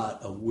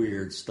lot of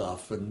weird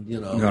stuff. And,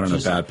 Got on a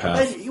bad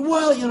path.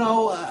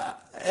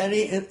 And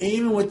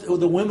even with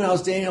the women I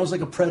was dating, I was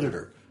like a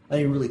predator. I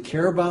didn't really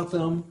care about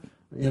them.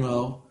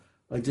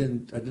 I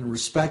didn't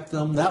respect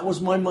them. That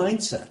was my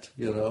mindset.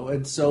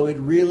 And so it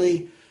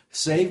really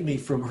saved me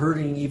from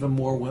hurting even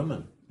more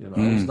women.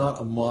 I was not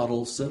a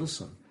model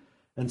citizen.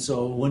 And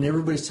so when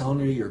everybody's telling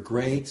you you're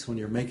great, when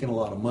you're making a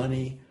lot of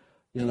money,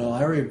 I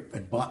already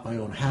had bought my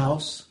own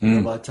house.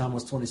 By the time I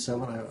was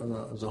 27, I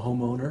was a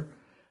homeowner,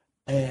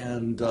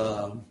 and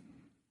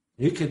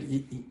you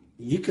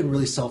can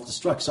really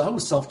self-destruct. So I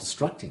was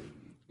self-destructing.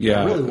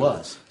 Yeah, it really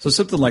was. So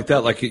something like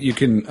that, like you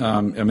can,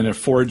 it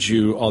affords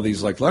you all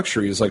these like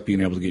luxuries, like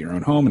being able to get your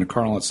own home and a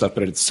car and all that stuff.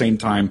 But at the same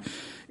time,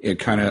 it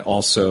kind of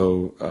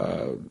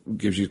also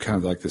gives you kind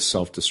of like this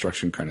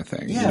self-destruction kind of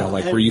thing. Yeah,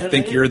 where you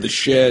think you're the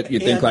shit. You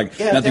think like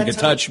nothing can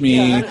touch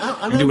me. I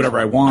can do whatever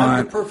I want.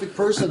 I'm the perfect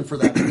person for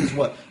that because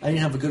I didn't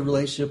have a good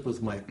relationship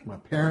with my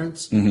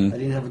parents. Mm-hmm. I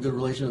didn't have a good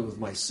relationship with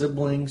my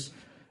siblings.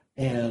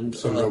 And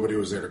so nobody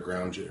was there to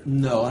ground you.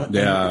 No.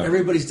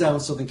 Everybody's down in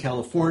Southern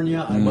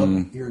California. I'm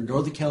up here in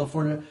Northern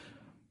California.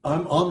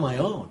 I'm on my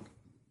own.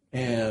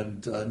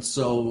 And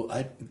so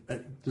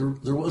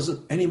there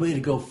wasn't any way to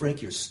go,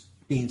 Frank, you're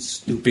being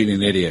stupid. Being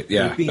an idiot,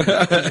 yeah.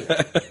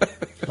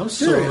 I'm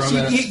serious.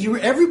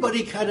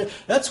 Everybody kind of.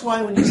 That's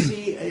why when you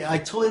see, I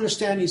totally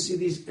understand. You see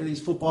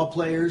these football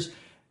players,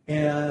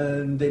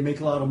 and they make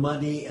a lot of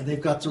money, and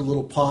they've got their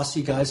little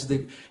posse guys.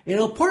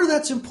 Part of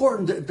that's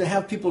important to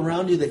have people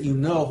around you that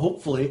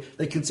hopefully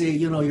they can say,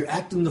 you're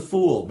acting the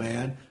fool,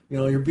 man.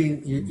 You're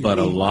being. But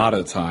a lot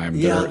of time,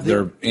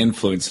 they're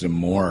influencing them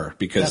more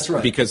because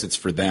it's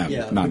for them,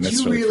 not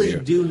necessarily you really for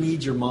you. do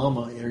need your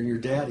mama or your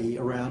daddy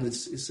around and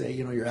say,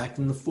 you're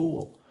acting the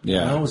fool.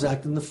 Yeah, and I was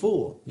acting the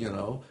fool.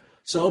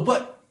 So,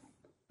 but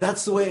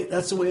that's the way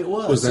it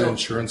was. Was that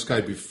insurance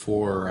guy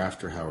before or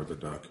after Howard the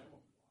Duck?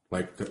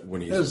 Like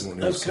when he was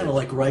kind of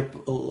like right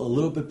a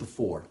little bit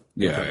before.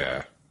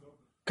 Yeah.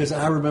 Because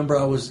I remember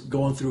I was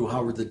going through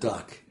Howard the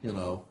Duck,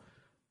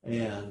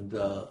 and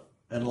a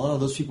lot of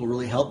those people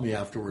really helped me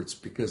afterwards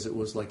because it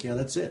was like,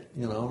 that's it,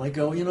 and I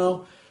go,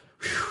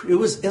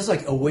 it's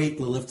like a weight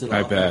lifted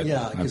off. I bet.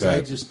 Yeah, because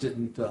I just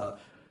didn't.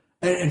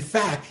 And in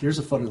fact, here's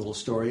a funny little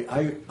story.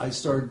 I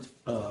started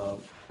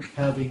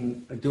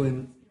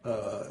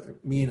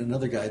me and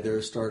another guy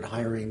there started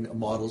hiring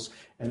models,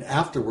 and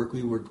after work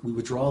we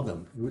would draw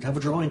them. We would have a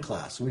drawing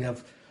class. We'd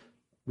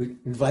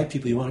invite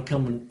people. You want to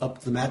come up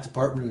to the mat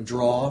department and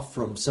draw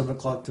from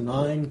 7:00 to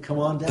 9? Come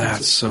on down.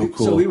 That's so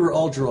cool. So we were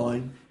all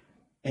drawing,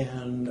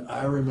 and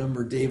I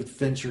remember David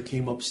Fincher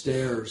came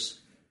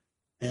upstairs,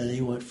 and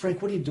he went,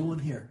 "Frank, what are you doing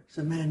here?" I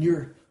said, "Man,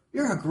 you're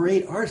a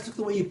great artist. Look at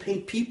the way you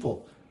paint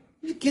people.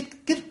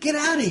 Get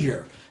out of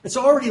here." It's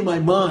already in my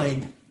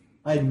mind.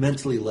 I had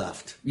mentally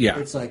left. Yeah.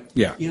 It's like,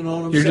 you know what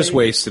I'm saying? You're just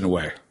wasting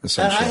away,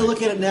 essentially. And I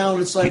look at it now,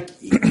 and it's like,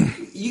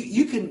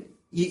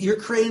 you're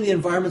creating the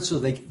environment so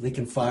they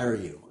can fire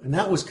you. And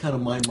that was kind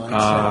of my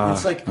mindset.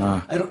 It's like,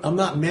 I'm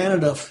not man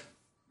enough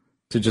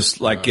to just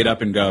like get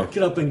up and go.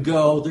 Get up and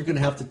go. They're going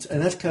to have to, and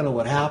that's kind of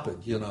what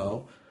happened,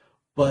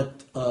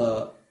 But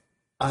I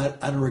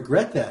don't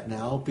regret that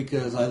now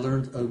because I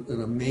learned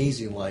an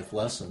amazing life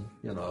lesson,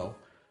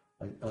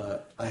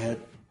 I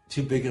had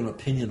too big an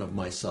opinion of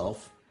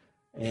myself.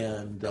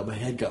 And my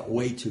head got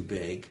way too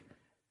big,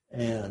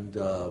 and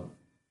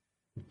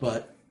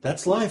but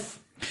that's life.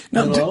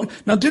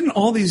 Now, didn't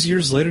all these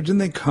years later, didn't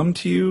they come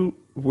to you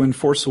when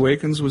Force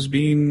Awakens was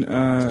being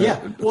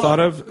thought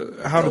of?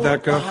 How did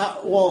that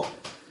go?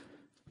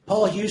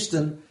 Paul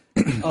Houston,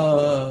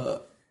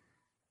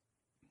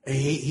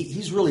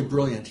 he's really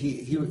brilliant.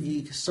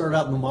 He started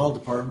out in the model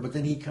department, but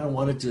then he kind of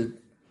wanted to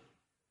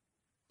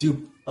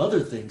do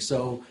other things.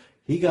 So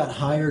he got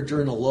hired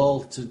during a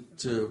lull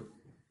to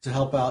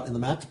help out in the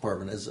Matt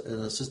department as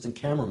an assistant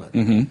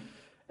cameraman.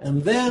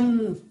 And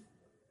then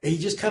he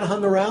just kind of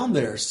hung around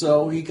there.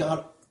 So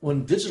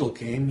when digital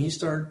came, he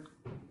started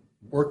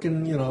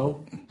working,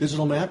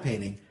 digital matte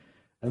painting.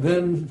 And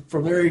then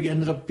from there, he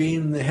ended up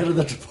being the head of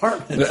the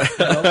department,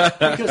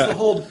 because the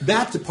whole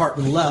matte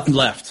department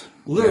left.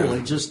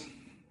 Literally just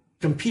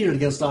competed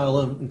against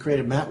ILM and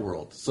created Matte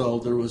World. So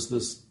there was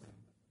this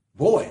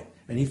void,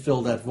 and he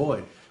filled that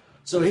void.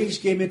 So he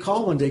just gave me a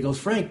call one day. He goes,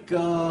 Frank,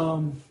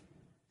 do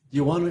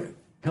you want to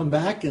come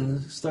back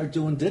and start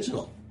doing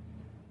digital?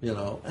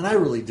 And I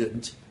really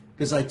didn't,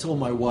 because I told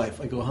my wife,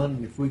 I go,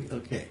 honey,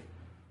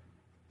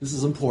 this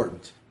is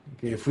important.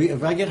 Okay,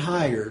 if I get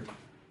hired,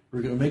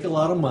 we're going to make a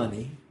lot of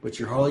money, but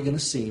you're hardly going to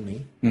see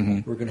me.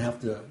 We're going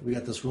to we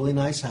got this really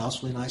nice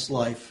house, really nice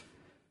life,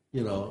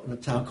 in a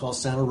town called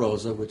Santa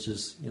Rosa, which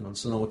is, in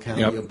Sonoma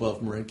County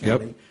above Marin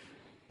County.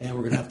 And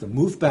we're going to have to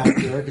move back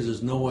there because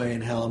there's no way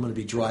in hell I'm going to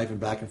be driving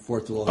back and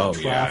forth with all that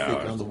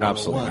traffic on the 101.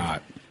 Absolutely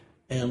not.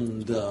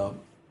 And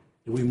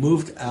we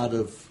moved out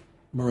of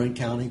Marin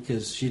County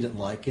because she didn't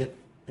like it.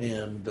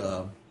 And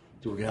we're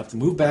going to have to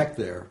move back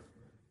there.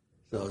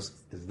 So is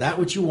that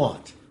what you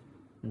want?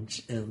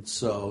 And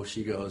so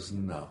she goes,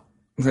 no.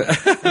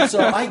 And so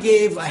I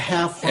gave a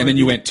half-hearted... And then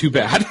you went, too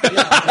bad.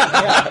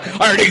 I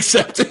already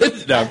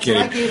accepted. No, I'm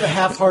kidding. So I gave a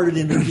half-hearted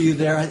interview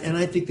there, and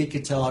I think they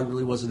could tell I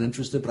really wasn't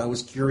interested, but I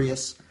was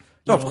curious.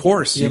 Of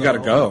course, you got to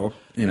go,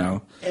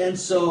 And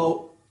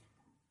so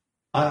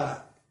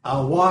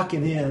I'm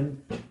walking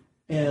in,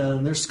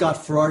 and there's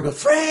Scott Farrar. I go,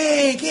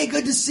 Frank, hey,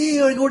 good to see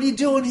you. I go, what are you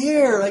doing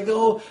here? I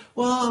go,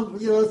 well,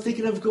 I'm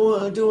thinking of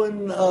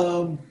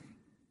doing...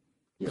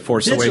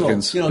 Force digital,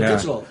 Awakens.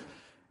 Digital.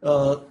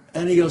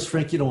 And he goes,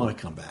 Frank, you don't want to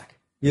come back.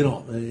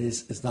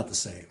 It's not the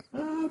same.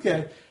 Oh,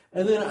 okay.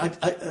 And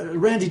then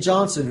Randy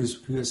Johnson,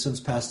 who has since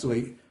passed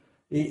away,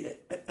 he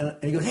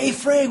goes, hey,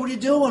 Frank, what are you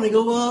doing? I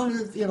go, well,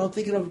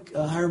 thinking of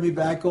hiring me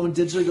back, going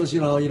digital. He goes,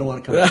 you don't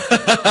want to come back.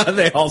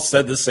 They all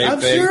said the same thing.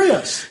 I'm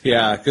serious.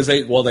 Yeah, because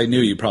they knew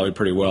you probably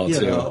pretty well,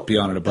 too,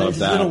 beyond and above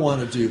that. You don't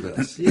want to do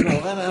this. And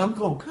I'm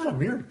going, God, I'm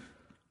here.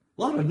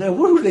 What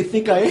do they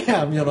think I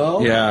am,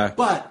 Yeah.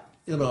 But...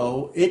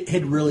 it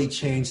had really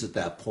changed at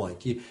that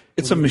point.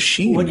 It's a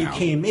machine When now. you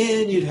came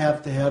in, you'd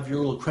have to have your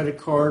little credit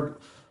card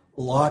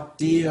lock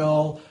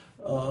deal.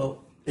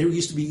 It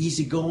used to be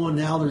easy going.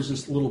 Now there's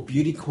this little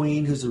beauty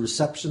queen who's a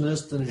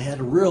receptionist, and it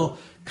had a real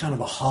kind of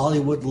a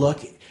Hollywood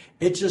look.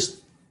 It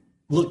just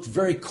looked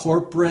very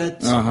corporate.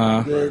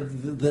 The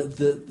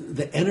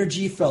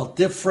energy felt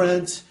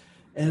different.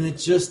 And it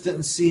just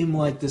didn't seem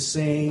like the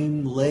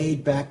same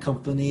laid-back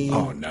company.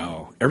 Oh,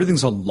 no.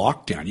 Everything's on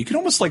lockdown. You can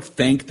almost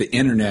thank the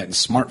internet and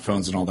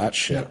smartphones and all that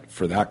shit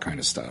for that kind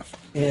of stuff.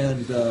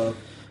 And do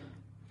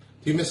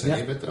you miss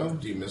any of it, though?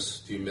 Do you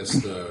miss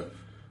the...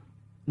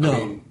 No. I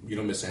mean, you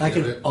don't miss any of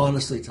it? I can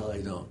honestly tell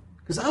you don't.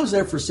 Because I was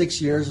there for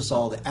 6 years. I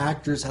saw all the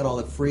actors, had all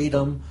the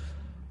freedom.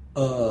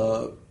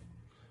 But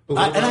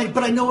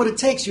I know what it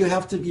takes. You're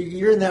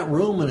in that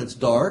room and it's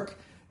dark.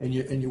 And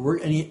you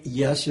work, and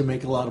yes, you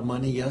make a lot of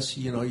money. Yes,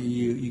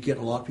 you get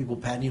a lot of people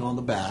patting you on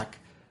the back.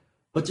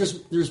 But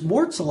there's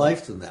more to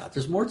life than that.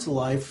 There's more to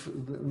life.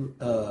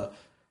 But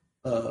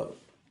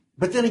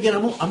then again,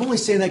 I'm only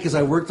saying that because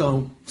I worked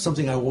on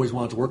something I always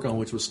wanted to work on,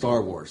 which was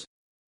Star Wars.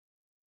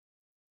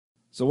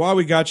 So while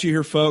we got you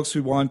here, folks,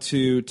 we want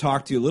to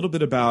talk to you a little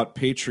bit about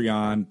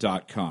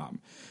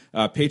Patreon.com.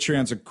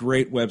 Patreon's a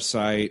great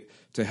website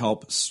to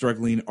help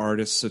struggling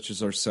artists such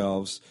as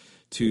ourselves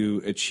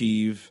to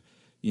achieve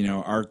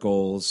our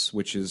goals,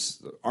 which is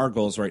our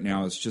goals right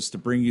now is just to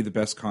bring you the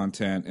best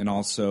content, and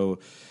also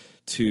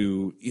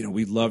to,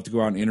 we love to go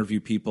out and interview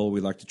people.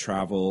 We like to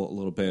travel a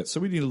little bit. So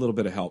we need a little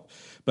bit of help.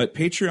 But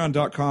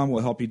Patreon.com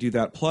will help you do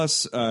that.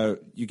 Plus,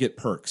 you get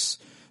perks.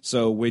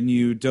 So when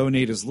you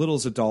donate as little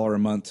as $1 a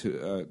month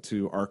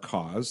to our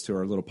cause, to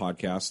our little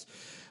podcast,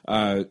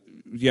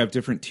 you have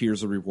different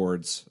tiers of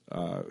rewards,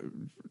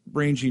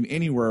 ranging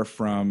anywhere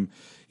from,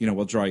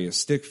 we'll draw you a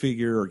stick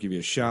figure or give you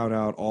a shout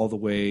out, all the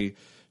way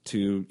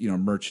to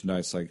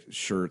merchandise like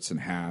shirts and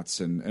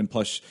hats, and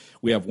plus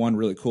we have one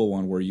really cool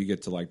one where you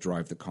get to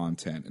drive the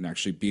content and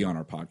actually be on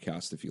our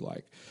podcast if you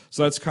like.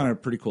 So that's kind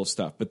of pretty cool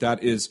stuff. But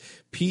that is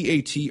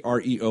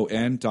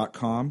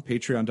patreon.com,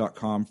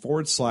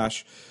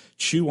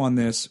 patreon.com/chew on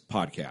this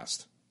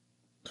podcast.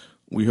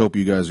 We hope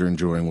you guys are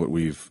enjoying what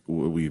we've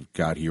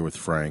got here with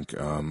Frank.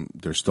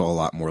 There's still a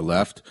lot more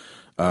left,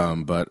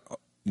 but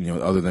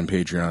other than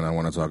Patreon, I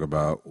want to talk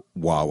about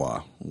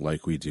Wawa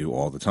like we do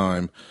all the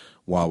time.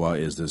 Wawa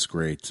is this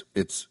great.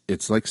 It's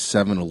like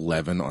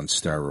 7-Eleven on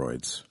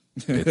steroids.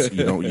 It's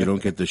you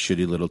don't get the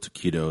shitty little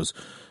taquitos.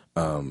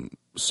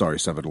 Sorry,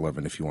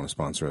 7-Eleven, if you want to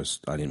sponsor us.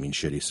 I didn't mean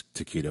shitty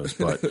taquitos,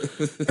 but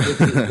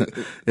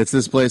it's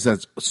this place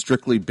that's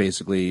strictly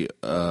basically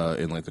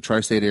in the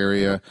tri-state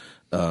area,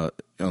 on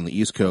the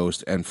East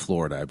Coast and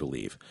Florida, I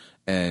believe.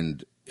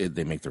 And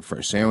they make their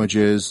fresh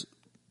sandwiches,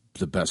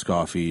 the best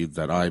coffee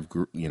that I've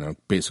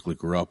basically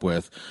grew up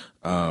with,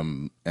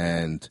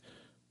 and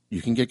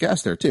you can get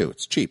gas there too.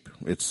 It's cheap.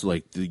 It's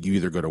like you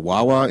either go to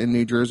Wawa in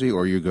New Jersey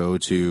or you go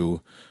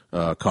to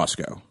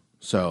Costco.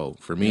 So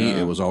for me,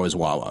 it was always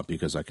Wawa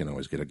because I can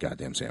always get a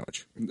goddamn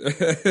sandwich.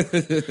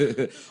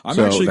 You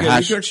can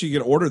actually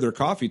order their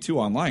coffee too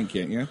online,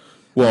 can't you?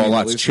 Well, a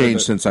lot's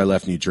changed since I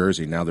left New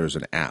Jersey. Now there's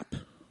an app.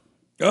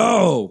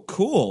 Oh,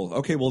 cool.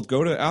 Okay, well,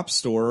 go to App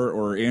Store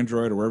or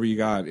Android or wherever you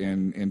got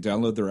and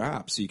download their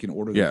app so you can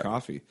order their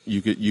coffee.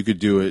 You could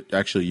do it.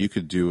 Actually, you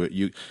could do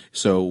it.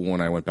 So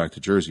when I went back to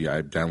Jersey,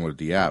 I downloaded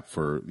the app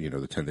for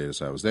the 10 days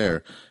I was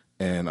there,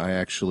 and I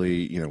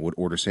actually would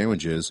order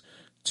sandwiches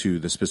to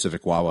the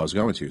specific Wawa I was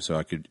going to, so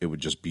it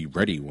would just be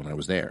ready when I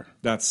was there.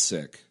 That's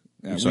sick.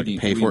 So I can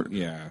pay for it.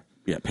 Yeah,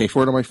 pay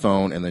for it on my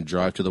phone and then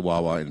drive to the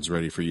Wawa and it's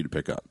ready for you to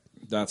pick up.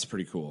 That's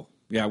pretty cool.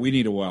 Yeah, we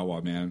need a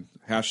Wawa, man.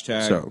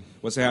 Hashtag. So,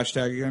 what's the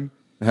hashtag again?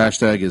 The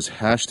hashtag is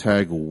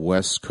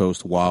West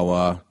Coast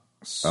Wawa.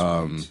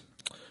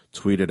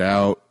 Tweet it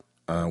out.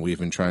 We've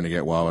been trying to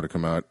get Wawa to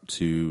come out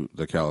to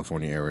the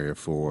California area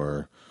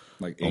for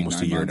like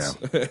almost a year months.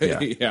 now.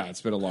 Yeah,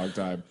 it's been a long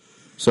time.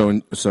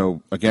 So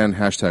again,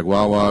 hashtag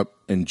Wawa.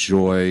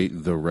 Enjoy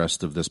the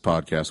rest of this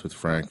podcast with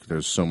Frank.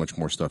 There's so much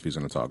more stuff he's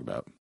going to talk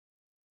about.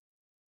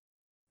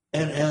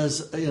 And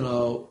as you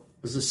know,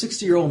 as a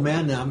 60-year-old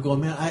man now, I'm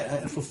going, man,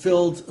 I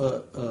fulfilled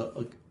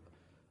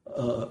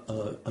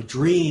a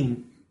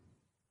dream,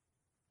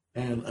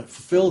 and I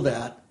fulfilled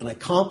that, and I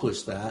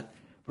accomplished that.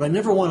 But I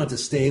never wanted to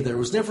stay there. It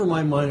was never in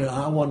my mind.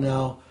 I want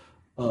now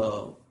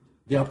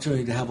the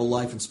opportunity to have a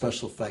life in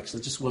special effects.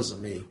 It just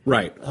wasn't me.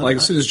 Right. Like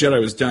as soon as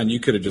Jedi was done, you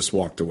could have just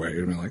walked away.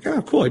 You'd been like,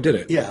 oh, cool, I did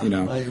it. Yeah. You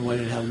know? I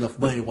didn't have enough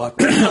money to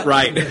walk away.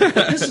 Right.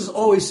 This is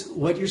always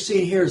what you're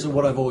seeing here is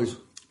what I've always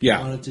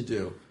wanted to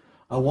do.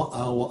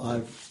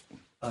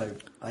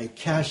 I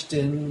cashed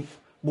in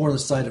more on the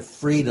side of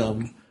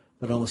freedom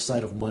than on the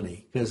side of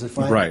money. Because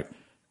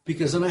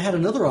because then I had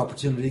another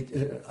opportunity.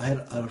 I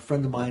had a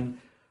friend of mine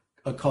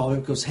call me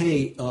and goes,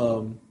 hey,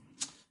 I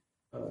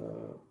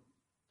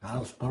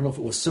don't know if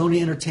it was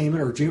Sony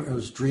Entertainment or it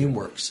was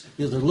DreamWorks.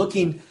 They're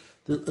looking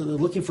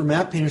for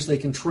map painters they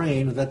can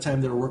train. At that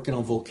time, they were working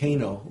on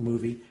Volcano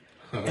movie.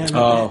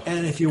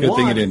 And if you good want,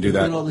 thing you didn't do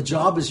that. The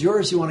job is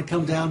yours. You want to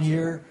come down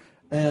here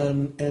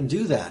and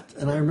do that.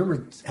 And I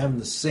remember having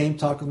the same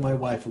talk with my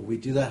wife. If we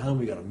do that, honey,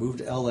 we got to move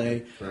to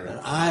L.A. Right. And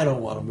I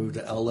don't want to move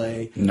to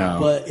L.A. No.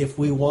 But if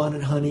we want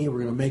it, honey, we're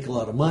going to make a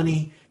lot of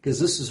money because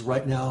this is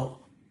right now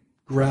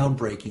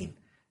groundbreaking.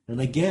 And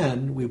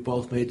again, we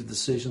both made the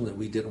decision that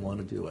we didn't want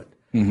to do it.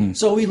 Mm-hmm.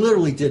 So we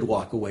literally did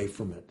walk away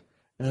from it.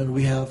 And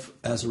we have,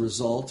 as a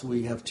result,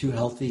 we have two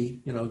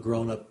healthy,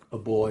 grown-up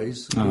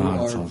boys who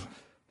are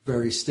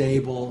very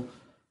stable,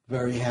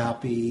 very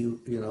happy.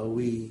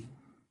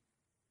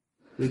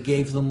 We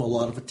gave them a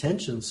lot of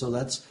attention. So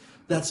that's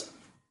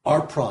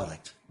our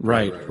product.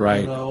 Right.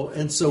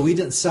 And so we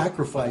didn't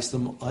sacrifice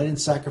them. I didn't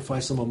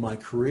sacrifice them on my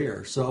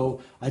career.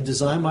 So I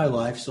designed my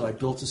life. So I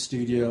built a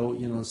studio,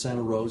 in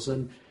Santa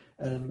Rosa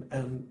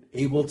and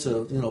able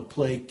to,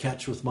 play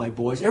catch with my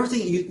boys.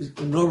 Everything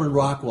Norman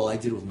Rockwell I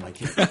did with my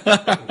kids.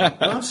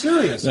 I'm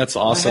serious. That's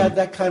awesome. I had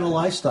that kind of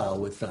lifestyle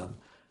with them.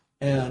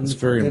 And it's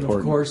very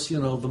important. Of course,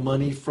 the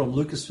money from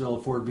Lucasfilm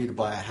afforded me to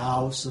buy a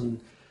house. And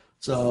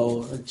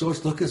so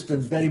George Lucas has been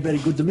very, very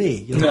good to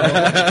me. And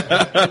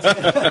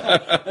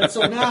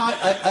so now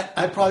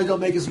I probably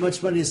don't make as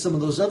much money as some of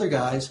those other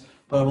guys,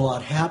 but I'm a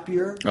lot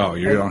happier. Oh,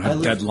 you don't have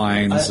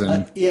deadlines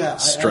and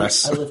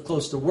stress. I live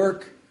close to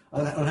work.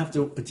 I don't have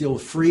to deal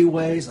with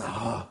freeways.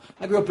 I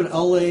grew up in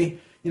L.A.,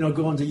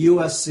 going to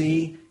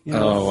USC,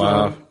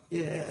 wow.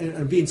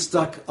 And being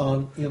stuck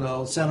on,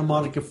 Santa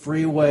Monica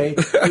Freeway,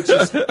 which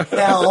is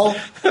hell.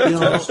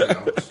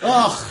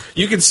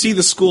 You can see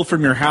the school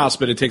from your house,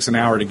 but it takes an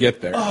hour to get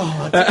there.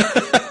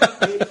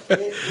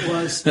 It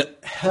was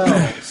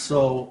hell.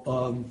 So,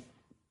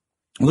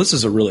 well, this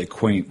is a really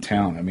quaint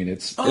town. I mean,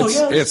 it's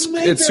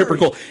super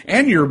cool,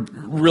 and you're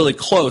really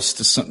close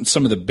to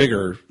some of the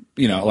bigger.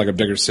 Like a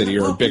bigger city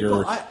or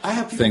bigger I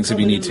have things if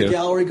you need to. The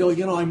gallery go,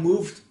 I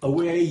moved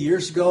away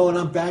years ago and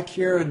I'm back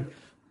here and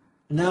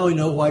now I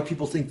know why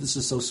people think this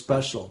is so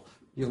special.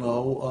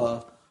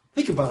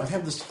 Think about it. I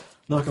have this,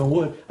 knock on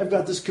wood, I've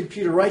got this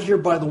computer right here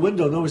by the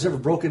window. Nobody's ever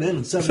broken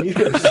in 7 years.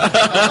 And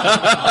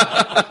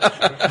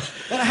I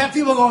have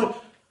people going,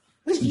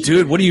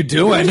 dude, what are you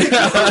doing?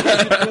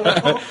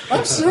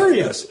 I'm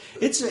serious.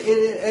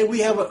 And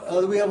we have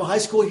a high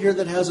school here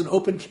that has an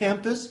open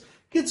campus.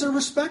 Kids are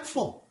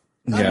respectful.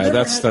 Yeah,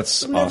 that's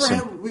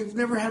awesome. We've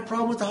never had a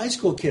problem with the high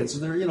school kids,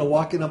 and they're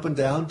walking up and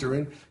down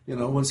during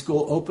when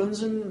school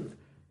opens, and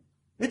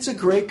it's a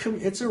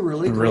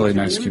really great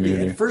nice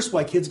community. At first,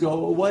 my kids go,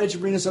 well, "Why did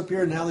you bring us up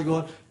here?" And now they're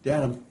going,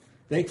 "Dad, I'm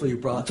thankful you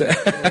brought to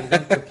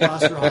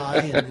Placer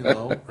High," and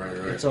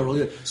it's all really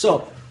good.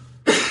 So,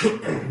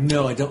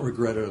 no, I don't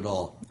regret it at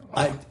all.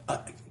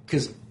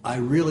 Because I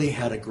really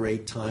had a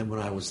great time when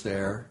I was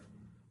there.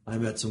 I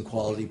met some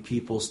quality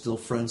people, still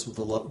friends with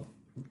a lot.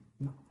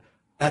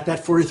 At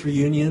that 40th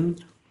reunion,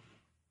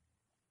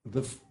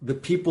 the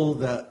people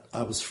that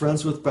I was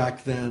friends with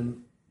back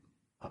then,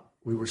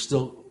 we were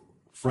still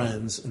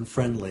friends and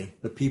friendly.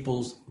 The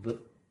people that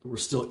were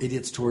still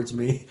idiots towards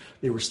me,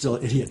 they were still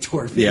idiot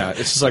towards me. Yeah,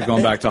 it's just like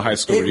going back to high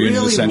school It reunion,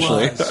 really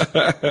essentially.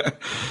 was.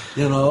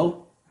 You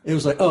know, it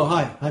was like, oh,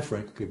 hi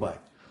Frank, okay, bye.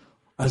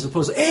 As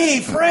opposed to, hey,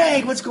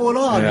 Frank, what's going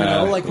on? Yeah, You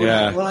know, like when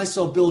yeah. I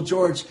saw Bill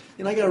George,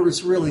 and I got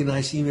this really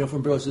nice email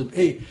from Bill. Said,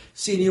 hey,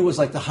 seeing you was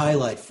like the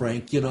highlight,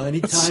 Frank. You know,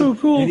 so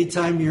cool.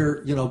 Anytime you're,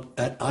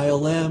 at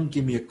ILM,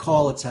 give me a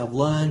call. Let's have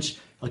lunch.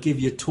 I'll give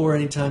you a tour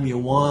anytime you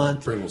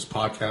want. Bring those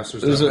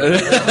podcasters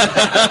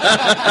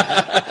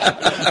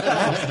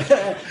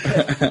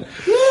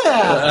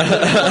Yeah.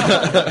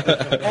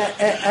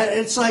 and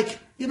it's like,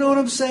 you know what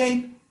I'm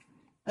saying?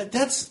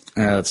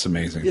 That's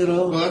amazing.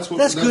 Well,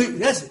 that's good.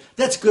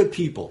 That's good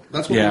people.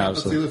 That's the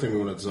other thing we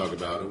wanted to talk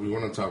about. We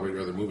want to talk about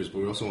your other movies, but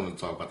we also want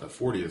to talk about the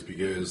 40th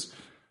because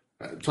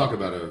talk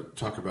about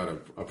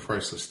a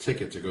priceless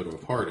ticket to go to a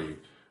party.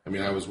 I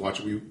mean, I was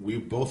watching. We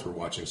both were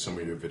watching some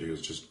of your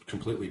videos, just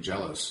completely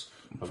jealous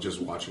of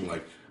just watching.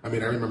 Like, I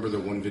mean, I remember the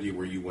one video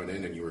where you went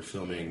in and you were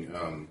filming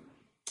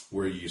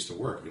where you used to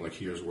work. You're like,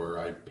 here's where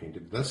I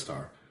painted the Death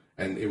Star,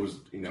 and it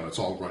was, it's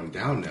all run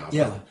down now.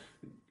 Yeah.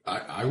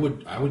 I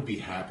would be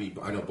happy.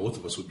 I know both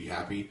of us would be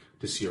happy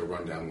to see a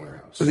rundown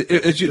warehouse.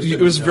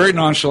 It was very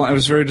nonchalant. I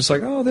was very just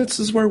like, oh, this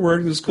is where I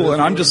work. This is cool. And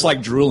I'm just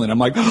like drooling. I'm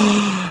like,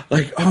 oh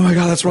my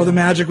God, that's where the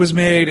magic was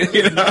made.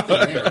 There's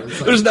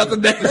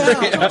nothing there.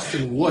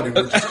 Dustin Wood. And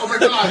we're just, oh my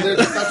God,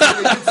 that's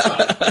the good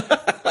stuff.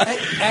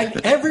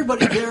 And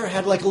everybody there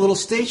had like a little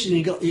station.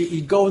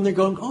 You go and they're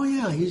going, oh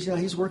yeah,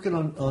 he's working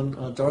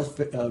on Darth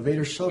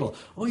Vader's shuttle.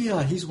 Oh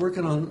yeah, he's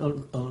working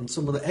on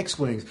some of the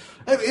X-wings.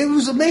 It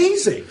was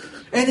amazing.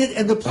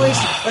 And the place,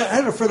 I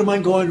had a friend of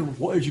mine going,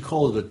 what did you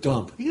call it, a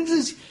dump?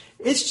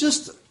 It's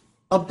just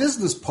a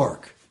business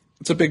park.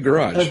 It's a big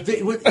garage.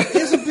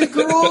 It's a big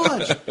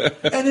garage.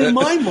 And in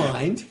my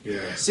mind,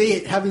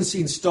 having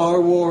seen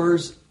Star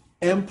Wars,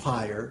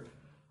 Empire,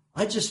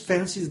 I just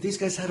fancied that these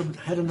guys had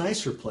a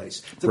nicer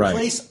place. The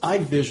place I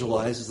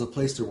visualize is the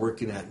place they're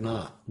working at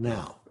now.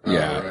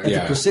 Yeah,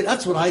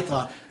 That's what I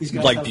thought. These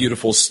guys like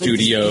beautiful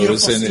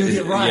studios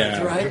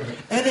right.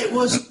 And it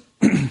was.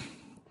 It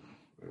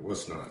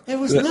was not. It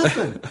was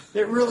nothing.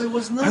 It really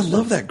was nothing. I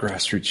love that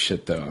grassroots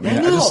shit, though. I mean,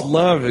 I just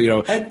love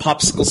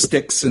popsicle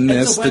sticks and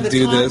this so to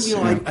do this.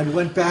 I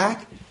went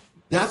back.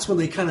 That's when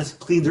they kind of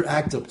cleaned their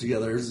act up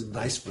together. There's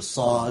nice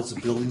facades. The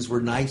buildings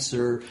were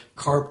nicer,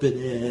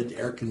 carpeted,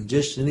 air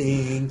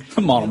conditioning.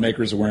 The model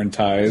makers are wearing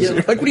ties. You're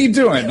like, what are you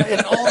doing?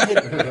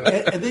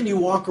 And then you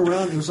walk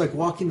around. It was like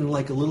walking in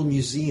like a little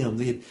museum.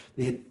 They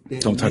had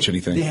Don't touch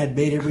anything. They had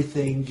made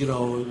everything,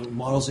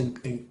 models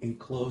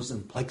enclosed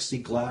in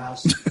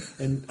plexiglass.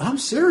 And I'm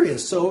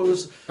serious. So it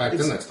was back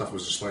then. That stuff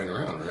was just laying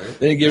around, right?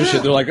 They didn't give a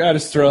shit. They're like,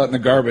 just throw it in the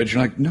garbage.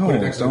 You're like, no,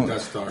 don't.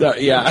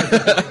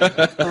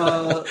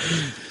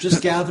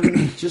 Just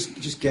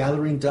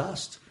gathering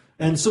dust.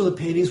 And some of the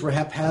paintings were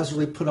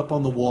haphazardly put up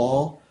on the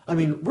wall. I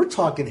mean, we're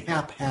talking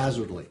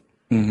haphazardly.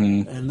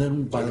 Mm-hmm. And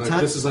then by the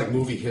time this is like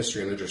movie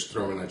history, and they're just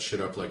throwing that shit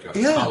up like a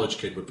college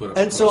kid would put up.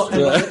 And so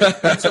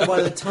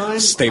by the time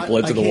staple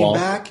it to the came wall,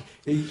 back,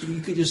 you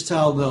could just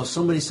tell. No,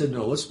 somebody said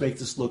no. Let's make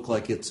this look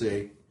like it's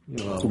a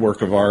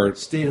work of art,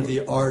 state of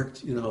the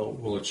art.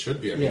 Well, it should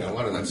be. I mean, a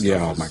lot of that stuff.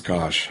 Yeah. Oh my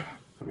gosh.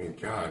 I mean,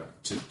 God,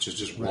 to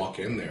just walk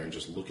in there and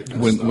just look at that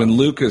stuff. When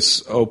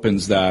Lucas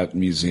opens that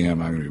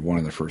museum, I'm going to be one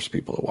of the first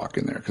people to walk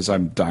in there because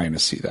I'm dying to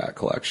see that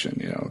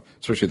collection,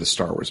 especially the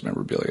Star Wars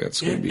memorabilia.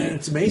 It's going to be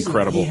it's amazing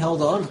incredible. He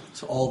held on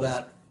to all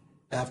that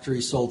after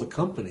he sold the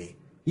company.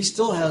 He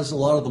still has a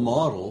lot of the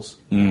models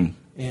and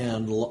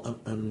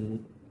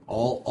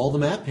all the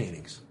matte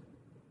paintings.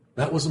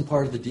 That wasn't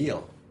part of the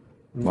deal.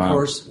 And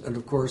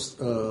of course,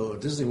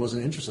 Disney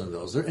wasn't interested in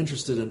those. They're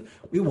interested in,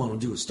 we want to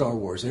do a Star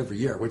Wars every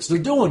year, which they're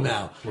doing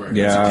now. Right.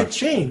 Yeah. It's a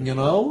chain,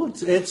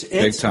 It's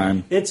big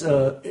time. It's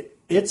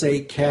a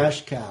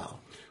cash cow.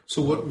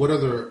 So what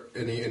other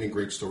any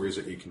great stories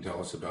that you can tell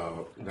us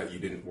about that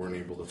you weren't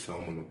able to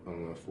film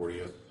on the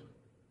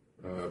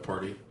 40th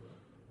party?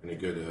 Any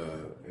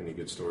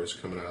good stories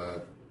coming out of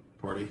that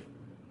party?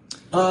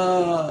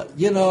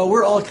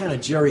 We're all kind of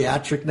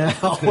geriatric now.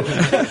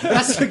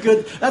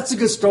 That's a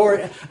good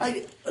story.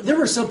 There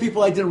were some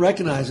people I didn't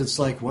recognize. It's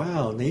like,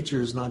 wow,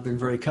 nature has not been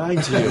very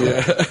kind to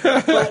you.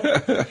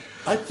 But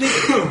I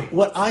think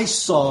what I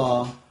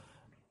saw,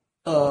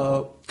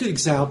 good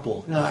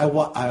example. I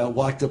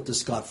walked up to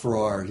Scott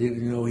Farrar. You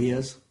know who he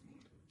is?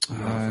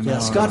 No,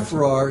 Scott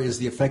Farrar is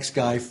the effects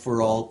guy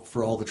for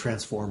all the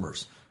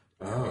Transformers.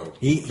 Oh,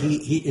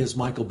 he is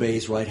Michael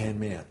Bay's right-hand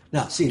man.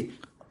 Now, see,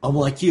 I'm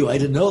like you. I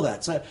didn't know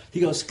that. So he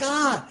goes,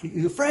 Scott,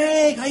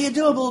 Frank, how you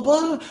doing? Blah,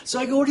 blah, blah. So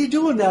I go, what are you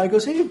doing now? He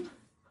goes, hey,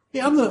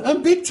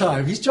 I'm big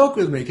time. He's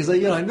joking with me because I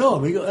know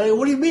him. He goes, hey,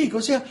 what do you mean? He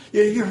goes, yeah,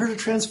 you heard of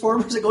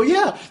Transformers? I go,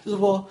 yeah. He goes,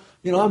 well,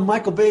 I'm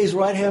Michael Bay's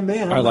right-hand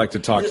man. I'd like to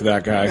talk to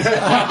that guy.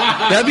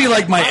 That'd be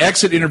like my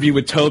exit interview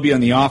with Toby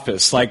on The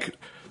Office. Like,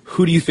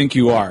 who do you think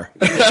you are?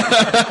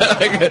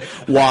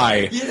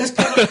 Why? Yeah,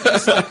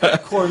 it's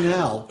like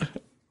Cornell.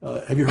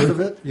 Have you heard of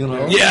it? You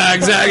know, Yeah,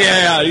 exactly.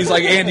 Yeah. He's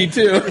like Andy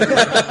too.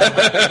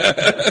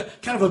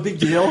 kind of a big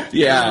deal.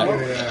 Yeah. You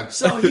know?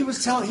 So he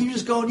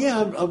was going,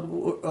 yeah.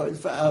 In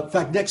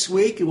fact, next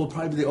week it will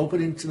probably be the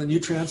opening to the new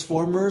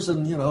Transformers,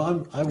 and you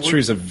know, I'm sure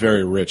he's a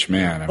very rich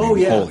man. I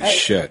mean, holy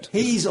shit.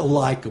 He's a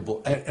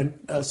likable, and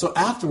so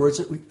afterwards,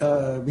 me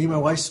and my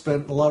wife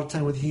spent a lot of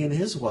time with he and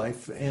his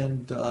wife,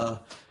 and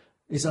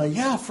he's like,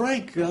 yeah,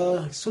 Frank,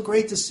 so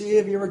great to see you.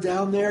 If you're ever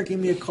down there, give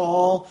me a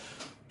call.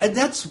 And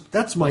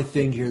that's my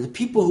thing here. The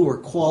people who are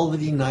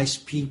quality, nice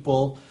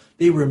people,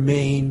 they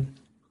remain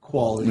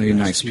quality,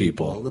 nice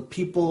people. The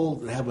people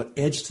that have an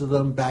edge to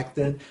them back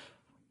then,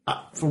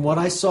 from what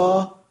I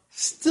saw,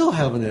 still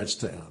have an edge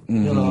to them.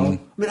 Mm-hmm. You know, I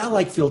mean, I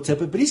like Phil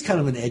Tippett, but he's kind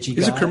of an edgy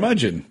guy. He's a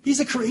curmudgeon.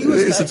 He's a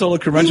total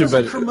curmudgeon. He was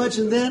a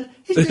curmudgeon then.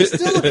 He's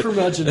still a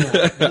curmudgeon now.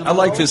 You know? I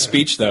liked his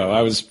speech, though.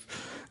 It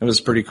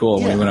was pretty cool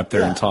when he went up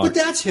there and talked. But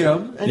that's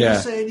him. And you're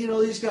saying, you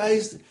know, these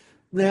guys...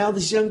 Now,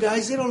 these young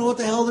guys, they don't know what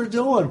the hell they're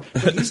doing.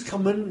 But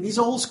he's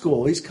old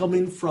school. He's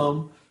coming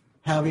from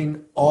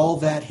having all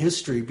that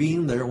history,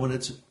 being there when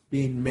it's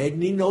being made,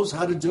 and he knows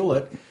how to do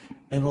it.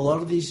 And a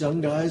lot of these young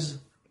guys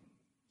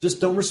just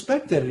don't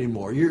respect that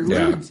anymore. You're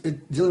literally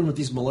dealing with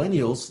these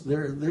millennials.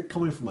 They're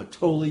coming from a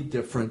totally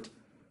different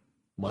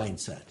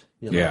mindset.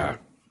 You know?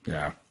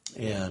 Yeah.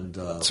 And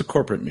it's a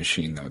corporate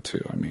machine, though,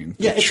 too. I mean,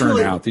 they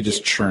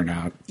just churn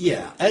out.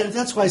 Yeah, and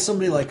that's why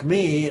somebody like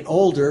me, and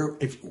older,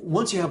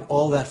 once you have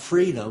all that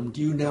freedom,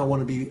 do you now want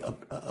to be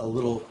a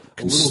little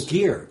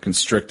gear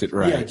constricted?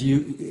 Right?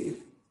 Yeah.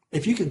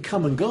 If you can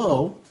come and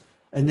go,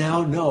 and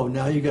now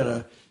you got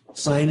to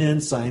sign in,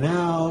 sign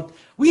out.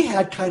 We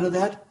had kind of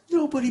that.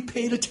 Nobody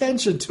paid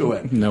attention to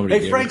it.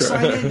 Hey, Frank,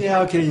 sign in.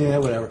 Yeah, okay, yeah,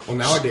 whatever. Well,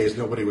 nowadays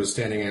nobody was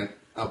standing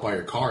out by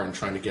your car and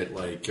trying to get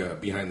like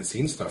behind the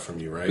scenes stuff from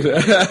you, right?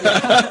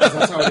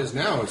 That's how it is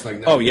now. It's like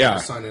now you have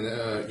to sign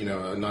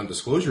a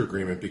non-disclosure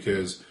agreement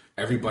because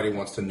everybody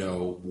wants to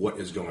know what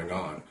is going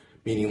on.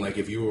 Meaning, like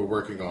if you were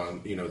working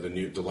on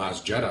the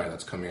Last Jedi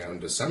that's coming out in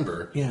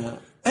December, and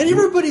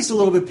everybody's a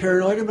little bit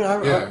paranoid. I mean,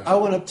 I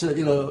went up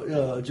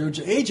to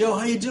George, hey Joe,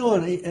 how you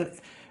doing?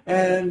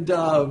 And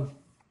I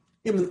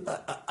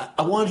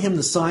want him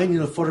to sign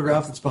the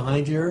photograph that's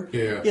behind here.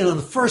 Yeah. The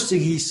first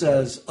thing he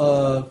says.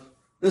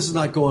 This is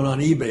not going on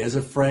eBay, is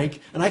it, Frank?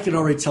 And I can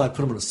already tell I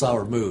put him in a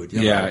sour mood.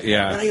 Yeah.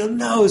 And I go,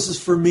 no, this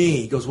is for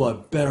me. He goes, well,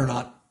 it better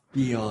not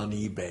be on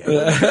eBay. I go,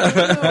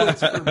 no, it's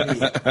for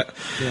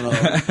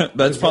me.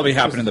 That's probably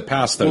happened in the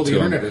past, though, too. Well, the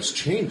internet has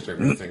changed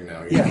everything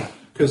now. Yeah.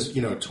 Because,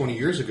 20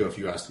 years ago, if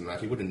you asked him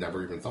that, he would have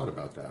never even thought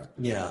about that.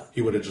 Yeah.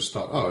 He would have just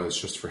thought, oh, it's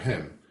just for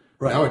him.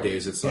 Right.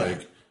 Nowadays, it's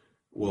like,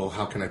 well,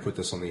 how can I put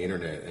this on the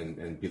internet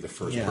and be the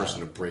first person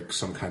to break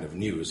some kind of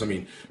news? I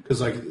mean, because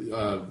like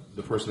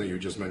the person that you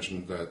just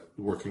mentioned that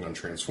working on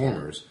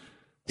Transformers,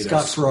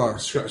 Scott Farrar.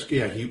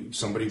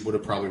 Somebody would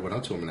have probably went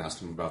up to him and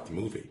asked him about the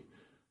movie.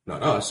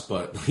 Not us,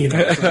 but somebody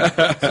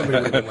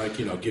would have been like,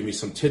 give me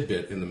some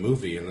tidbit in the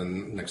movie, and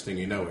then next thing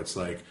you know, it's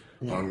like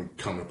on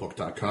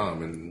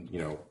comicbook.com and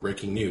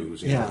breaking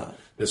news. You know,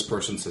 this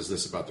person says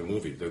this about the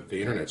movie. The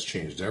internet's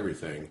changed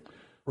everything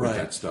with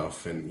that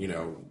stuff, and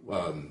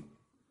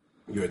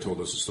you had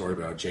told us a story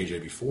about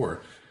JJ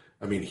before.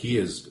 I mean, he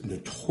is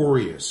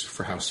notorious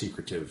for how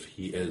secretive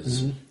he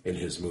is in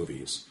his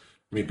movies.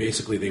 I mean,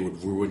 basically, they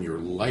would ruin your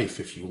life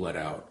if you let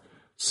out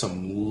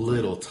some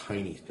little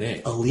tiny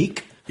thing. A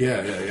leak?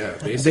 Yeah.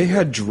 Basically. They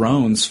had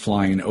drones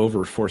flying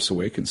over Force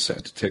Awakens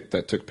set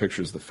that took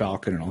pictures of the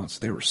Falcon and all that. So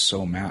they were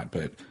so mad,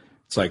 but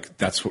it's like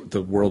that's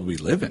the world we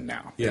live in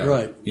now. Yeah,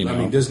 right. I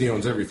mean, Disney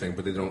owns everything,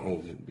 but they don't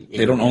own the air.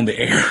 They don't own the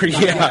air.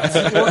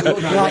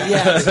 Not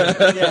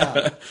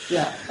yet.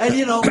 Yeah. And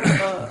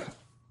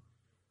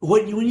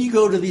when you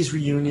go to these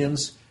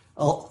reunions,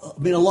 I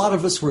mean, a lot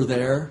of us were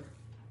there,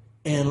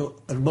 and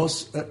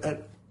most.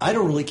 I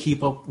don't really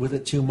keep up with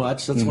it too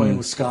much. That's why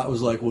Scott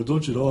was like, "Well,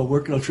 don't you know I'm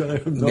working on trying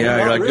to." No, you're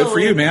like, really. Good for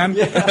you, man.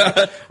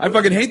 Yeah. I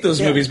fucking hate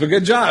those movies, but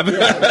good job.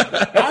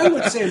 I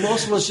would say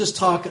most of us just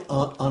talk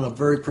on a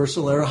very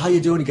personal level. How you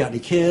doing? You got any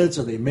kids?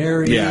 Are they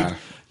married? Yeah.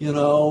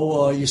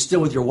 You still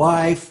with your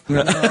wife?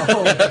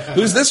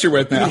 Who's this you're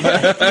with now?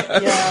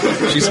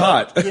 She's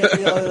hot.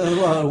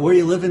 Where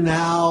you living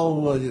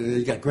now?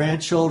 You got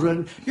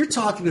grandchildren? You're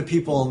talking to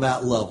people on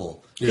that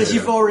level because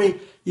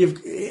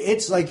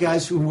it's like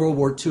guys from World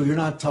War II. You're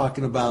not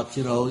talking about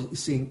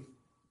seeing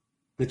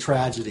the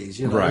tragedies.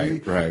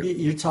 Right.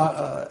 You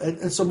talk,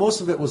 and so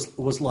most of it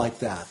was like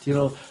that.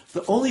 The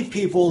only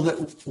people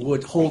that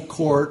would hold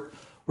court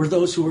were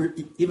those who were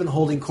even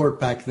holding court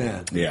back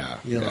then. Yeah.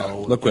 Yeah.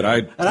 Look what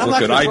I do. I'm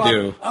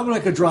not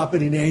going to drop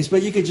any names,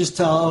 but you could just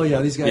tell. Oh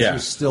yeah, these guys are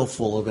still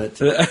full of it.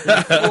 They're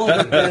full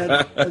of it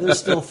then, and they're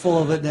still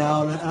full of it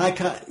now. And I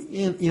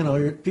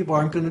can't. People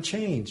aren't going to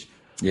change.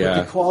 Yeah.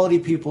 But the quality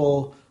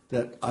people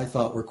that I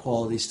thought were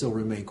quality still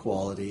remain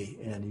quality,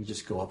 and you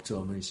just go up to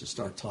them and you just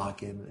start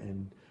talking,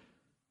 and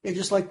they're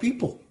just like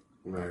people.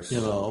 Nice.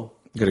 Got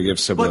to give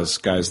some of those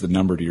guys the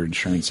number to your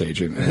insurance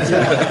agent.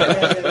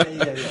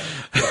 Yeah.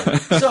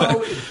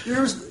 So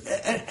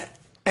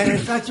and in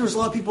fact, there was a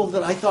lot of people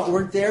that I thought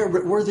were there,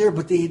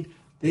 but they'd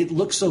they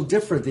look so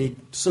different. They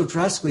so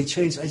drastically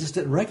changed. I just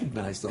didn't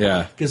recognize them.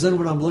 Yeah. Because then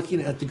when I'm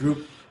looking at the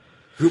group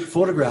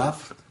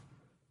photograph,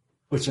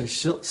 which I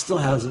still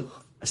haven't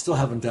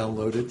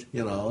downloaded.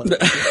 You know, I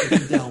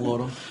can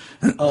download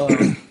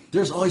them.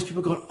 There's all these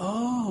people going,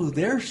 oh,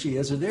 there she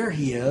is, or there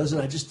he is,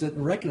 and I just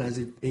didn't recognize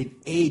it. They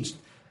aged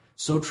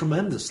so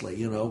tremendously,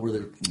 you know, where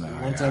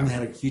one time they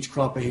had a huge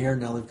crop of hair,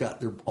 now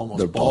they're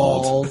almost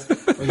bald,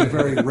 or they're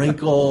very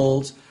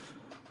wrinkled.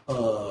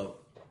 I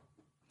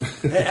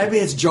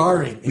mean, it's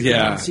jarring. If you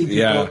haven't seen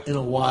people in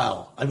a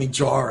while. I mean,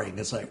 jarring.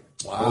 It's like,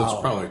 wow. Well, it's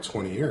probably like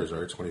 20 years,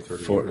 right? 20,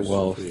 30 years.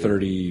 Well,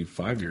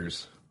 35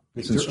 years.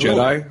 Since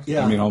Jedi?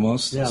 Yeah. I mean,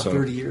 almost. Yeah, so.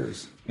 30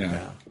 years.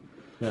 Yeah.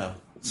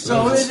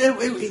 So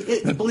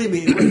it believe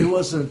me, it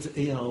wasn't,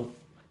 you know,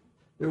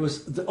 there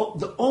was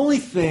the only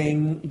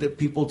thing that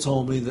people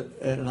told me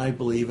that, and I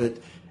believe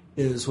it,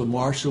 is when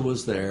Marsha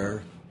was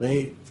there,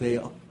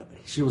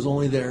 she was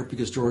only there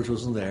because George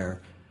wasn't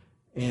there.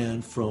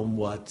 And from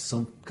what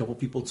some couple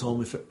people told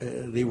me,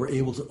 they were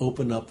able to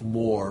open up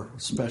more,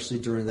 especially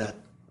during that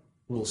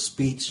little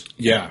speech.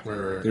 Yeah,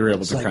 they were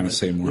able to kind of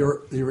say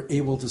more. They were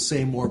able to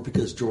say more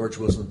because George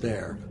wasn't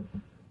there.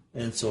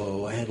 And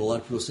so I had a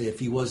lot of people say if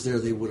he was there,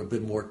 they would have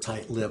been more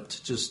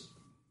tight-lipped.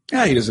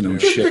 Yeah, he doesn't own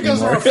shit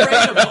because anymore. they're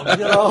afraid of him,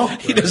 you know?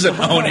 He doesn't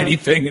own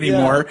anything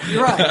anymore. Yeah,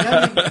 you're right.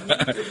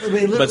 I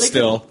mean, but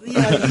still. He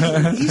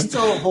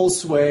still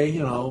holds sway, you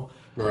know.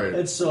 Right.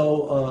 And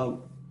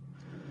so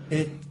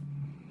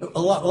a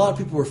lot of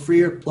people were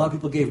free. A lot of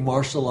people gave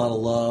Marsha a lot of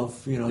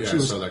love. You know, Yeah, I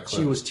saw that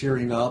clip. She was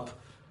tearing up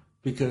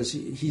because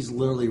he's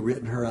literally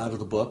written her out of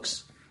the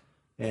books.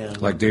 And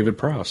Like David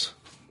Prowse.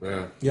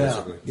 Yeah.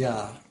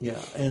 Yeah.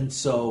 And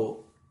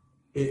so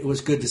it was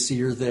good to see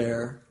her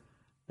there.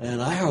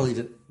 And I hardly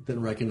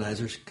didn't recognize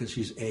her because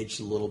she's aged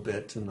a little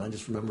bit. And I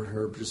just remember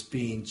her just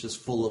being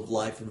just full of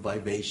life and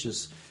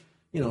vivacious.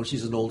 You know,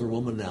 she's an older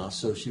woman now,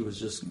 so she was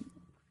just a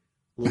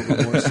little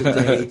bit more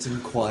sedate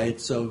and quiet.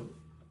 So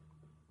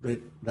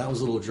that was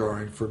a little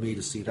jarring for me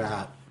to see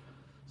that.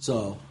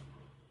 So...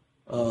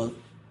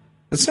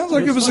 it sounds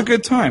like it was a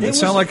good time. It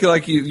sounded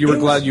like you were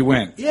glad you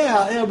went.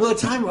 Yeah. By the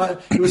time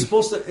it was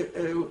supposed to,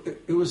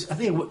 it was. I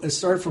think it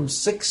started from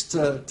 6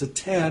 to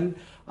 10.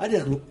 I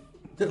didn't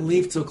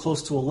leave till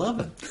close to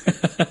 11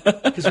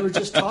 because we were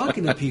just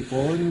talking to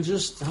people and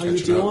just how you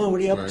doing, what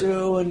are you up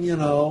to, and you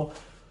know,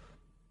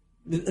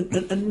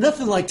 and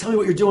nothing like tell me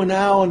what you're doing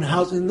now and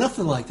how,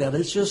 nothing like that.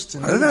 It's just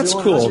that's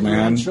cool,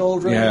 man.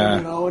 Children, yeah,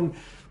 you know, and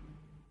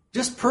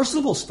just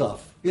personable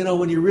stuff. You know,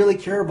 when you really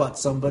care about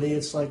somebody,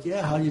 it's like,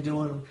 yeah, how you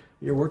doing?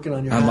 You're working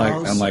on your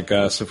house. Unlike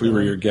us, if we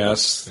were your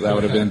guests, that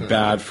would have been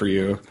bad for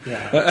you.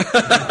 Yeah.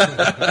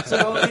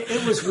 So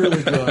it was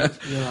really good,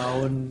 you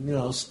know, and you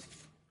know,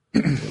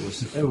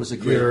 it was a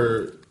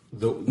great.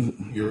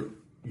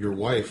 Your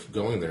wife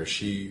going there.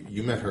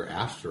 You met her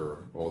after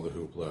all the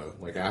hoopla,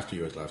 like after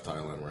you had left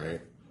Thailand,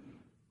 right?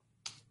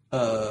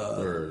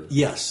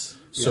 Yes.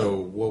 So,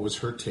 what was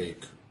her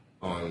take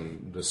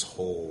on this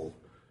whole?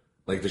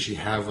 Like, does she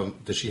have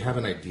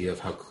an idea of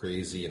how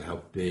crazy and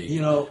how big? You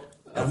know.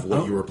 Of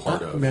what you were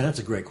part of. Man, that's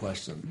a great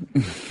question.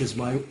 Because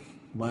my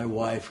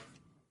wife...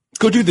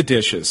 Go do the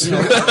dishes. You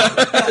know,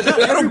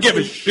 I don't give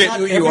a shit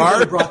who you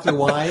are. Brought their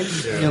wine,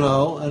 you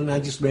know, and I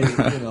just made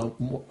it, you know,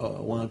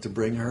 wanted to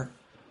bring her.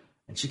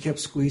 And she kept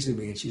squeezing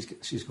me, and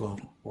she's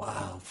going,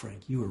 wow,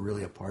 Frank, you were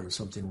really a part of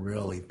something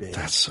really big.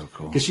 That's so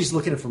cool. Because she's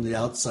looking at it from the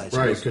outside.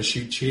 Right, because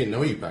she didn't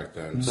know you back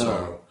then. No.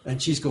 So.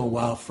 And she's going,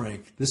 wow,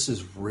 Frank, this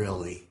is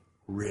really,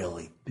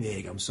 really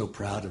big. I'm so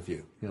proud of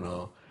you, you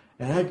know.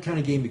 And that kind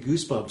of gave me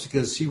goosebumps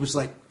because she was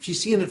like, she's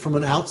seeing it from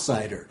an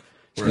outsider.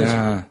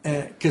 Yeah.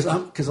 Because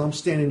I'm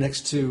standing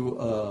next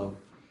to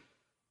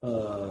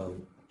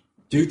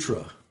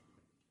Dutra,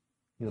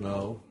 you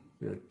know.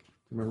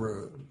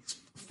 Remember,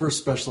 first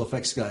special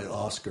effects guy,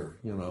 Oscar,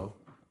 you know.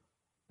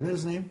 Is that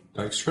his name?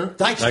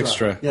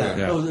 Dykstra.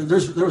 Yeah. Oh,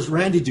 there was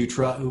Randy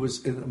Dutra, who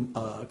was in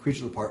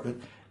Creature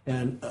Department,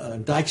 and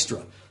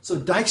Dykstra. So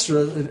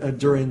Dykstra,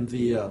 during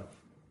the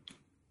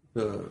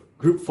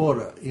group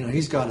photo, you know,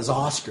 he's got his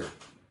Oscar.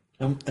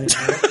 You know,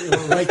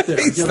 right there.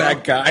 He's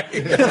that guy.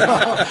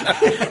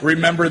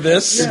 Remember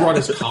this? He brought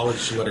his college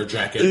sweater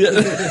jacket.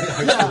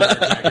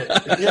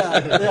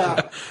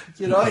 Yeah.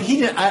 You know, he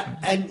did.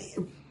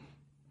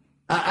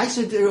 I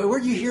said,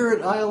 "Where'd you hear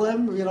at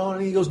ILM?" You know,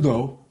 and he goes,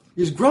 "No."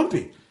 He's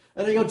grumpy,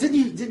 and I go,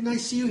 "Didn't I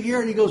see you here?"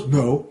 And he goes,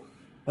 "No."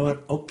 I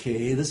went,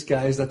 okay, this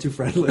guy's not too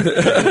friendly. I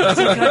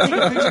said, can I take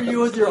a picture of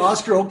you with your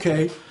Oscar?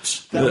 Okay.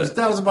 That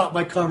was about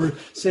my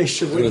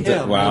conversation with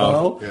him.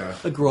 Wow. You know?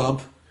 A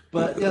grump.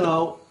 But, you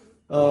know,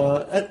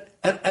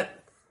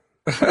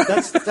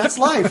 that's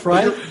life,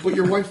 right? But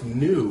your wife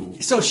knew.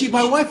 So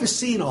my wife has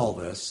seen all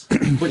this.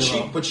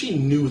 But she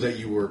knew that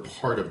you were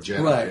part of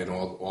Jedi Right. and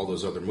all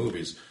those other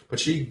movies.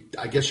 But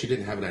I guess she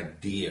didn't have an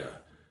idea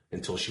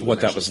until she was What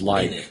that was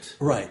like. in it.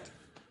 Right.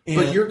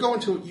 But you're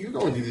going to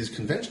these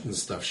conventions and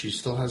stuff. She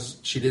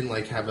didn't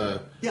like have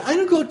a. Yeah, I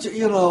don't go to,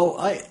 you know,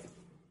 I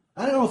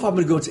don't know if I'm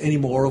going to go to any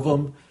more of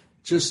them.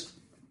 Just,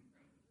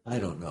 I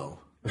don't know.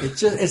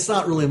 It's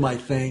not really my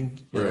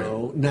thing, you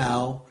know,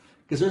 now.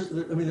 because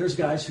there's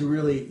guys who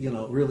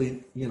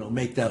really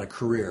make that a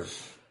career.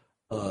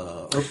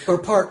 Or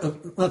part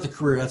of, not the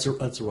career, that's a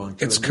wrong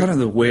term. It's kind of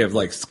the way of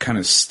like kind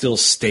of still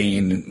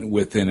staying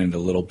within it a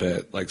little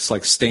bit. Like it's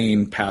like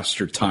staying past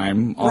your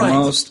time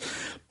almost. Right.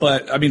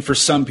 But I mean, for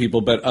some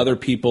people, but other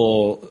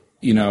people,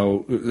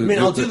 I'll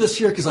do this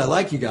here because I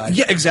like you guys.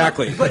 Yeah,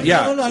 exactly. But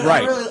yeah,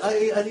 right.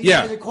 I think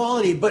it's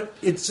equality, but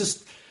it's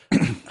just,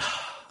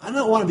 I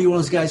don't want to be one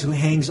of those guys who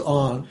hangs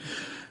on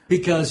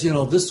because,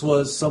 this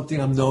was something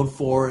I'm known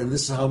for and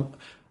this is how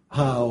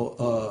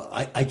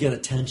I get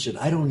attention.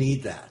 I don't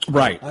need that.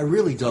 Right. I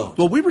really don't.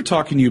 Well, we were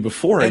talking to you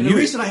before. And the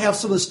reason I have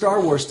some of the Star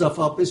Wars stuff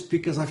up is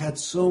because I've had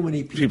so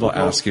many people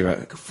ask you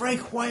about it.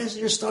 Frank, why isn't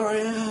your Star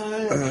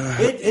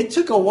It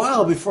took a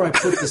while before I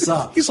put this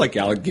up. He's like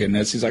Alec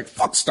Guinness. He's like,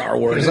 fuck Star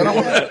Wars. I don't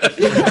want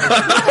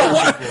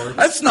to.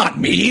 That's not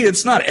me.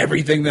 It's not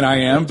everything that I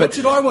am. But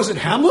I wasn't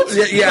Hamlet?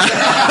 Yeah.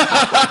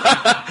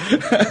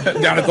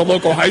 Down at the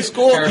local high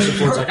school. Harrison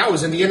Ford's like, I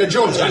was Indiana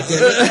Jones. I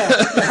did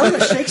it. I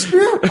was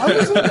Shakespeare.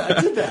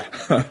 I did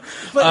that.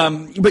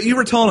 But you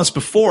were telling us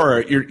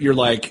before, you're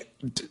like,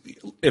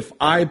 if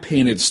I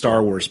painted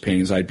Star Wars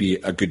paintings, I'd be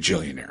a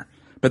gajillionaire.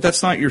 But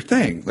that's not your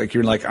thing. Like,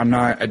 you're like,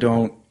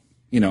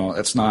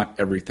 that's not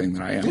everything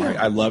that I am.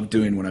 Yeah. I love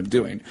doing what I'm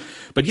doing.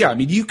 But yeah, I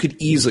mean, you could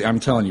easily, I'm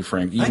telling you,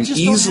 Frank, you can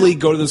easily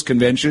go to those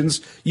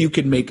conventions. You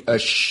can make a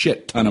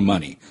shit ton of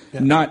money.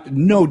 Yeah.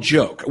 No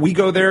joke. We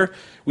go there.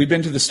 We've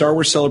been to the Star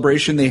Wars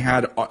Celebration. They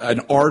had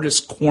an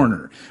artist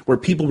corner where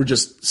people were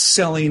just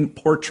selling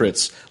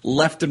portraits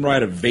left and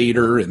right of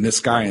Vader and this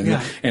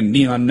guy and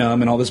Neon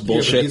Numb and all this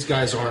bullshit. But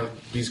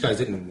these guys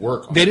didn't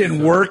work on They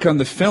didn't work on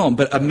the film,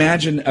 but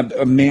imagine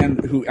a man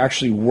who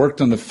actually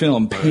worked on the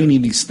film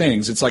painting these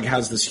things. It's like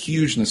has this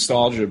huge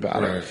nostalgia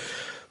about it.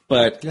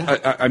 But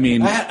I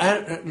mean,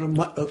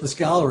 this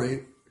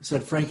gallery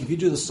said, Frank, if you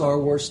do the Star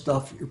Wars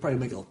stuff, you're probably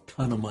making a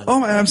ton of money.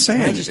 Oh, I'm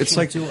saying it's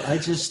like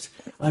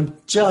I'm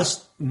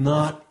just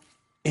not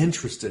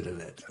interested in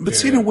it. But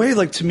see, in a way,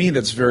 like to me,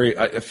 that's very.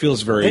 It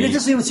feels very. And it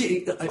doesn't even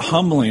seem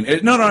humbling.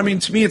 No. I mean,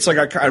 to me, it's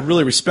like I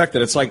really respect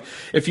it. It's like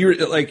if you're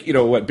like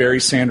what Barry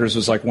Sanders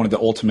was like one of the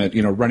ultimate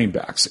running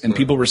backs, and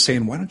people were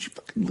saying, why don't you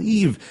fucking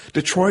leave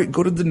Detroit,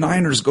 go to the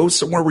Niners, go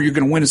somewhere where you're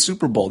going to win a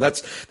Super Bowl.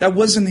 That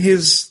wasn't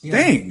his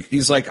thing.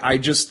 He's like, I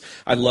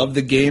love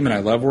the game and I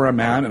love where I'm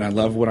at and I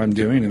love what I'm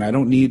doing and I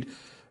don't need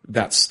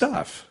that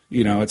stuff.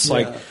 It's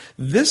like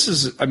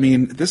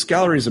this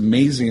gallery is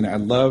amazing. I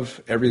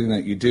love everything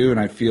that you do, and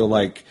I feel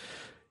like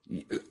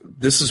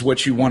this is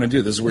what you want to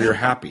do. This is where you're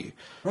happy.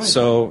 Right.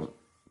 So,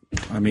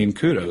 I mean,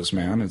 kudos,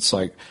 man. It's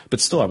like, but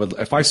still,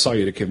 if I saw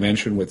you at a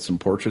convention with some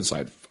portraits,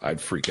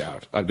 I'd freak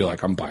out. I'd be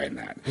like, I'm buying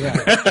that.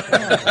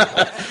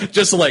 Yeah.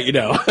 Just to let you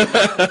know.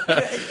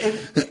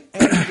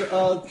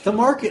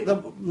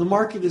 The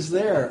market is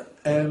there,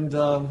 and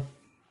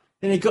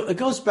it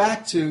goes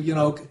back to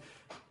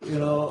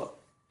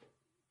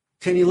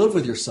can you live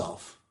with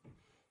yourself?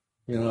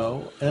 And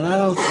I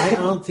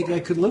don't think I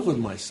could live with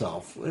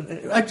myself.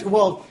 I don't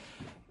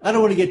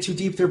want to get too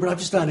deep there, but I'm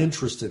just not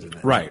interested in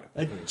it. Right.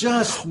 I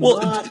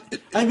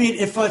mean,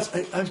 if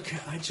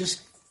I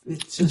just.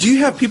 Do you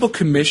have people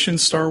commission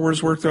Star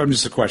Wars work though? I'm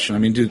just a question. I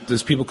mean,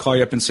 does people call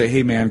you up and say,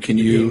 "Hey, man, can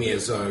you?" Me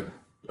as a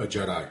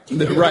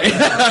Jedi, right?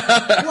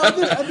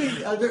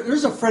 Well,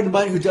 there's a friend of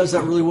mine who does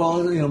that really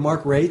well.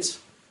 Mark Rates.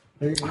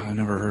 I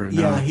never heard of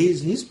him. Yeah,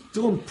 he's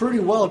doing pretty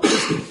well.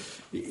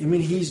 I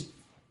mean, he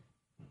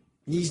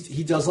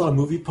does a lot of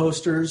movie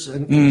posters,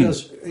 and he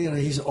does.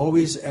 He's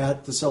always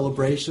at the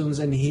celebrations,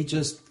 and he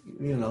just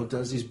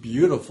does these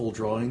beautiful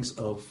drawings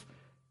of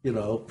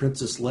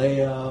Princess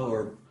Leia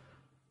or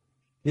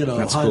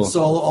That's Han cool.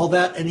 Solo, all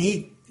that, and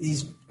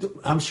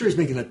I'm sure he's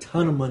making a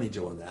ton of money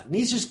doing that, and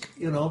he's just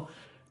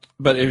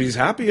But if he's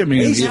happy, I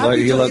mean,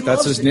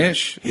 that's his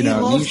niche. He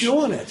loves niche.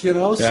 doing it,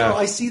 So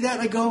I see that,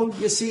 and I go,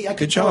 you see, I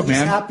can tell he's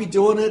happy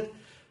doing it,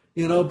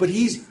 But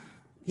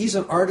he's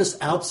an artist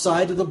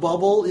outside of the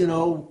bubble,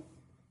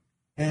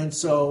 and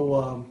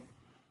so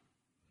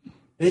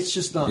it's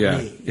just not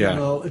me.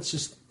 Yeah. It's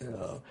just.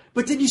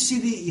 But did you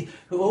see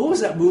what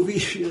was that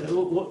movie?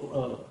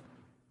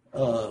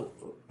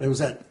 It was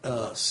that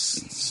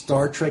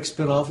Star Trek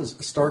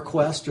spinoff, Star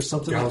Quest or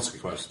something. Galaxy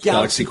Quest.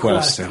 Galaxy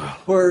Quest. Yeah.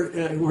 Where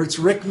it's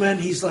Rickman.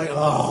 He's like,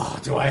 oh,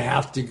 do I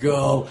have to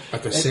go? I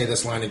have to say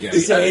this line again.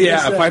 If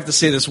I have to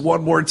say this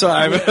one more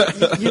time.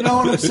 You know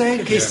what I'm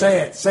saying? Okay,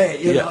 say it.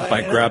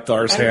 By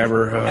Grabthar's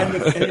hammer.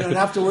 And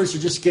afterwards,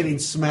 you're just getting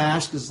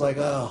smashed. It's like,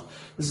 oh,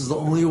 this is the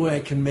only way I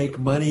can make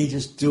money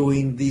just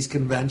doing these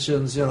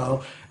conventions,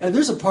 And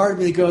there's a part of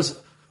me that goes,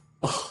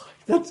 oh,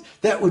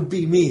 that would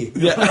be me.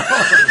 Yeah.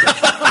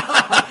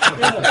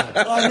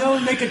 I know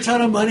we make a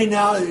ton of money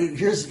now.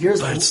 Here's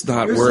that's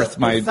not worth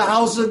my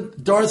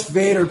 1,000 Darth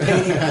Vader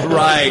painting.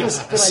 Right,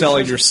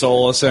 selling your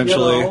soul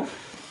essentially.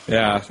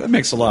 Yeah, that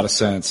makes a lot of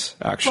sense.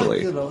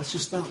 Actually, but, it's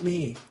just not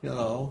me.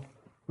 I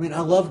mean, I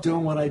love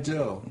doing what I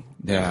do.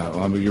 Yeah,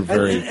 well, I mean, you're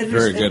very good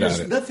at it.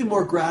 There's nothing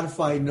more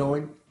gratifying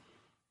knowing.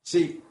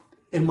 See,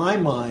 in my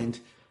mind,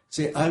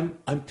 See, I'm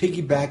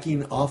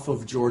piggybacking off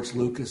of George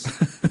Lucas,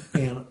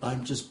 and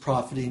I'm just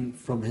profiting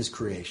from his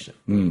creation.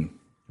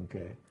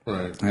 Okay,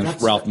 Right. And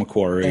That's- Ralph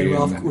McQuarrie. and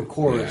Ralph and-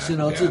 McQuarrie. You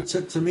know, yeah.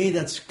 to me,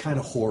 that's kind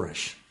of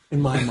whorish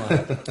in my mind. No,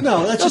 that's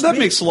No, just that me.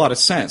 makes a lot of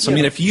sense. I Yeah.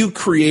 mean, if you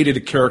created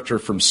a character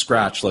from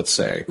scratch, let's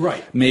say,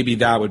 Right. maybe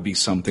that would be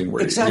something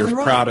where Exactly you're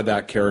right. proud of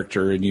that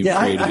character and you Yeah,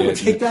 created I would it.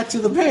 take that to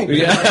the bank.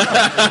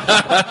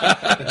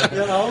 Yeah. You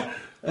know.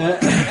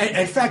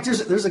 In fact,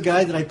 there's a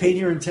guy that I paint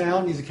here in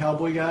town. He's a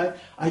cowboy guy.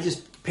 I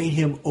just paint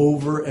him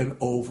over and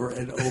over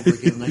and over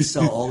again, and I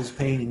sell all his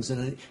paintings.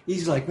 And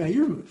he's like,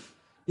 "Man,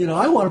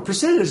 I want a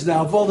percentage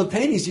now of all the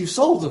paintings you've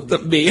sold of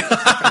me." Me.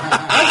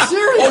 I'm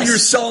serious. Oh, you're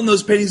selling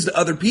those paintings to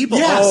other people?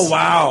 Yes. Oh,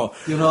 wow.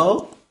 You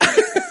know.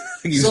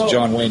 Use So-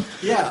 John Wayne.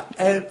 Yeah,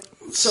 and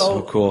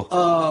So cool.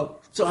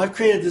 So I've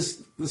created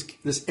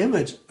this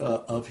image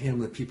of him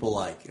that people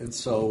like, and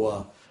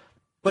so.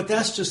 But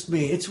that's just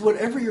me. It's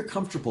whatever you're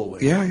comfortable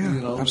with. Yeah,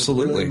 It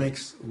absolutely. really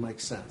makes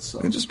sense. So.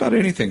 And just about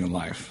anything in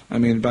life. I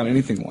mean, about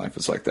anything in life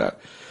is like that.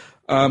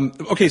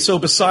 Okay, so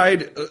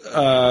beside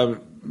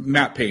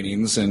matte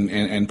paintings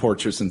and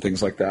portraits and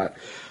things like that,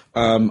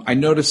 I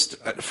noticed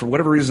for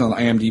whatever reason on the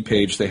IMDb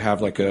page they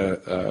have like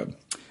a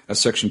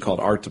section called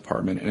Art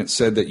Department, and it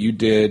said that you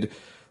did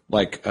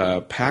like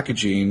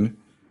packaging.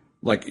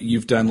 Like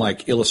you've done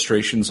like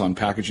illustrations on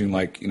packaging,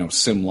 like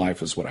Sim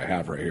Life is what I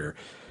have right here,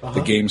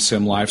 the game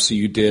Sim Life. So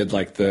you did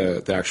like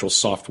the actual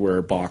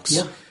software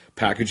box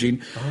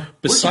packaging.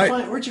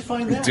 Where'd you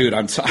find that? Dude,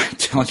 I'm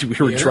telling you,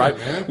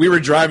 man. we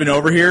were driving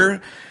over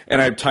here, and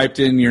I typed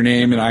in your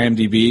name in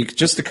IMDb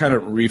just to kind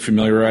of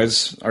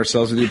refamiliarize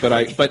ourselves with you.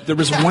 But there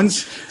was one.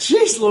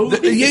 Jeez,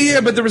 Louis.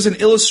 Yeah, but there was an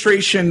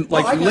illustration Oh,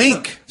 I got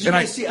link, some- and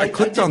I did-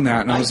 clicked on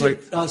that, and I was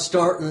did, like,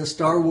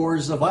 Star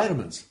Wars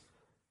vitamins.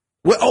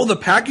 what? Oh, the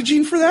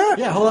packaging for that?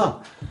 Yeah, hold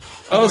on.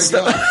 Oh,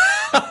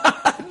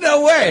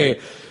 no way.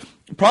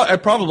 I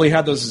probably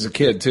had those as a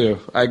kid too.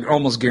 I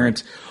almost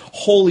guarantee.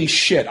 Holy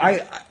shit!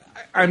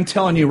 I'm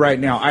telling you right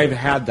now, I've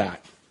had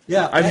that.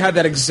 Yeah, I've had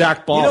that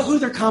exact ball. You know who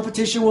their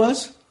competition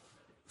was?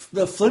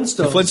 The Flintstones.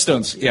 The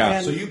Flintstones, yeah.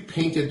 And- So you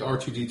painted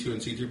R2D2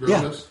 and C3PO on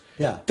yeah, this?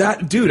 yeah.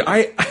 That dude,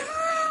 I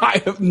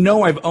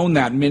know I've owned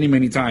that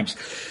many times.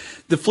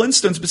 The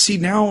Flintstones, but see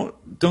now,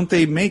 don't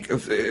they make?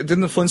 Didn't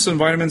the Flintstone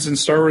vitamins in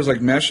Star Wars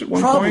like mesh at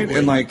one Probably. point?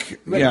 And like,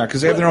 But- yeah,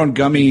 because they have their own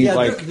gummy Yeah,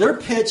 like. their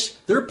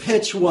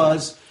pitch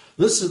was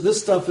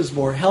this stuff is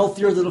more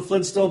healthier than a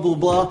Flintstone, blah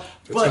blah.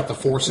 It's got the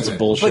force in it.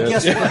 Bullshit. But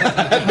guess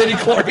what? Mini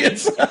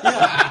chlorians.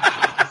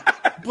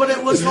 But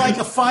it was like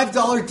a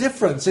 $5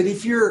 difference, and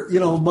if you're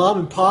mom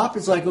and pop,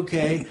 it's like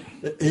okay,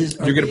 You're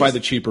going to buy the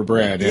cheaper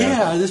brand.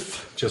 yeah.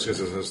 Just because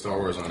it says Star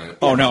Wars on it.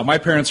 Oh no, my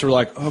parents were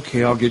like,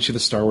 okay, I'll get you the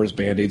Star Wars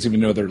Band-Aids,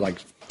 even though they're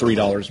like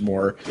 $3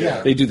 more.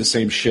 Yeah. They do the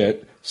same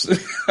shit. Just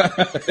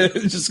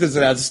because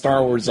it has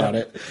Star Wars on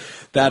it.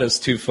 That is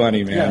too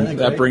funny, man. isn't that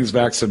That great? brings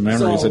back some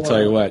memories, So, I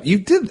tell you what. You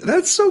did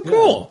that's so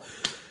cool.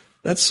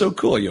 That's so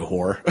cool, you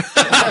whore.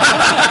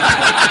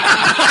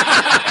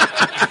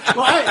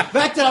 Well,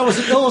 back then I was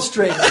an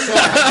illustrator.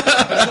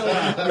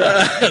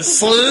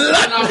 So, You're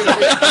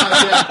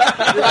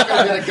not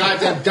going to get a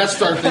goddamn Death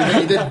Star thing,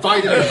 but you did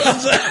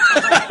vitamins.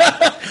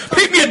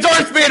 Pick me a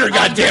Darth Vader,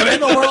 goddammit.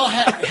 the world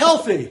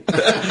healthy.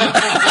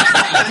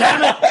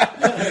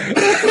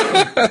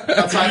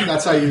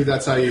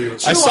 That's how you.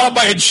 I saw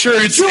my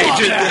insurance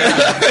agent.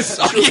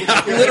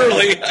 Yeah,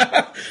 literally.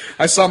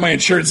 I saw my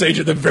insurance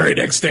agent the very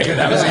next day, and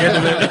that was the end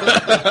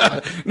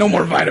of it. No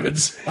more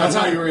vitamins. That's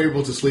how you were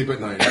able to sleep at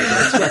night.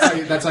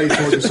 That's how you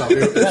told yourself.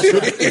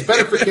 It's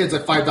better for kids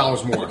at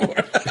 $5 more.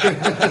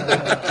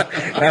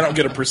 And I don't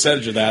get a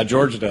percentage of that.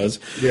 Georgia does.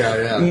 Yeah.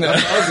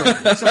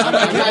 That's awesome.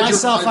 Get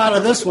myself out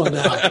of this one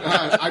now.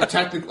 I've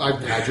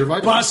had your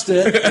vitamins.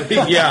 Busted.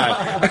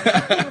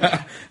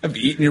 Yeah. I've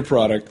eaten your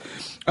product.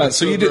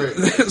 So you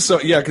did. So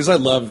yeah, because I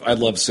love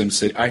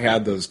SimCity. I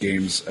had those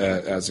games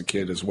as a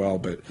kid as well,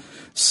 but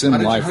Sim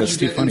Life, that's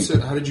too funny.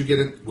 How did you get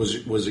it? Was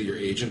it your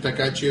agent that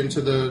got you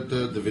into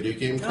the video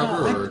game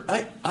cover?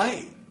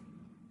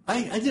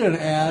 I did an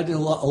ad. A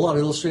lot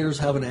of illustrators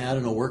have an ad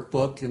in a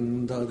workbook,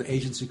 and the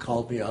agency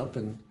called me up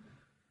and.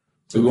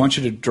 So we want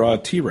you to draw a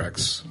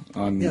T-Rex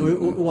on. Yeah,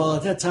 well,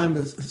 at that time,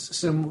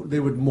 they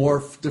would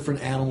morph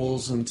different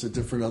animals into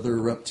different other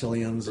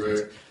reptilians,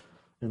 Right.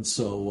 and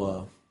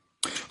so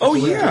Oh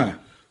yeah,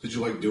 Did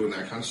you like doing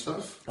that kind of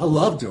stuff? I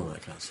love doing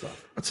that kind of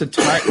stuff. that's a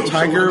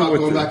tiger So with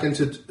going the, back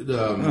into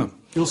the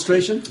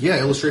Illustration,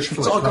 illustration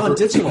for it's like all gone cover-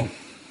 digital.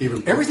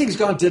 Even Everything's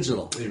gone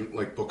digital. even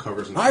like book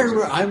covers. And I things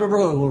remember. like I remember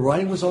when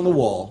writing was on the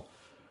wall.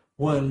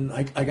 When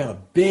I got a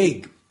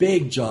big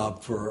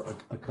job for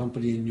a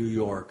company in New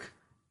York,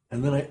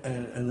 and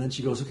then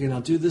she goes, "Okay, now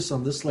do this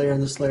on this layer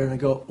and this layer," and I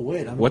go, oh,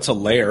 "Wait, what's a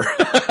layer?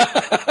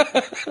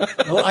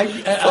 Well,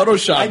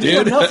 Photoshop, I knew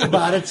dude. enough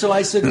about it, so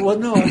I said, "Well,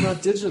 no, I'm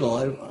not digital.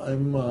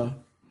 I'm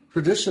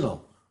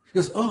traditional." She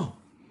goes, "Oh,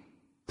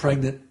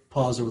 pregnant."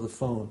 Pause over the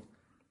phone.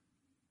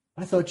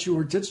 I thought you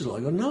were digital. I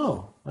go,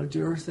 "No, I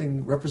do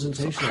everything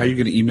representation." How are you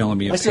going to email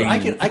me a I said,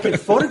 painting? I can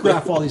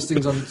photograph all these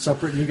things on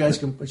separate, and you guys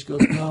can." She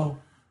goes, "No,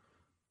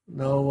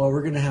 no, well,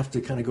 we're going to have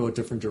to kind of go a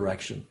different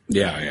direction.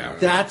 Yeah.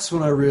 That's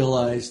when I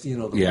realized, the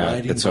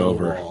writing's it's on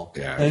over. the wall.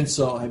 Yeah. And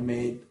so I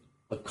made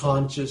a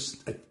conscious,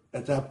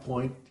 at that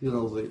point,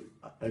 the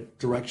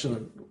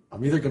direction.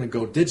 I'm either going to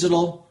go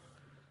digital,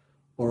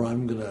 or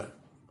I'm going to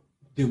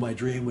do my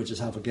dream, which is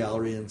have a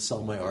gallery and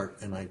sell my art.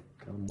 And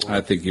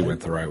I think you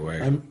went the right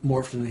way. I'm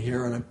morphed in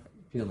here, and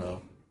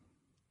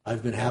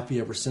I've been happy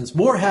ever since.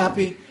 More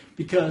happy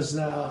because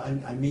now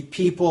I meet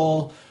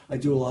people. I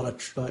do a lot of.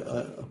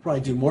 I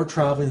probably do more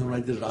traveling than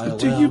when I did at ILM.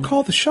 Dude, you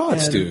call the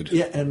shots, And- dude.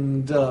 Yeah,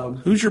 and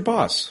Who's your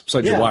boss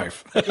besides your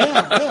wife? and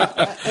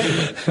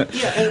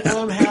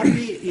I'm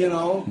happy,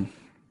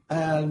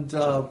 and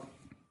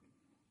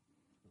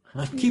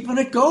I'm keeping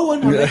it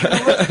going. I'm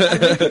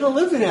making a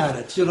living at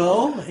it,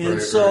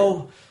 and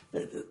so.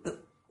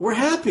 We're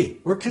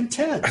happy. We're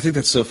content. I think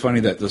that's so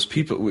funny that those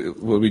people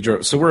we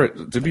drove. So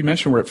did we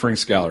mention we're at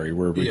Frank's Gallery?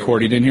 We're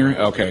recording in here?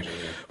 Okay.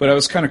 But it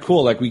was kind of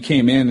cool. Like we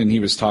came in and he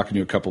was talking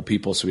to a couple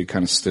people, so we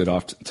kind of stood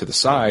off to the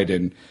side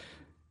and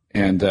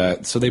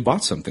so they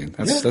bought something.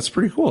 That's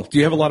pretty cool. Do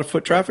you have a lot of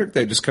foot traffic?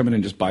 They just come in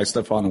and just buy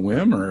stuff on a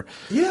whim, or?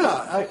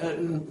 Yeah,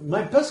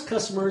 my best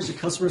customers are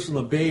customers from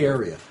the Bay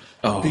Area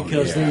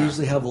because they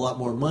usually have a lot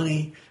more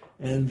money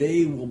and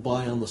they will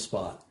buy on the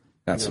spot.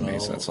 That's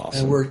amazing. That's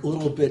awesome. And we're a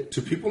little bit.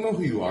 Do people know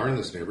who you are in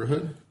this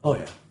neighborhood? Oh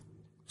yeah.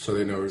 So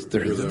they know you're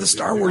the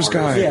Star Wars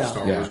guy.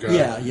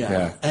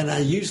 Yeah. And I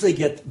usually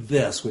get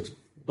this, which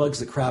bugs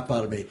the crap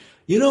out of me.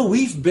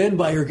 We've been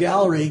by your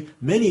gallery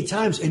many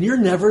times, and you're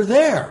never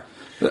there.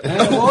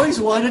 And I've always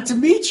wanted to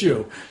meet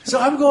you. So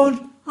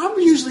I'm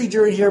usually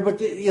during here,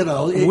 but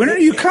when are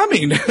you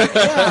coming?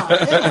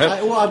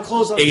 I'm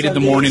closed on 8 in the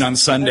morning on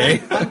Sunday.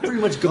 I'm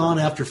pretty much gone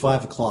after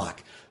 5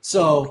 o'clock.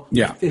 So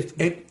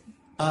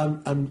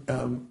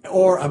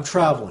or I'm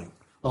traveling.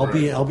 I'll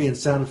be in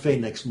Santa Fe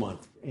next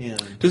month.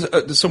 And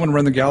does someone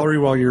run the gallery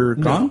while you're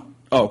gone?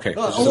 Oh, okay.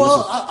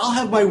 I'll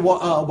have my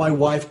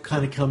wife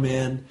kind of come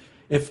in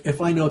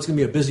if I know it's going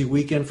to be a busy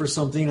weekend for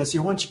something. I say,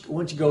 why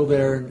don't you go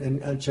there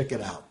and check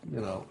it out?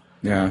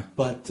 Yeah.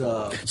 But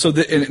so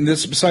and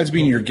this, besides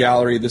being your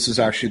gallery, this is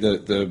actually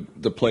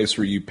the place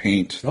where you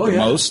paint the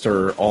most,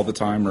 or all the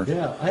time, or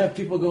I have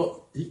people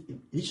go,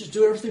 you just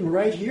do everything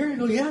right here. You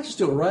go, just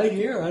do it right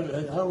here. I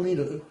don't need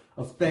a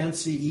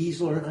fancy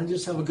easel, or I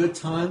just have a good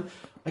time.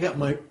 I got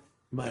my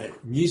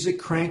music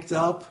cranked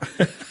up.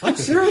 I'm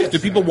serious. Do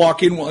people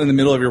walk in the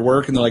middle of your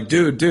work and they're like,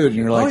 dude, and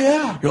you're like,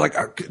 you're like,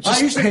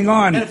 just hang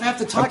on. And if I have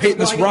to talk, I'm painting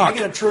this rock. I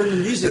got to turn the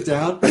music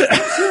down. I'm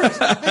serious.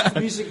 I have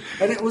music,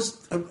 and it was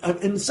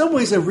in some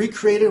ways I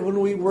recreated when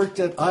we worked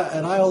at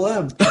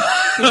ILM.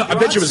 I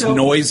bet you it was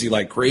noisy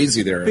like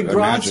crazy there. Big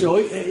Grazio,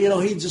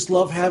 he just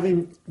loved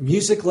having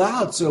music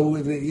loud. So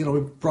we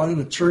brought in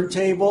a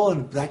turntable,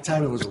 and that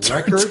time it was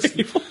records.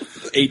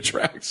 8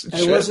 tracks. And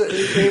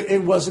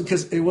it wasn't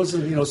because it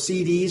wasn't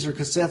CDs or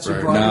cassettes. Right.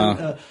 We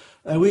brought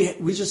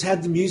in, we just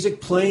had the music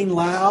playing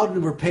loud,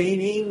 and we're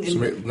painting. And so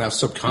now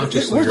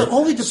subconsciously, we're the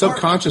only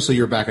subconsciously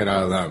you're back at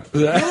ILM.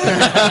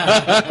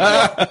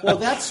 Well,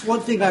 that's one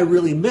thing I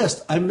really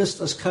missed. I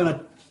missed us kind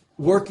of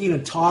working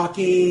and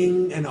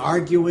talking and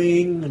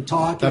arguing and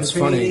talking. That's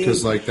and funny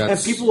because and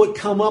people would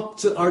come up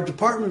to our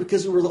department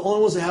because we were the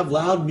only ones that have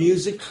loud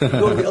music. You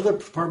go to the other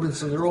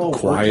departments and they're all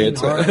quiet.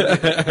 Hard.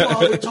 Well,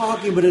 they're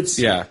talking, but it's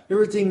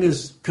everything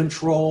is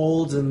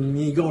controlled. And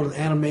you go to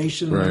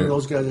animation, and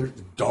those guys are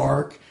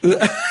dark.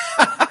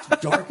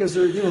 Dark as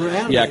they're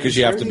animated. Yeah, because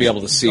you have to be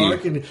able to see.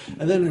 And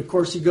then of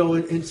course you go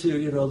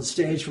into the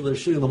stage where they're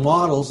shooting the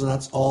models, and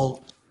that's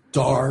all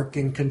dark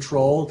and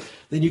controlled.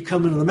 Then you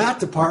come into the matte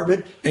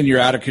department, and you're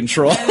out of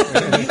control.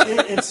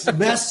 It's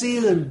messy,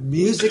 and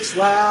music's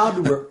loud.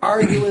 And we're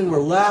arguing,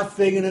 we're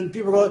laughing, and then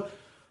people are going,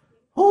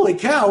 "Holy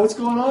cow, what's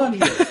going on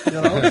here?"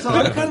 So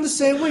I'm kind of the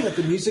same way. Got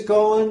the music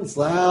going, it's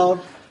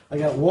loud. I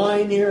got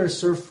wine here. I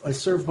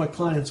serve my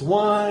clients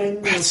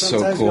wine. That's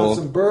sometimes so cool. got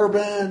some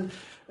bourbon.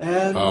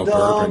 And,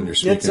 bourbon! You're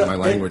speaking my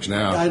language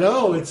now. I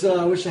know.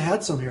 I wish I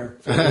had some here.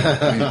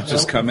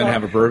 Just come in,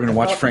 have a bourbon, and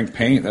watch Frank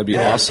paint. That'd be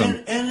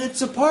awesome. And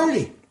it's a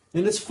party,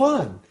 and it's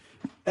fun.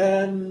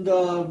 And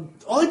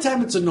only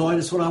time it's annoying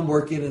is when I'm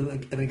working,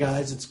 and the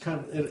guys, it's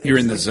kind of you're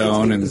in the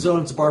zone, the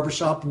zone. It's a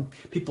barbershop, and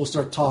people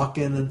start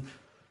talking, and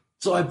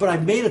so but I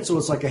made it so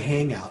it's like a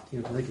hangout.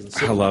 They can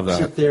I love that.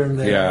 Sit there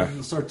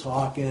and start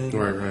talking.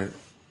 Right.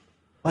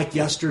 Like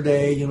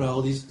yesterday,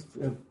 these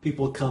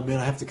people come in.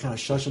 I have to kind of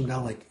shush them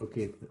down. Like,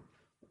 okay,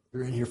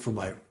 they're in here for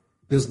my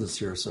business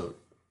here, so.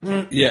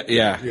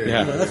 Yeah.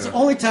 That's the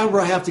only time where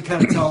I have to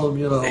kind of tell them,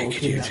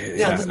 this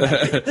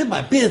is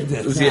my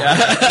business.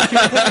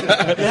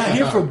 Yeah,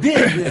 here for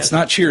business. It's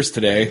not cheers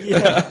today.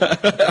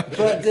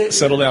 But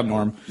settle down,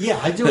 Norm. Yeah,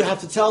 I do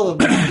have to tell them,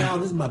 now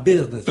this is my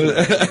business.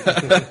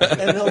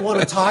 And they'll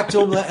want to talk to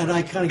them, and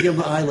I kind of give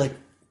them the eye, like.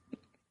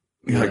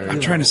 I'm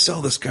trying to sell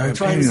this guy. I'm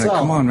trying to sell.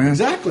 Come on, man.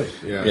 Exactly.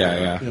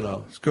 Yeah.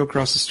 Let's go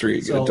across the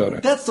street, get a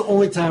donut. That's the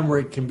only time where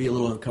it can be a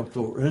little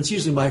uncomfortable. And it's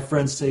usually my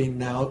friends saying,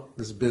 now,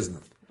 this is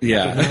business.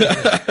 Yeah.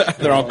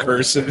 They're all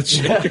cursing and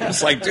shit.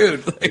 It's like,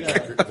 dude. Like, They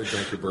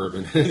drank your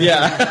bourbon.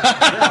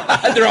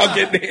 yeah. They're all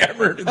getting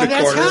hammered in the And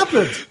that's corner.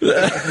 happened.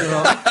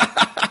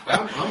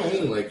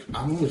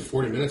 I'm only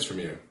 40 minutes from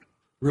you.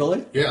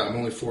 Really? Yeah, I'm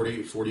only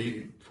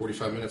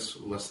 45 minutes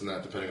less than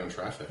that, depending on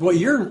traffic. Well,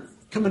 you're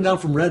coming down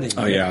from Reading.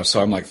 Oh, yeah.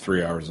 So I'm like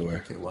 3 hours away.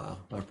 Okay, wow.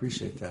 I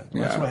appreciate that.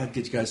 Yeah. That's why I had to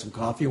get you guys some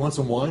coffee. You want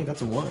some wine? Got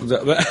some wine.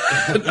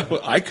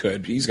 I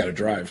could. He's got to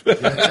drive.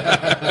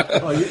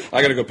 Oh,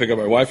 I got to go pick up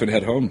my wife and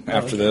head home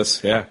after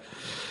this. Yeah.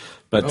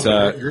 But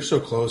You're so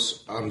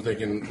close. I'm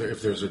thinking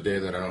if there's a day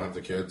that I don't have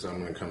the kids,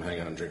 I'm going to come hang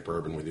out and drink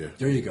bourbon with you.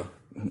 there you go.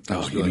 oh,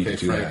 Just be you like, need hey, to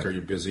do Frank, that. are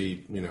you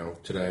busy?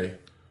 Today?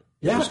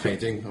 Yeah. Just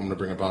painting. I'm going to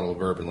bring a bottle of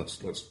bourbon. Let's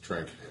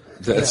drink.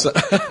 That's,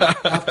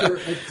 After,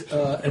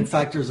 in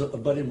fact, there's a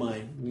buddy of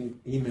mine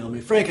emailed me,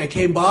 Frank, I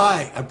came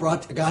by.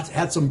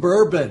 Had some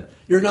bourbon.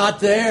 You're not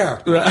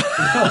there.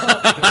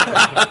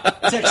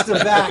 Text him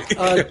back.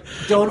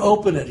 Don't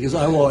open it. He goes,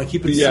 I won't. I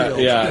keep it yeah, sealed.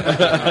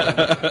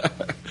 yeah.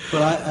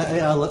 But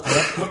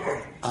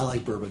I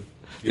like bourbon.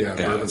 Yeah,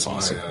 Yeah, bourbon's that's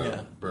awesome.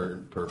 Yeah.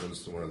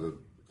 Bourbon's one of the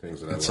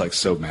things that I It's like. like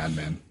so Mad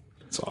Men.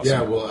 It's awesome.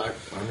 Yeah, well,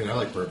 I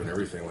like bourbon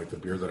everything. Like the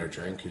beer that I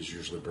drink is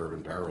usually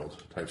bourbon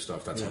barreled type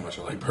stuff. That's how much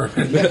I like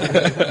bourbon.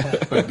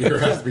 My beer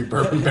has to be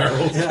bourbon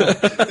barreled.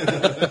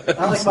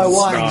 I like my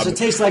wine. Does it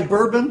taste like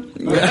bourbon?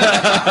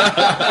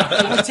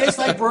 If it tastes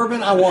like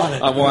bourbon, I want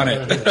it. I want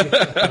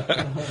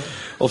it.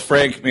 Well,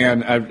 Frank,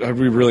 man,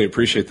 we really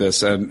appreciate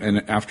this.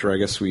 And after I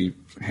guess we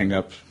hang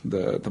up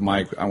the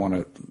mic, I want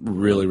to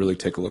really, really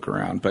take a look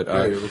around. But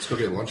Yeah, let's go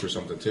get lunch or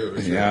something too.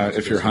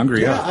 if you're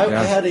hungry, Yeah,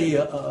 yeah. I had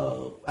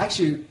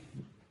actually,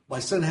 my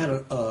son had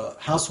a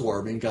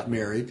housewarming, got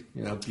married.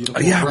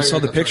 Beautiful. Yeah, we Right, saw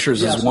the that's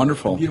pictures. Yeah, It's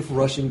wonderful. A beautiful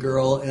Russian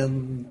girl,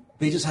 and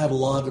they just have a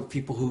lot of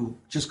people who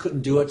just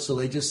couldn't do it, so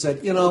they just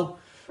said,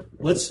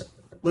 let's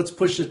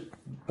push it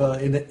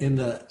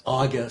into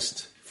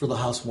August for the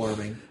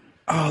housewarming.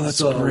 Oh, that's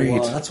So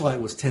great. that's why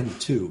it was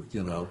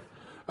 10-2.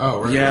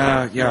 Oh, right.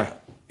 Yeah.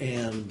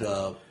 And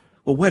Well,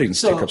 weddings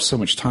So- take up so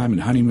much time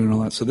and honeymoon and all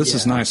that. So this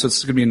is Yeah. nice. So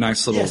it's going to be a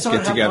nice little so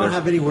get I together. don't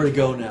have anywhere to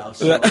go now.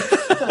 So.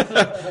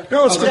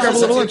 No, let's go grab a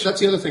little lunch. That's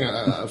the other thing.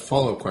 A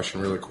follow-up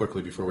question, really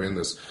quickly, before we end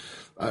this.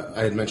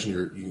 I had mentioned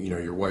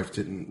your wife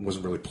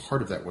wasn't really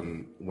part of that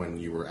when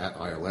you were at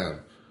ILM.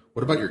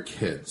 What about your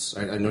kids?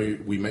 I know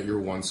we met your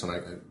one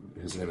son.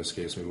 His name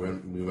escapes me.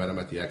 We met him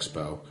at the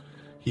expo.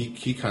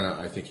 He kind of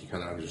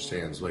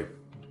understands like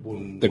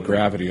The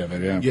gravity of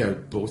it, yeah. Yeah,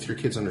 both your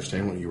kids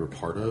understand what you were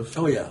part of.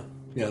 Oh yeah.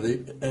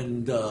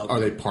 Are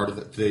they part of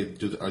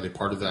that? Are they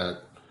part of that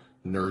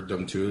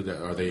nerddom too?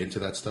 Are they into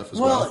that stuff as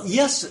Well, well?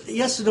 yes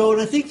and no,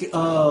 and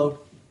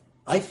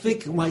I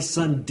think my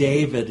son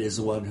David is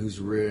the one who's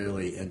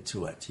really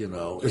into it.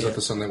 Is that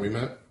the son that we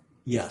met?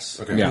 Yes.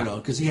 Okay. Yeah.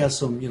 Because he has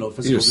some,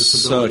 physical He was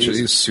disabilities.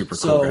 he's super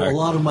so cool guy. a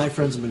lot of my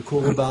friends have been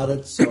cool about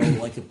it. So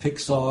like at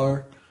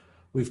Pixar,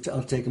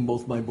 I've taken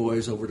both my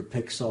boys over to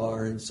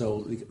Pixar, and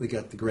so they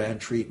got the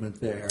grad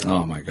treatment there.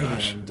 Oh, my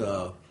gosh. And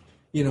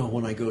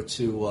when I go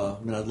to,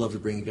 I'd love to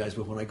bring you guys,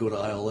 but when I go to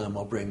ILM,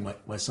 I'll bring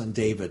my son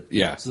David.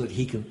 Yeah. So that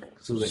he can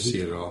See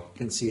it all.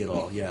 Can see it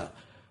all. Yeah.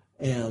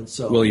 And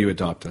so Will you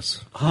adopt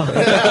us?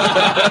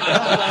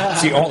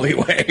 It's the only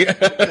way.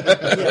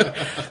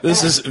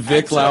 This is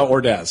Vic Lau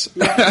Ordaz.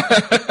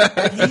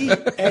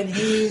 and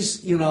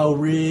he's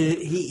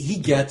he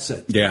gets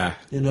it. Yeah.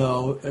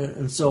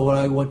 And so when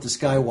I went to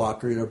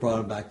Skywalker, I brought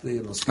him back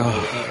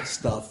the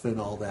stuff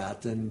and all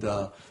that, and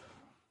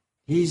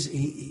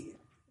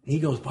he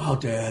goes, "Wow,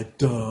 Dad,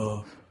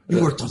 you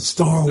worked on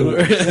Star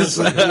Wars."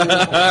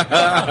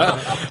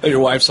 Your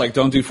wife's like,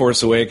 "Don't do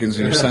Force Awakens,"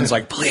 and your son's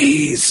like,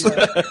 "Please."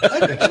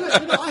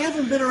 I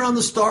haven't been around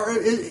the Star.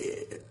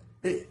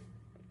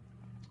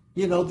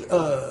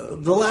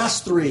 The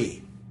last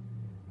three.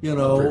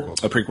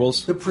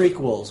 Prequels. The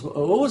prequels.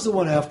 What was the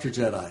one after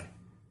Jedi?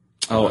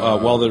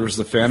 Well, there was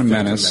the Phantom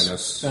Menace,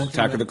 Menace.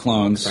 Attack of the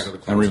Clones, Attack of the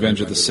Clones, and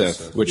Revenge of the Revenge of the Sith,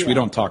 Sith. which we Yeah.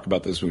 don't talk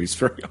about those movies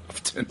very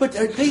often. But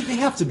they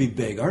have to be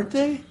big, aren't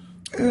they?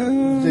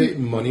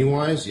 Money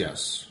wise,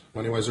 yes.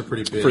 Money wise, they're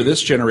pretty big. For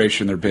this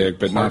generation, they're big,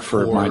 but not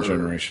for my Hardcore-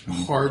 generation.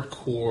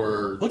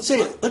 Hardcore. Let's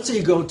say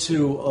you go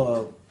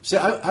to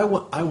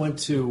I went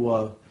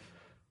to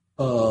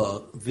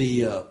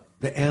the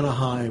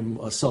Anaheim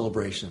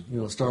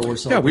celebration, Star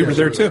Wars celebration. Yeah, we were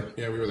there too.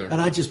 Yeah, we were there.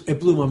 And it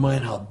blew my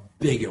mind how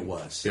big it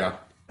was. Yeah.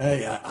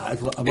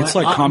 It's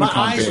like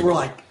Comic-Con My eyes big. were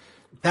like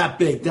that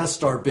big, Death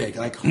Star big.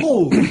 Like,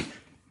 holy,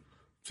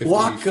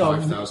 walk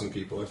 55,000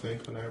 people, I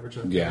think, on average.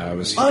 Yeah, it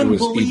was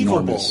unbelievable.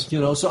 enormous.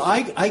 So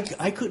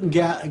I couldn't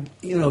get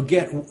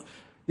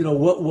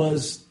what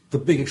was the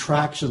big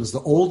attractions, the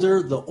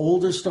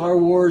older Star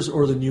Wars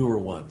or the newer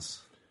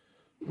ones.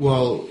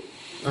 Well,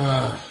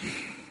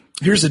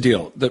 Here's the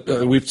deal.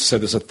 We've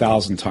said this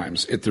 1,000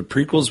 times. If the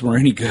prequels were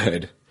any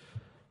good,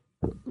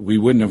 we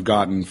wouldn't have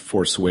gotten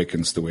Force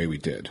Awakens the way we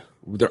did.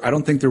 I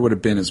don't think there would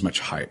have been as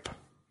much hype.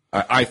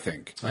 I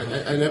think.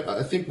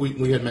 I think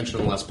we had mentioned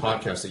in the last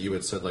podcast that you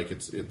had said like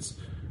it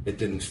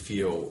didn't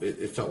feel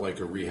it felt like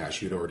a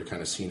rehash. You'd already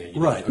kind of seen it,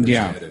 you Right. didn't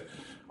understand Yeah. it.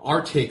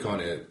 our take on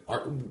it,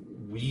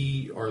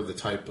 we are the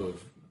type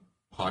of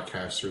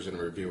podcasters and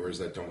reviewers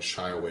that don't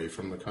shy away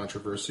from the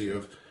controversy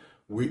of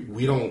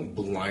we don't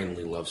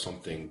blindly love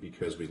something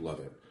because we love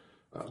it.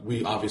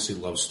 We obviously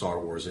love Star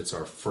Wars. It's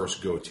our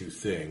first go-to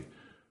thing,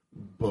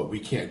 but we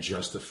can't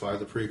justify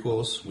the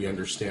prequels. We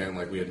understand,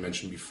 like we had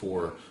mentioned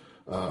before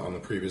on the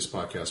previous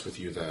podcast with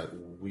you, that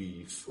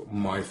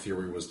my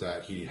theory was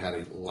that he had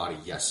a lot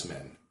of yes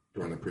men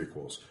during the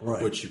prequels,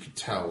 right. which you could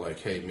tell, like,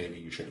 hey, maybe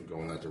you shouldn't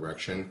go in that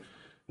direction.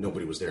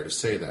 Nobody was there to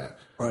say that.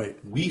 Right.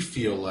 We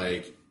feel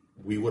like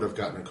we would have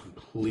gotten a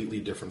completely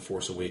different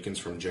Force Awakens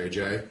from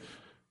JJ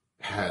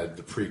had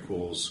the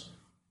prequels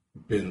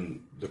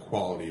been the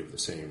quality of the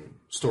same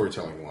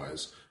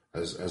storytelling-wise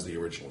as the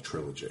original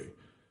trilogy.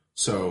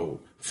 So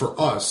for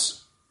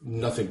us,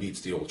 nothing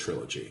beats the old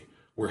trilogy.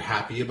 We're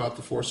happy about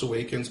the Force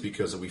Awakens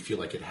because we feel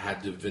like it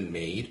had to have been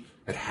made.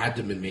 It had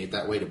to have been made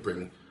that way to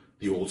bring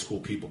the old school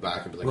people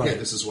back and be like, right. hey,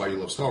 this is why you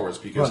love Star Wars,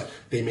 because right.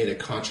 they made a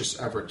conscious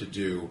effort to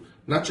do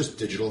not just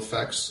digital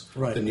effects,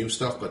 right. the new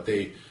stuff, but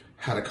they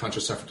had a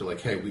conscious effort to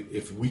like, hey,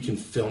 if we can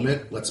film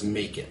it, let's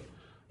make it.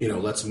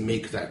 Let's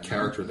make that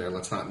character there.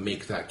 Let's not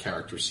make that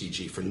character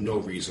CG for no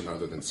reason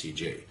other than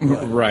CG.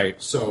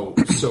 Right. So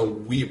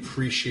we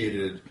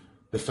appreciated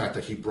the fact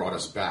that he brought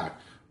us back.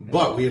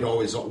 But we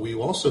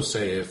also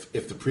say if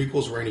the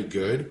prequels were any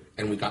good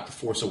and we got The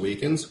Force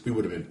Awakens, we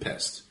would have been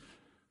pissed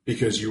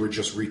because you were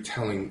just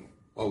retelling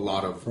a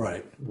lot of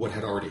right. what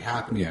had already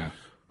happened. Yeah.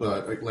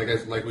 But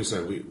like we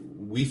said,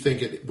 we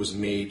think it was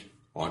made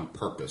on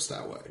purpose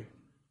that way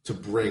to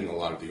bring a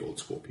lot of the old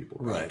school people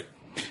back. Right.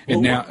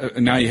 And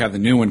now you have the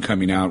new one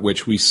coming out,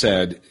 which we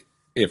said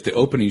if the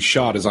opening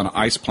shot is on an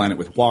ice planet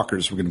with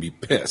walkers, we're going to be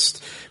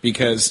pissed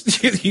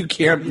because you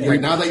can't. Yeah,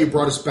 now that you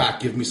brought us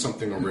back, give me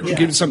something original.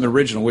 Give me something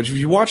original. Which, if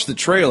you watch the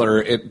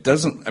trailer, it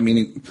doesn't. I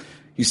mean,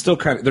 he's still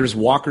kind of. There's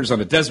walkers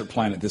on a desert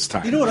planet this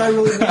time. You know what I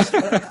really missed?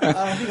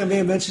 I think I may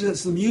have mentioned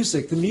it's the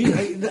music. The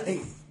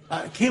music.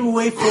 I came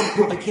away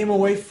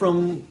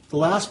from the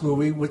last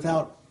movie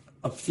without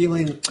a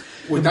feeling.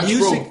 Well, that's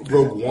music.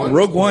 Rogue One.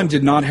 Rogue One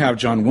did not have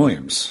John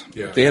Williams.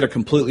 Yeah. They had a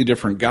completely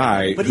different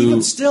guy. But who,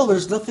 even still,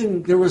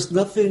 there was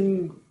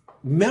nothing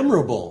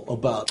memorable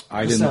about.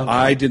 I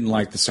didn't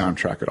like the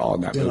soundtrack at all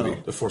in that movie.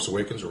 The Force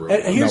Awakens or Rogue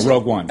One? No,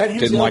 Rogue One.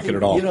 Didn't like it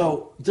at all.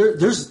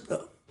 There's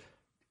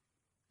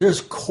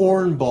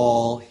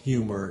cornball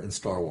humor in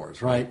Star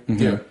Wars, right?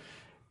 Mm-hmm. Yeah.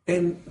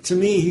 And to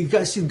me, you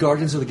guys seen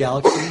Guardians of the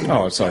Galaxy?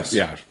 Oh, it's like,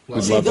 yeah.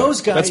 We See, love those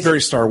that. guys- That's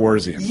very Star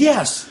Warsian.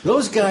 Yes,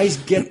 those guys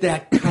get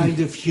that kind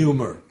of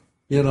humor.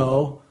 They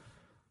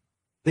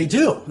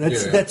do.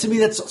 That to me,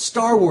 that's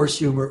Star Wars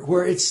humor,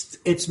 where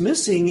it's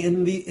missing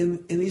in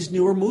these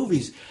newer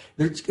movies.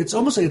 It's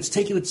almost like it's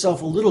taking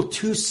itself a little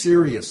too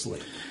seriously.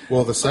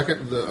 Well,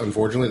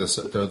 unfortunately,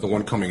 the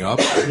one coming up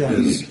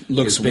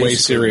Looks is way basically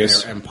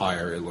serious. their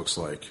Empire. It looks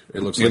like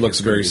It looks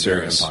it's very gonna be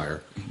their serious.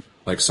 Empire.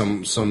 Like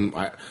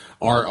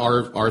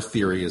our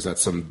theory is that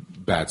some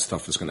bad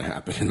stuff is going to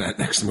happen in that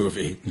next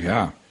movie.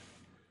 Yeah.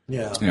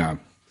 Yeah. Yeah.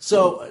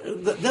 So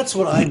that's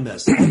what I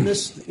missed. I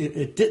missed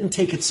it didn't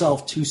take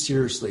itself too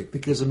seriously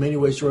because in many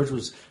ways George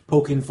was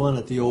poking fun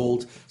at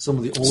some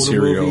of the older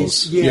Serials.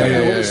 movies.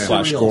 Yeah.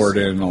 Flash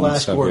Gordon, all that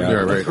Flash stuff, Gordon, yeah.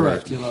 Right,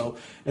 correct.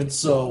 And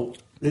so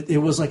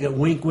it was like a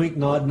wink, wink,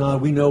 nod,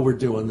 nod. We know we're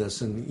doing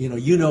this, and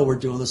we're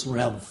doing this, and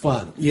we're having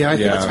fun. Yeah, I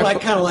think That's why I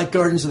kind of like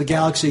Guardians of the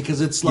Galaxy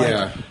because it's like.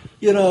 Yeah.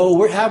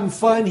 We're having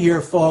fun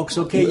here, folks.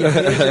 Okay,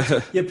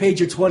 you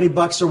paid your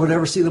 $20 or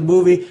whatever, see the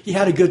movie. You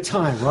had a good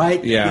time,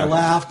 right? Yeah. You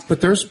laughed.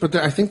 But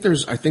I think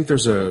there's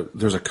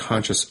a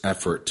conscious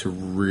effort to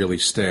really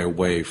stay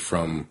away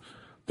from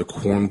the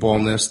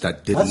cornballness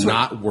that did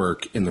not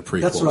work in the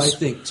prequels. That's what I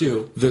think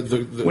too.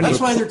 That's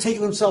why they're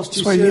taking themselves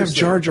too That's why seriously. you have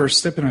Jar Jar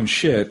stepping on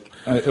shit.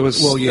 It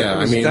was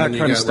that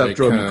kind of stuff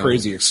drove me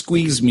crazy.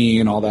 Squeeze me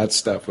and all that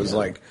stuff was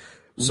like.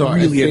 So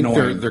really I think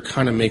annoying. they're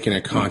kind of making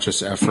a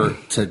conscious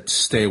effort to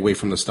stay away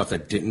from the stuff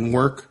that didn't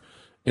work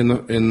in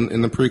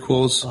the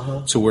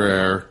prequels to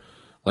where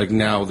like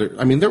now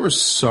there was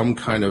some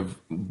kind of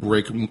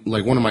break.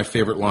 Like one of my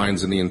favorite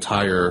lines in the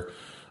entire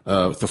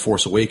The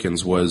Force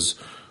Awakens was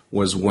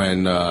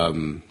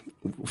when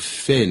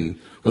Finn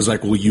was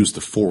like, we'll use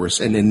the Force,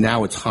 and then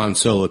now it's Han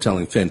Solo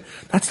telling Finn,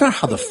 that's not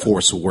how the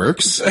Force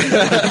works. Like, you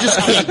just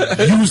can't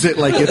use it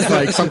like it's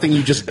like something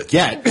you just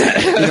get.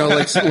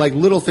 Like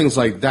little things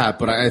like that.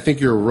 But I think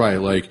you're right.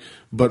 Like,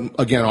 but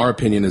again, our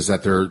opinion is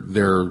that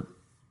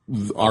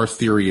our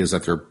theory is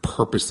that they're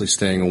purposely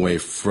staying away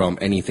from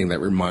anything that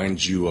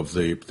reminds you of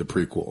the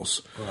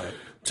prequels. Right.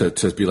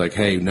 To be like,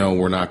 hey, no,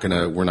 we're not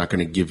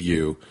gonna give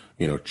you,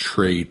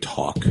 trade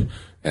talk.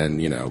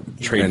 And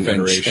Trade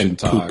Federation and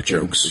talk poop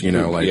jokes,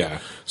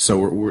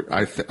 So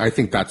I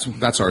think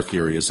that's our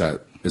theory is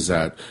that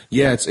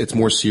it's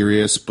more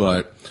serious,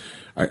 but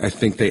I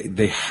think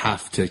they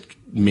have to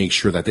make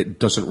sure that it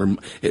doesn't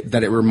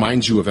that it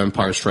reminds you of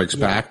Empire Strikes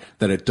Back,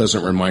 that it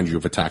doesn't remind you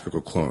of Attack of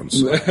the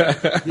Clones. What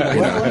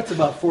I liked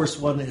about Force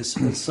One is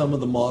some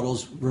of the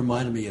models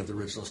reminded me of the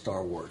original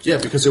Star Wars. Yeah,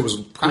 because it was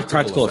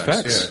practical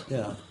effects.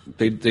 Yeah.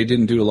 They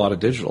didn't do a lot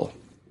of digital.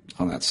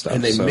 on that stuff.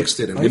 And they mixed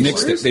it in. They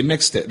mixed serious? it. They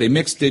mixed it. They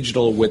mixed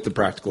digital with the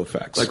practical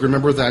effects. Like,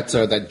 remember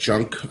that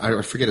junk?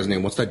 I forget his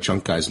name. What's that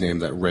junk guy's name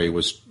that Ray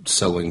was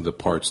selling the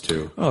parts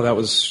to? oh, that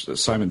was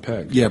Simon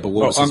Pegg. Yeah, but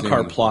what was his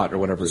Unkar name? Plot or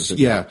whatever it is.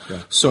 Yeah.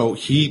 So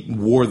he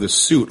wore the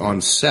suit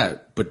on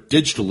set, but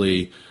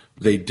digitally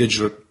they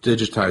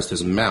digitized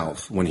his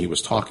mouth when he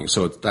was talking.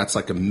 So that's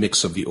like a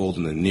mix of the old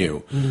and the new,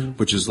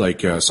 which is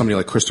like somebody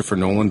like Christopher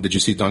Nolan. Did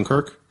you see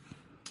Dunkirk?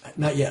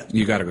 Not yet.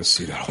 You got to go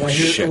see that. Oh I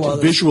hear- shit! well,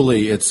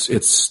 Visually, it's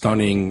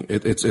stunning.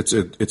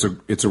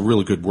 It's a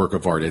really good work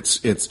of art.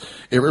 It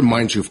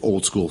reminds you of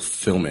old school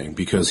filming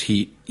because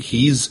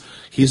he's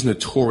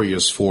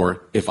notorious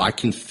for, if I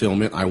can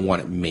film it, I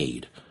want it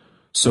made.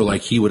 So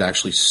like he would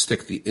actually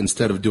stick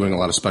instead of doing a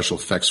lot of special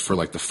effects for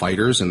like the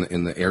fighters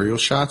in the aerial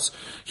shots,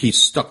 he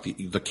stuck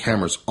the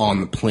cameras on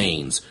the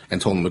planes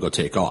and told them to go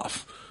take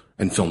off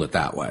and filmed it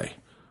that way.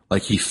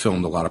 Like he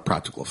filmed a lot of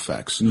practical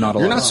effects. You're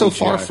not so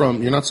far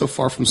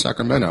from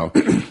Sacramento.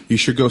 You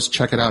should go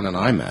check it out in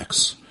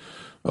IMAX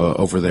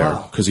over there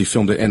because he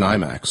filmed it in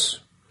IMAX.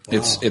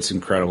 It's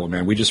incredible,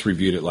 man. We just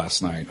reviewed it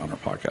last night on our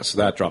podcast. So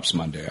that drops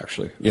Monday,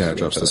 actually. Yeah, it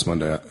drops this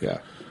Monday. Yeah.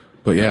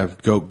 But yeah,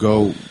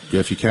 go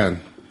if you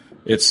can.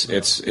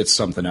 It's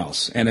something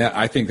else, and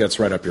I think that's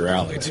right up your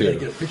alley I gotta too.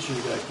 get a picture of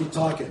you guys. Keep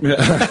talking.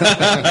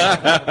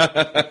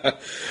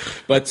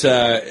 But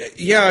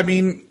yeah, I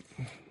mean,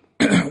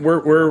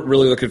 we're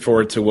really looking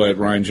forward to what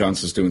Ryan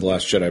Johnson's doing with The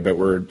Last Jedi. But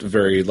we're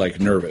very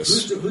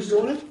nervous. Who's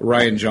doing it?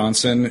 Ryan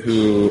Johnson,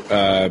 who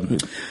I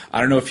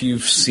don't know if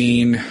you've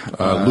seen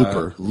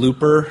Looper,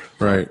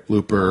 Right,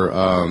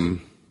 Looper.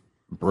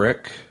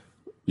 Brick.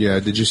 Yeah,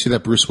 did you see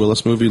that Bruce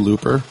Willis movie,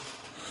 Looper?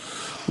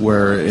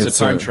 Where It's it's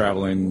a time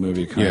traveling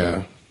movie. Kind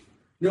Yeah.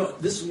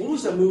 of. What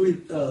was that movie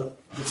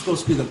that's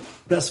supposed to be the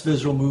best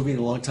visual movie in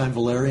a long time,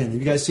 Valerian? Have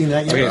you guys seen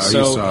that yet? Okay, you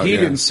so saw it, he yeah.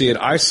 didn't see it.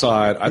 I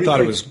saw it. I do you thought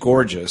it think? was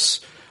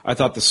gorgeous. I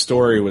thought the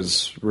story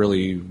was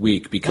really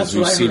weak because That's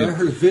we've what I seen heard. it. I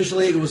heard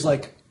visually it was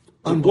like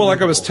unbelievable. Well,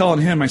 like I was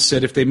telling him, I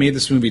said if they made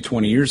this movie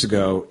 20 years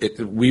ago,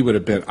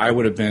 I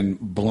would have been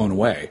blown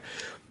away.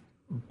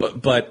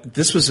 But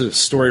this was a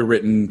story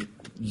written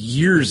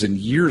years and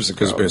years ago.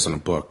 Because it's based on a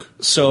book.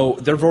 So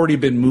there have already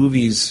been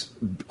movies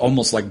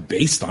almost like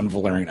based on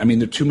Valerian. I mean,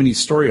 there are too many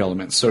story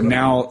elements. So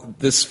now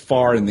this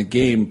far in the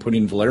game,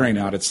 putting Valerian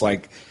out, it's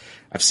like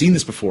I've seen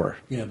this before.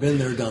 Yeah, been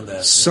there, done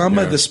that. Some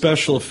of the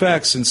special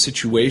effects and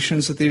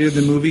situations that they did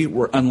in the movie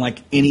were unlike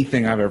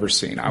anything I've ever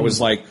seen. I was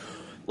like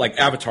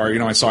Avatar.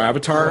 I saw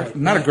Avatar. Right,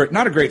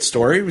 Not a great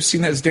story. We've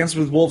seen that as Dances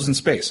with Wolves in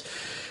Space.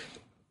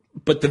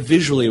 But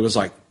visually, it was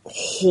like,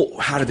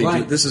 how did they do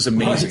it? This is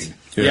amazing.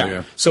 Right.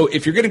 Yeah. So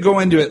if you're going to go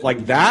into it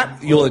like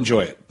that, you'll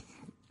enjoy it.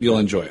 You'll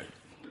enjoy it.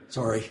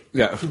 Sorry.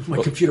 Yeah.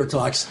 My computer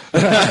talks.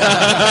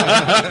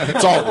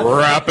 It's all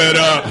wrap it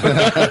up.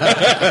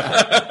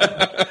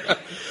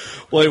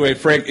 Well, anyway,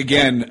 Frank,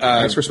 again,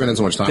 Thanks for spending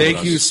so much time thank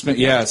with you. us.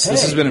 Yes,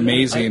 this has been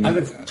amazing. I've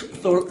been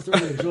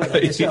thoroughly enjoying it.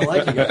 Like I said, I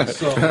like you guys,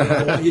 so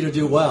I want you to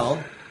do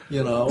well.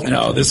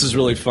 No, this is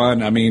really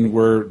fun. I mean,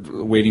 we're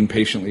waiting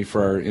patiently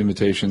for our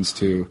invitations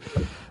to.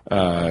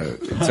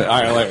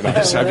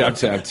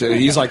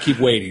 He's like, keep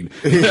waiting.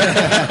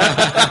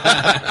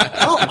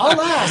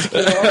 I'll ask.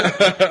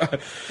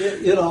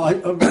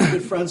 I'm really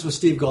good friends with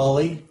Steve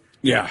Gawley.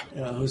 Yeah.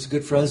 Who's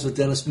good friends with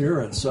Dennis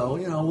Murin.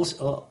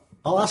 So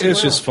I'll ask. It's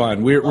around. just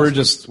fun. We're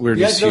just You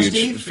guys know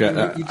huge. Steve?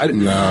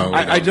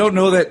 I don't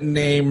know that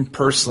name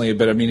personally,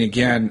 but I mean,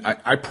 again,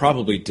 I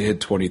probably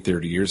did 20,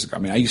 30 years ago. I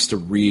mean, I used to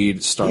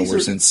read Star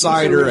Wars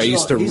Insider. I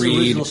used to he's read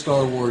original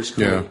Star Wars.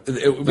 Yeah.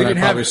 We I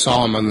probably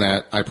saw him on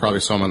that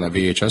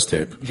VHS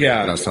tape.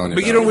 Yeah. That I was telling you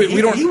But about.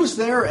 we don't. He was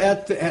there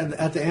at the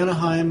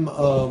Anaheim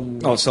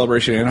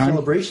Celebration Anaheim.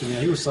 celebration. Yeah,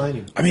 he was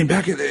signing. I mean,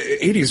 back in the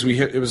 80s,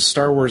 it was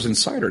Star Wars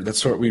Insider.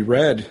 That's what we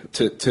read.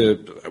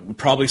 We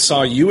probably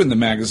saw you in the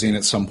magazine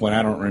at some point.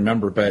 I don't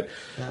remember, but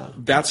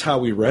that's how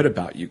we read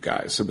about you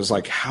guys. It was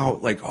like,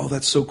 oh,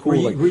 that's so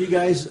cool. Were you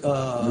guys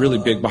really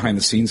big behind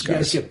the scenes did you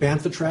guys? guys get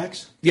Bantha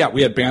tracks? Yeah,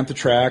 we had Bantha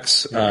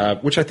Tracks,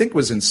 which I think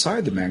was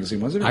inside the magazine,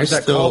 wasn't it? Was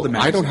that called the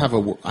magazine?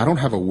 I don't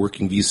have a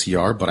working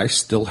VCR, but I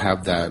still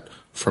have that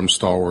from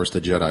Star Wars The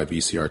Jedi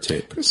VCR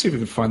tape. Let's see if we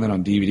can find that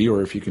on DVD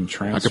or if you can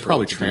transfer. I could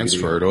probably it to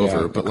transfer it DVD.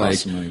 over, Yeah, but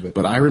costs money,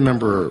 but I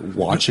remember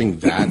watching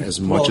that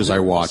as much as I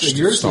watched so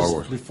yours Star was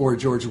Wars. before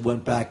George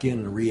went back in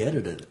and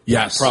re-edited it.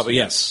 Yes, probably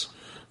yes.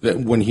 That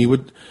when he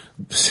would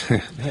see,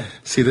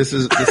 this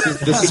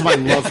is my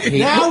love hate.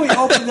 Now we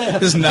open that.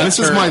 This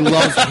is my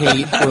love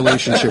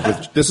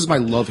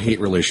hate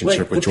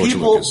relationship with George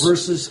people Lucas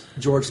versus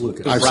George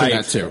Lucas. I've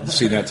Right.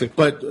 seen that too.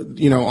 But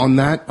But on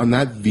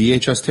that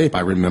VHS tape, I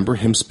remember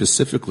him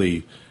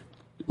specifically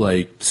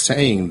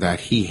saying that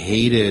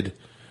he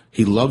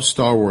loved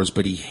Star Wars,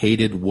 but he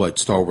hated what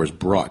Star Wars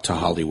brought to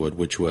Hollywood,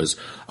 which was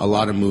a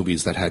lot of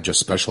movies that had just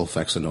special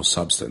effects and no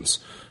substance.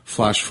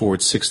 Flash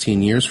forward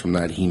 16 years from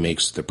that, he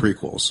makes the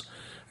prequels.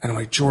 And I'm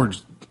like,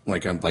 George, I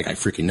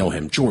freaking know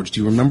him. George, do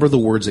you remember the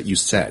words that you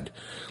said?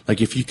 Like,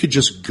 if you could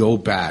just go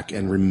back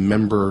and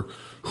remember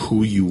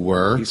who you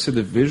were. He said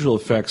the visual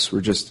effects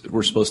were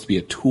supposed to be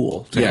a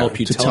tool to help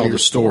you tell your the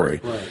story.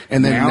 Right.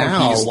 And then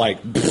now he's like,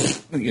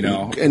 you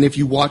know. And if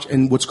you watch,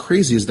 and what's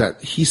crazy is that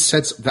he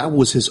said that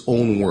was his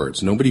own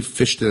words. Nobody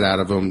fished it out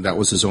of him. That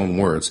was his own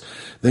words.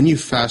 Then you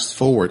fast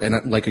forward,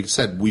 and like I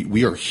said,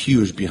 we are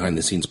huge behind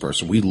the scenes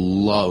person. We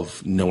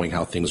love knowing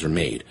how things are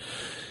made.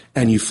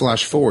 And you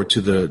flash forward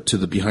to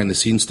the behind the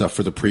scenes stuff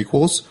for the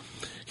prequels.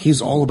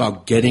 He's all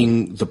about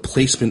getting the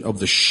placement of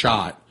the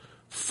shot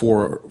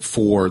for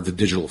the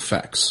digital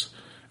effects.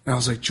 And I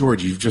was like,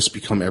 George, you've just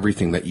become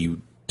everything that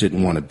you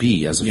didn't want to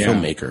be as a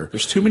filmmaker.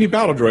 There's too many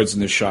battle droids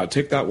in this shot.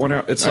 Take that one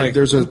out. It's like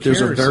there's a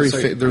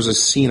there's a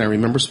scene I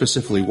remember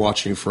specifically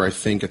watching for, I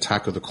think,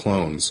 Attack of the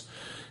Clones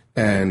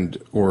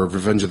or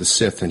Revenge of the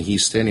Sith, and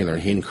he's standing there,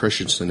 and Hayden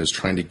Christensen is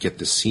trying to get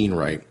the scene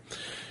right.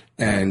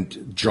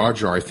 And Jar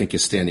Jar, I think,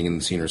 is standing in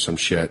the scene or some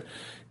shit.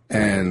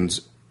 And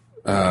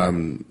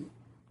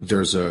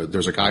there's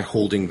a guy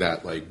holding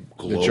that like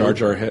globe. The Jar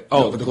Jar head.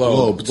 Oh, the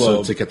globe.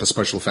 So to get the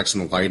special effects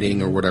and the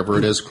lighting or whatever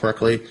it is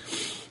correctly.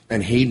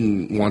 And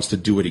Hayden wants to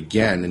do it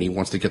again, and he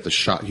wants to get the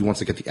shot. He wants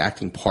to get the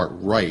acting part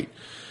right.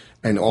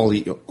 And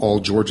all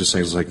George is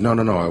saying is like,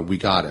 no, we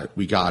got it.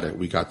 We got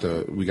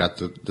the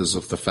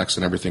effects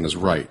and everything is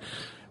right.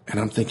 And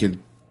I'm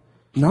thinking,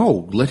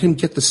 no, let him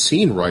get the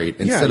scene right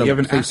instead you have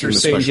of an actor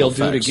saying he'll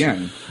do it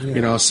again. Yeah.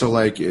 You know, so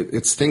like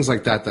it's things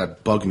like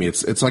that bug me.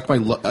 It's like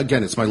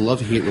it's my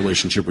love-hate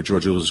relationship with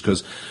George Lucas,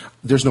 because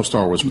there's no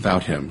Star Wars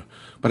without him.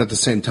 But at the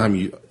same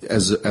time,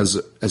 as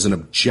an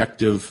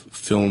objective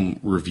film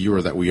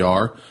reviewer that we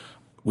are,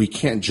 we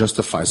can't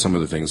justify some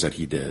of the things that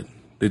he did.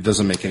 It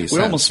doesn't make any sense.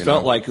 We almost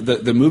felt like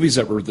the movies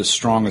that were the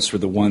strongest were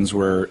the ones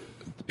where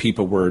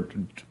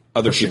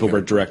other people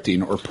were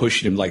directing or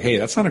pushing him, like, hey,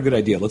 that's not a good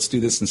idea. Let's do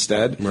this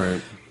instead. Right.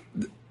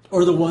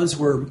 Or the ones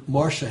where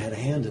Marsha had a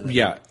hand in it.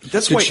 Yeah.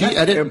 That's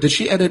Did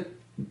she edit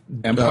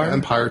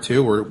Empire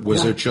too, or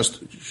was it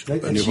just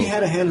And she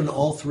had a hand in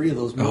all three of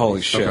those movies.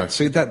 Holy shit. Okay.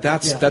 See,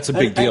 that's a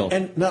big deal.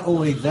 And not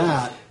only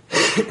that,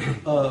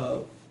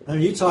 I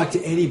mean, you talk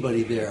to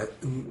anybody there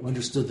who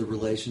understood the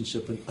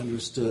relationship and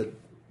understood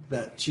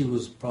that she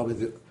was probably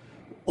the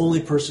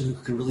only person who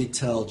could really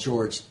tell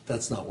George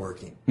that's not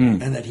working,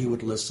 and that he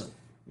would listen,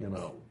 you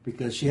know,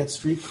 because she had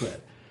street cred.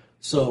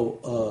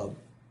 So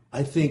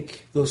I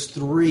think those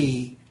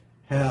three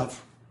have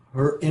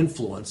her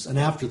influence, and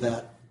after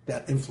that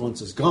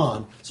influence is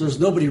gone. So there's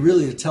nobody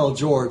really to tell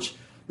George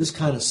this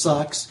kind of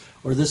sucks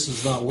or this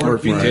is not working. Or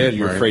if you did,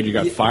 you're afraid you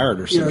got fired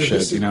or some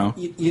shit, you know?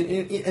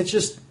 It's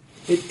just,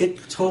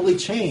 it totally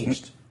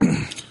changed.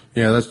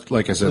 Yeah, that's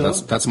like I said.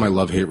 That's my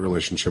love-hate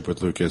relationship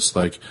with Lucas.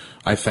 Like,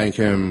 I thank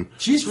him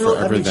for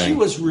everything. she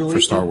was really for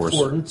Star Wars.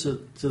 important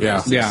to the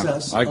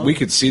success. We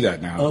could see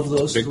that now of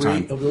those big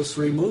time. Of those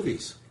three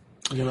movies,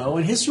 you know,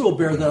 and history will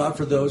bear that out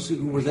for those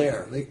who were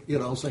there.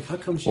 It's like, how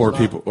come she's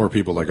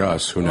people like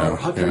us who know?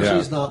 How come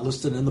she's not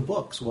listed in the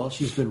books? Well,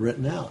 she's been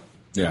written out.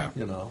 Yeah,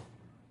 you know,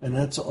 and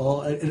that's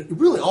all. It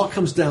really all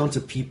comes down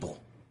to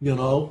people. You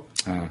know,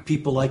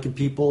 people liking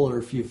people, or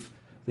if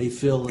they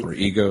feel or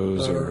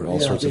egos or all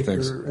sorts of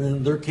things. Or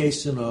in their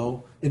case, you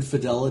know,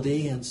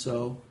 infidelity, and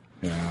so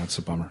it's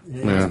a bummer.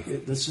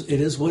 It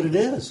is what it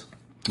is.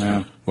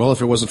 Yeah. Well, if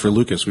it wasn't for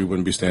Lucas, we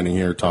wouldn't be standing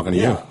here talking to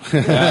you. So,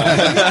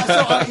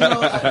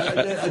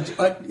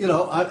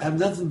 I have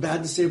nothing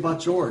bad to say about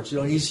George. You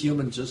know, he's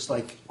human, just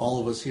like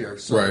all of us here.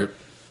 So Right.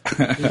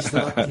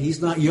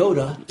 He's not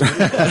Yoda.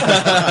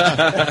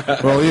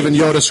 Well, even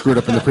Yoda screwed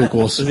up in the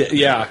prequels.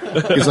 Yeah.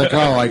 He's like,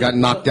 oh, I got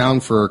knocked down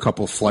for a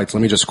couple of flights.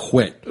 Let me just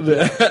quit.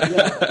 What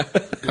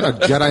kind of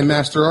Jedi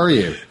Master are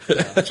you?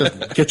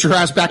 Just get your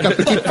ass back up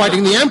and keep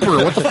fighting the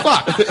Emperor. What the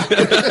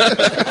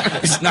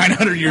fuck? He's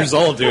 900 years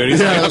old, dude. He's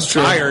that's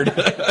true. tired.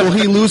 Well,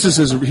 he loses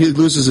his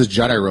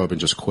Jedi robe and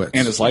just quits.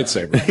 And his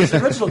lightsaber. His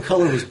original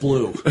color was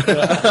blue.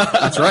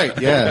 That's right.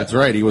 Yeah, that's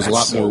right. He was a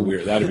lot so more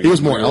weird. That'd be he was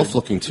more weird. elf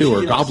looking too,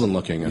 or goblin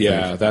looking. I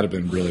think. That'd have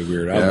been really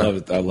weird. I love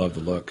it. I love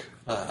the look.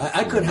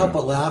 I couldn't help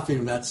but laughing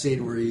in that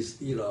scene where he's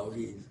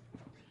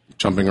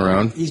Jumping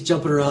around. He's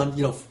jumping around,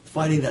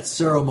 fighting that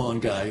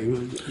Saruman guy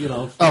who,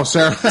 Oh,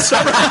 Sarah.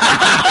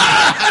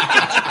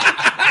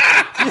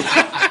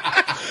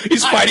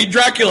 He's fighting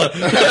Dracula.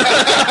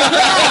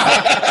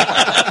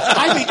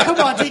 I mean, come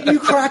on, didn't you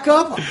crack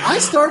up? I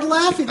started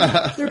laughing.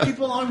 There are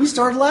people on. We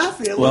started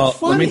laughing. It looked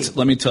funny.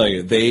 let me tell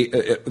you.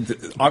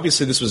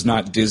 Obviously this was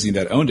not Disney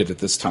that owned it at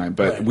this time,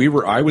 but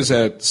right. I was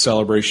at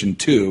Celebration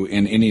 2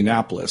 in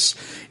Indianapolis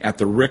at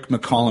the Rick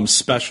McCallum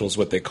specials,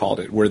 what they called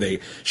it, where they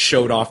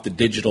showed off their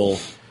digital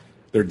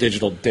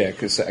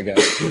dick, I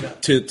guess,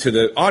 to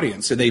the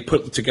audience, and they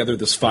put together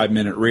this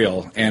 5-minute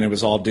reel, and it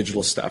was all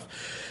digital stuff.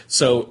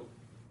 So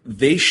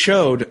they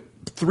showed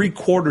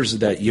 3/4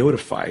 of that Yoda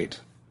fight,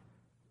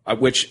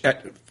 which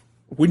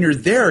when you're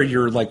there,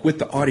 you're like with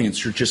the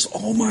audience, you're just,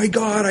 oh my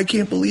God, I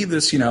can't believe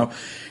this, And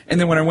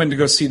then when I went to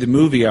go see the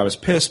movie, I was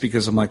pissed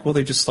because I'm like, well,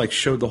 they just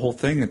showed the whole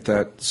thing at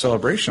that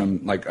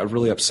celebration. I'm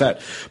really upset.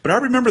 But I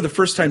remember the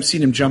first time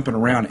seeing him jumping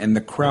around, and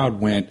the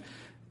crowd went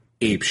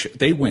apeshit.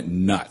 They went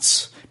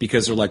nuts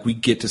because they're like, we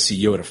get to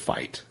see Yoda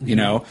fight,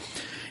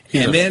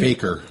 He's and a then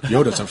faker.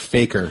 Yoda's a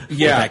faker. With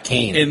that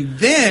cane. And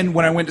then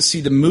when I went to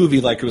see the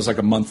movie, like it was like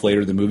a month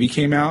later, the movie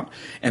came out,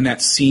 and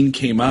that scene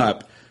came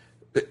up.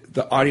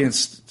 The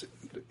audience,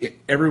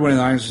 everyone in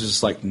the audience was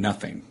just like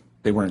nothing.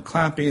 They weren't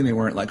clapping. They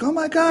weren't like, "Oh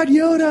my God,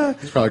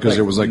 Yoda!" It's probably because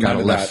it was like out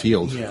of left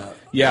field.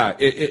 Yeah.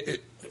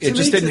 It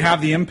just didn't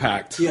have the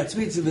impact. Yeah, to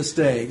me, to this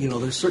day,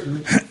 there's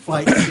certain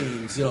fight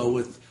scenes,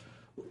 with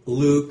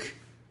Luke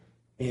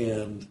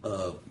and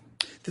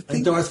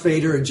Darth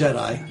Vader and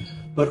Jedi,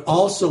 but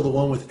also the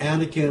one with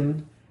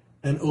Anakin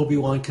and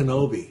Obi-Wan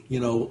Kenobi.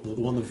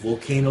 The one, the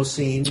volcano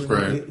scene.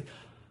 Right.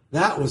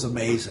 That was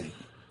amazing.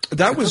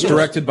 That was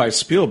directed by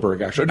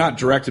Spielberg, actually. Not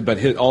directed,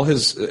 but all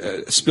his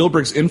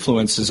Spielberg's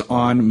influence is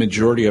on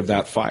majority of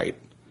that fight.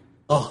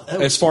 Oh,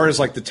 as far as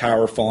like the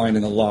tower falling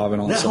in the lava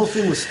and all that whole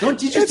thing was.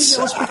 Did you think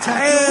that was I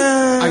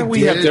spectacular?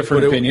 We have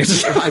different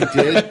opinions.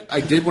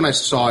 I did when I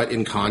saw it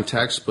in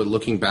context, but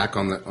looking back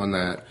on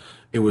that,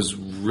 it was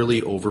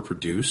really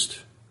overproduced.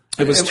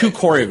 It was too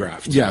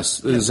choreographed.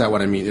 Yes, is that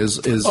what I mean?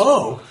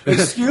 Oh,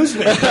 excuse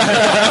me. They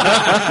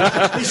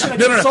should have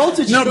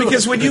consulted you. No,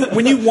 because when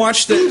you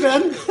watch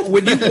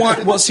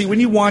when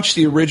you watch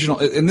the original,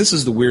 and this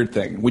is the weird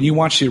thing, when you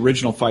watch the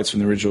original fights from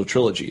the original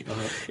trilogy,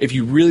 if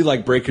you really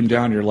like break them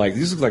down, you're like,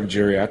 these look like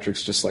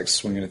geriatrics just like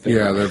swinging a thing.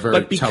 Yeah, they're very.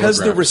 But because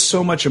there was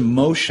so much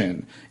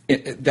emotion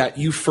that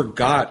you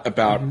forgot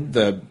about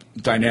the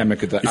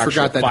dynamic of the. You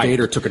forgot that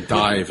Vader took a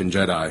dive in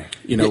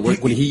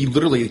Jedi. When he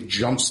literally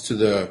jumps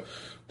to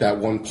that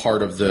one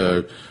part of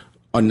the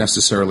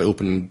unnecessarily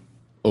open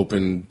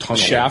tunnel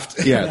shaft,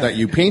 that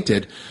you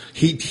painted.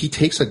 He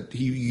takes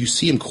you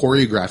see him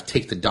choreograph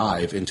take the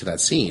dive into that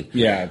scene.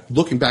 Yeah,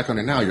 looking back on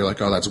it now, you're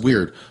like, oh, that's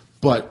weird.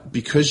 But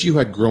because you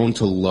had grown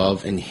to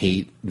love and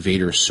hate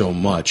Vader so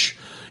much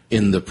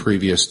in the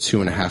previous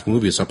 2.5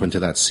 movies up into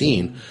that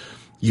scene,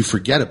 you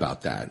forget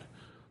about that.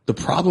 The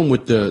problem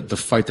with the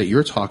fight that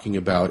you're talking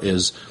about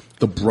is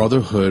the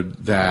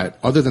brotherhood that,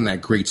 other than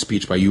that great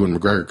speech by Ewan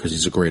McGregor because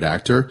he's a great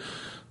actor.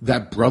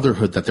 That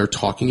brotherhood that they're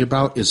talking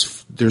about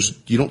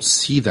you don't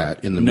see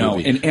that in the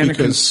movie. No, and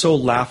Anakin's so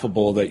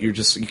laughable that you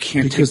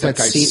can't take that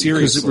guy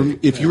seriously.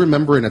 If you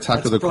remember in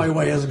Attack of the Clones, probably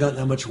why he hasn't gotten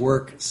that much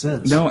work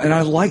since. No, and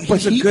I like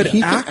he's a good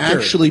actor.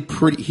 Actually,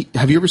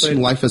 have you ever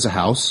seen Life as a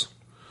House?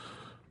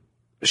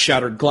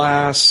 Shattered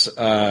Glass,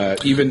 I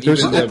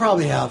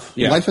probably have.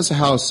 Yeah. Life as a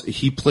House.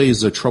 He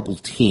plays a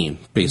troubled teen,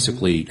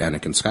 basically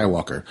Anakin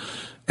Skywalker.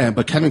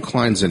 But Kevin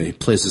Kline's in it. He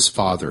plays his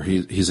father.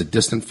 He's a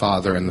distant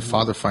father, and the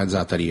father finds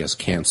out that he has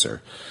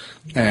cancer.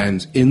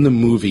 And in the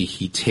movie,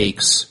 he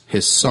takes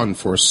his son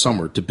for a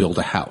summer to build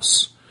a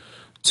house.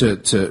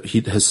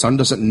 His son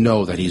doesn't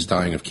know that he's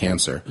dying of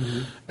cancer,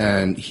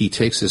 and he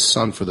takes his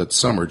son for that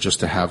summer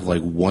just to have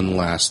like one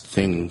last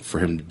thing for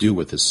him to do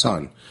with his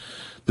son.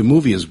 The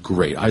movie is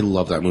great. I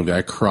love that movie.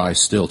 I cry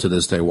still to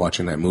this day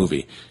watching that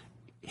movie.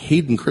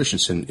 Hayden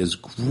Christensen is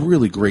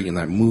really great in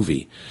that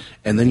movie.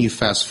 And then you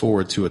fast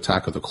forward to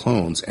Attack of the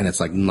Clones, and it's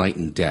like night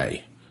and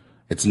day.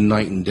 It's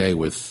night and day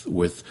with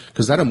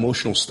because that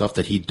emotional stuff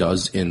that he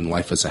does in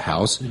Life as a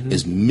House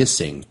is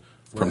missing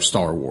from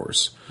Star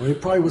Wars. Well,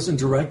 it probably wasn't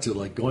directed.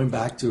 Like going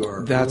back to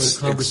our that's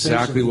conversation,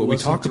 exactly what we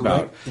talked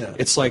about. Yeah.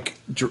 It's like,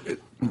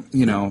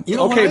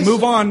 okay,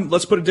 move on.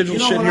 Let's put a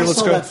digital shit here.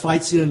 Let's go. That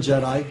fight scene in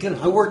Jedi. Again,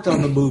 I worked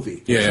on the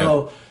movie. Yeah.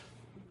 So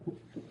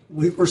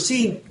we're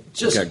seeing.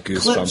 Just got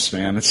goosebumps,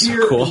 man. It's so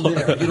here cool.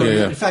 And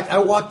there, In fact, I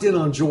walked in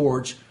on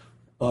George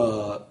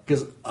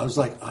because I was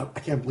like, I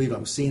can't believe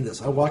I'm seeing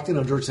this. I walked in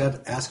on George and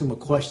had to ask him a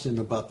question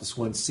about this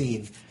one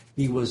scene.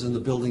 He was in the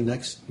building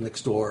next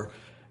door,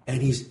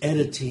 and he's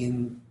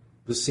editing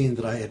the scene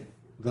that I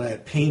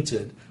had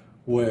painted,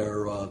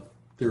 where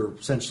they're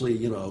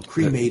essentially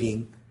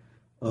cremating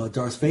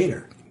Darth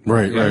Vader.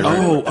 Right.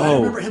 I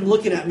remember him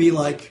looking at me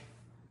like,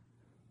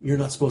 "You're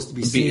not supposed to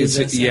be seeing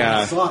this." Yeah.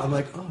 I saw it. I'm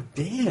like, "Oh,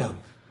 damn."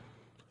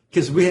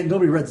 Because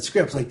nobody read the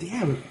script. It's like,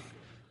 damn,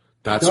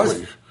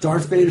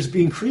 Darth Vader's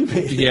being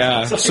cremated.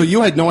 Yeah. So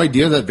you had no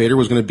idea that Vader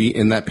was going to be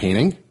in that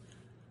painting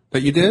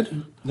that you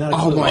did? Not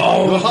oh my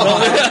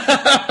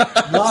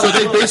God! So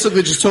they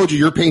basically just told you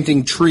you're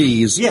painting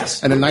trees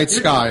and a night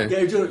sky.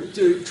 Yeah, trees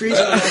and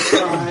a night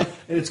sky,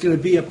 and it's going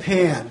to be a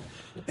pan.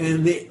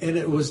 And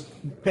it was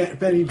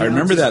Benny. I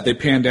remember that they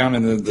panned down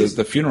in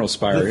the funeral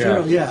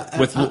spire.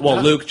 With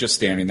Luke just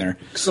standing there.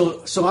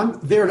 So I'm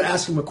there to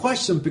ask him a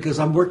question because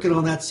I'm working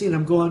on that scene.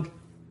 I'm going,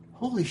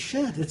 holy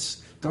shit!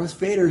 It's Darth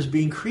Vader's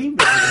being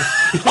cremated.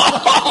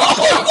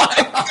 Oh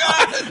my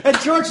God! And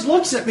George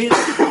looks at me,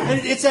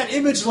 and it's that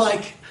image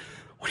like.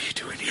 What are you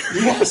doing here?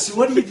 Yes.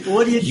 What do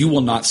you? You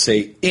will not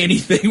say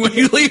anything when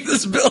you leave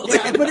this building.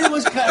 Yeah, but it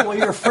was kind of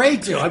you're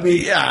afraid to. I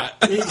mean, I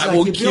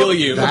will kill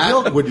you.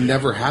 That would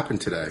never happen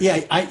today.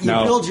 Yeah, you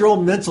build your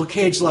own mental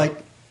cage.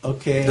 Like,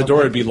 okay, the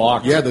door would be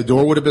locked. Yeah, the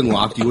door would have been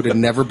locked. You would have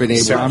never been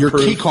able. Your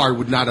key card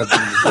would not have been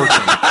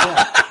working.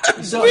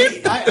 Yeah. So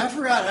I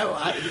forgot.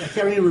 I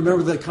can't even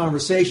remember the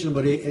conversation,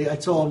 but I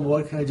told him,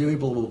 "What can I do?"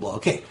 Blah blah blah.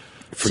 Okay.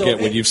 Forget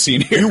what you've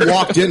seen here. You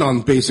walked in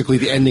on basically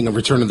the ending of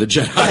Return of the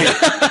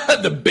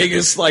Jedi. The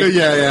biggest,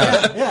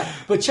 Yeah.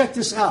 But check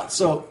this out.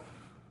 So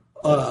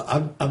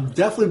I'm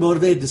definitely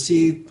motivated to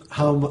see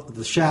how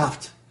the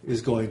Shaft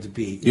is going to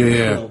be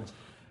filmed.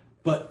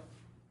 But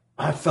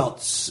I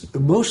felt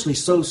emotionally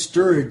so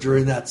stirred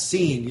during that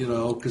scene,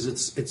 because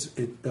it's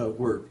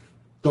where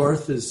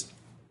Darth is,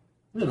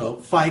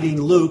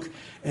 fighting Luke,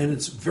 and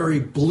it's very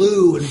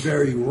blue and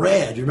very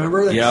red. You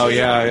remember that?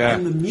 Yeah.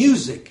 And the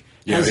music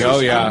has this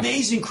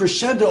amazing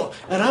crescendo,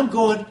 and I'm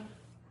going,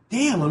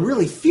 damn, I'm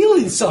really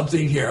feeling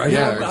something here.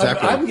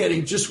 Exactly. I'm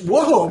getting just,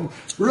 whoa, I'm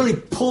really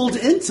pulled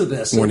into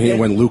this.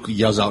 When Luke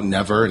yells out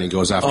 "never" and he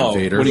goes after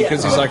Vader,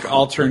 because he's like,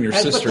 "I'll turn your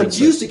sister." But the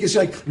music is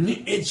like,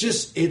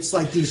 it's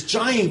like these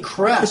giant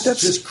crests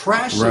just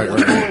crashing. Right. I'm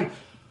going,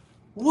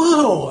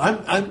 whoa,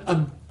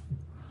 I'm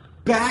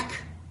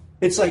back.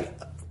 It's like,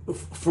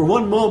 for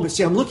one moment,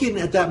 see, I'm looking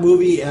at that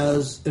movie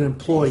as an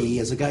employee,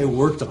 as a guy who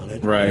worked on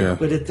it. Right. Yeah.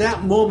 But at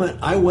that moment,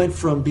 I went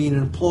from being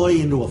an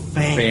employee into a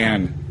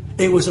fan.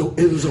 It was a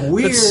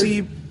weird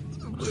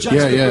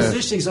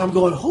juxtaposition. So I'm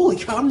going, holy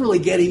cow, I'm really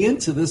getting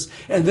into this.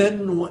 And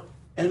then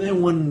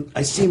when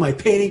I see my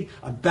painting,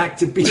 I'm back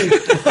to being,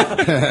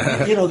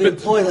 the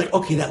employee. Like,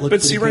 okay, that looks.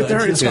 But see, right good.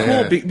 there, it's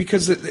cool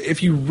because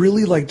if you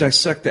really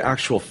dissect the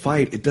actual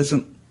fight, it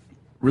doesn't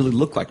really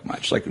look like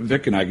much. Like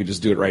Vic and I could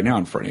just do it right now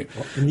in front of you.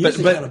 Well, the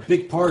music had a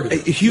big part of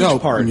it. A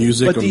huge part.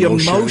 Music, but the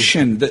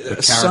emotion,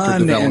 the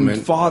son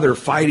and father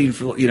fighting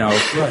for,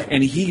 right.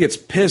 And he gets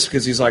pissed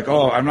because he's like,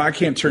 oh, I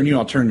can't turn you,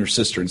 I'll turn your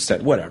sister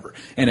instead, whatever.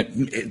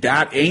 And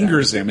that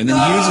angers him, and then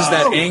he uses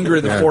that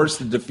anger, the force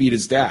to defeat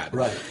his dad.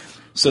 Right.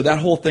 So that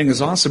whole thing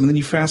is awesome. And then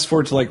you fast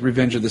forward to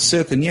Revenge of the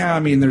Sith, and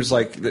there's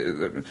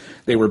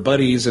they were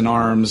buddies in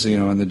arms,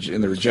 and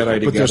they were Jedi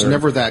together. But there's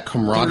never that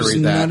camaraderie.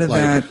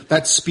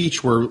 That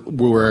speech where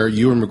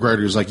Ewan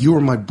McGregor is like, "You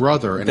were my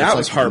brother," and that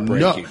was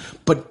heartbreaking. No,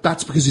 but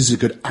that's because he's a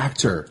good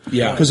actor.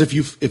 Yeah. Because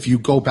if you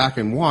go back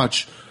and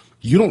watch,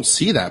 you don't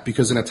see that,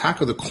 because in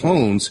Attack of the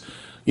Clones,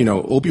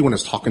 Obi-Wan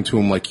is talking to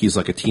him like he's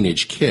like a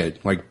teenage kid,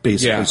 like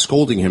basically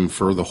scolding him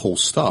for the whole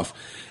stuff.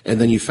 And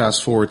then you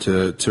fast forward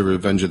to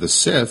Revenge of the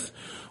Sith,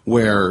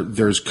 where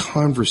there's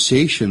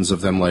conversations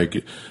of them,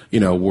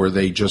 where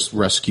they just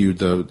rescued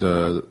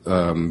the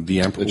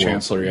Emperor,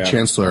 the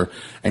Chancellor,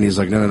 and he's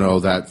like, no,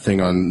 that thing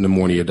on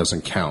Nemonia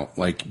doesn't count,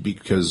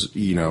 because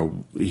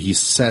he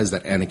says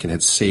that Anakin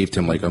had saved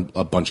him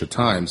a bunch of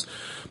times,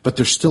 but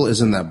there still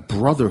isn't that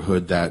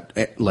brotherhood that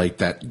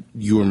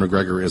Ewan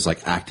McGregor is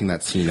acting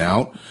that scene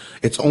out.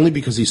 It's only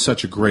because he's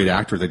such a great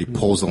actor that he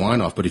pulls the line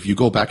off. But if you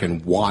go back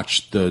and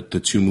watch the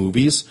two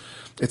movies,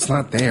 it's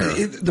not there.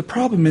 The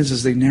problem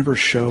is they never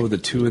show the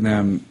two of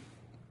them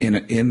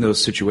in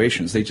those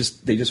situations. They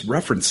just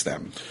reference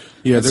them.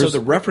 Yeah, so the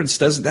reference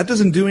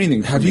doesn't do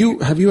anything. Have you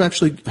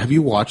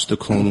watched the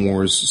Clone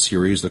Wars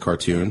series, the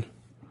cartoon?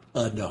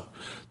 No.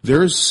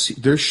 There's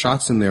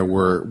shots in there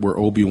where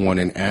Obi-Wan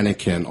and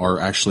Anakin are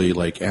actually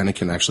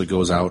Anakin actually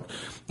goes out,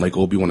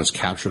 Obi-Wan is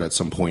captured at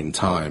some point in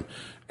time,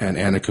 and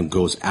Anakin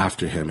goes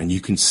after him, and you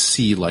can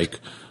see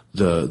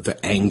the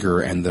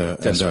anger and the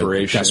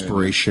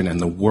desperation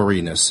and the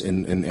worriness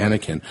in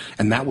Anakin,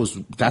 and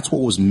that's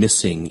what was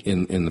missing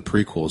in the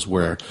prequels,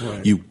 where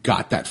you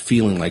got that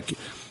feeling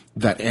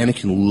that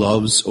Anakin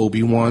loves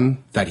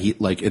Obi-Wan, that he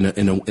in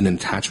an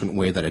attachment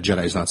way that a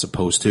Jedi is not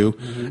supposed to,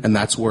 and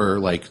that's where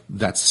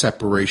that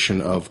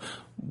separation of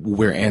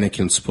where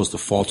Anakin's supposed to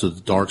fall to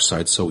the dark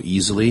side so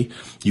easily.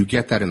 You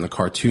get that in the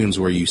cartoons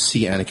where you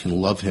see Anakin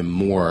love him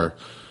more.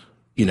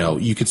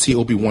 You could see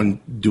Obi-Wan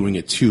doing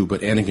it too,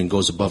 but Anakin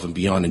goes above and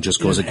beyond and just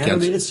goes against.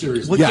 Animated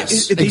series. Well,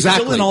 yes,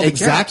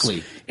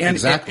 exactly.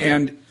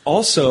 And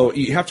also,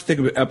 you have to think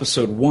of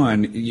Episode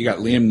 1. You got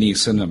Liam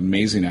Neeson, an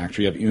amazing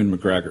actor. You have Ewan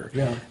McGregor.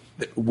 Yeah.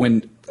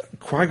 When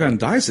Qui-Gon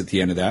dies at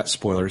the end of that,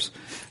 spoilers,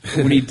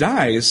 when he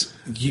dies,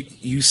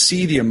 you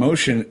see the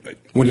emotion.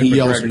 When he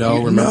yells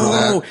no, remember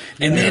that?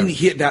 And then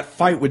that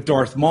fight with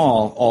Darth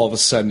Maul all of a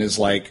sudden is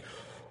like...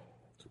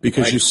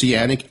 Because you see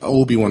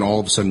Obi-Wan all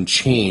of a sudden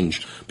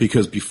change,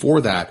 because before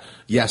that,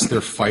 yes,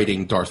 they're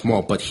fighting Darth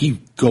Maul, but he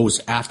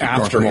goes after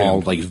Darth Maul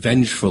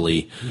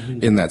vengefully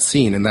in that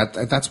scene, and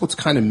that's what's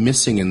kind of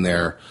missing in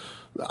there.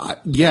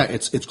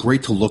 It's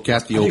great to look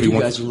at the Obi-Wan.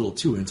 You guys are a little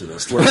too into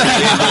this. We're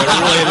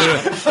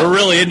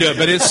really into it,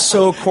 but it's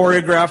so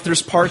choreographed.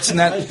 There's parts in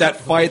that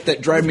fight that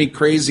drive me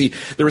crazy.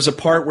 There was a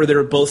part where they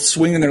were both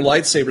swinging their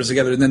lightsabers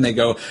together, and then they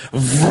go,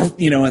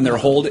 and they're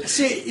holding.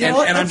 See, and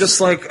I'm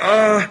just like,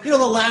 the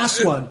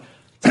last one.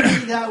 To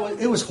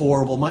me, it was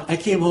horrible. I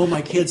came home,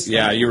 my kids.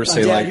 Yeah, you were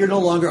saying Dad, you're no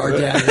longer our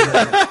dad.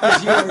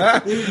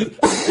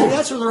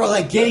 That's where they're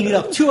all ganging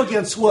up 2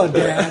 against 1.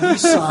 Dad, you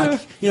suck.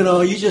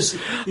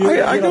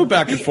 I go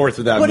back and forth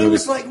with that. But movie.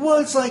 it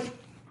was okay,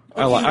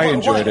 I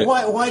enjoyed it.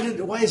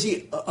 Why is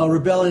he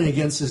rebelling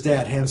against his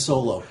dad, Han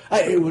Solo?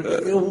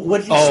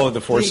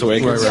 The Force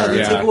Awakens.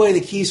 They took away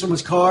the keys from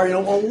his car.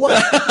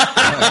 What?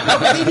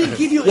 They didn't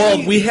give you.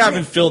 We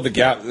haven't filled the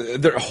gap.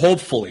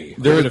 Hopefully,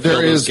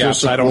 there is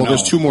gaps. I don't know.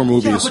 There's 2 more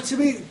movies. Yeah, but to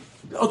me,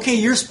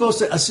 you're supposed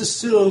to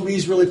assume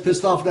he's really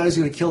pissed off now. He's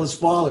going to kill his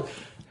father.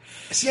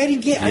 See, I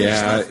didn't get.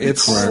 Yeah,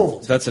 it's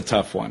cold. that's a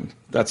tough one.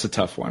 That's a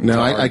tough one. No, to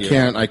I argue.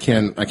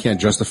 can't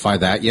justify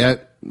that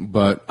yet.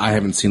 But I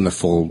haven't seen the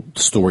full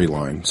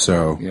storyline,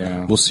 so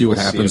Yeah. we'll see what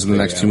We'll see happens if in the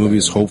they next have two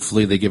movies. that.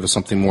 Hopefully, they give us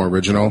something more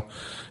original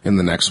in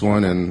the next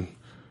one, and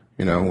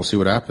we'll see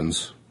what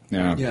happens.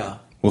 Yeah. Yeah.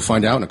 We'll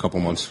find out in a couple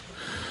months.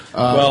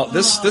 Well,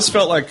 this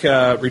felt like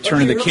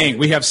Return of the King.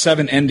 We have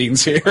 7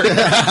 endings here.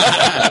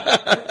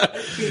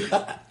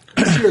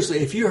 Seriously,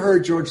 if you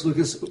heard George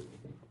Lucas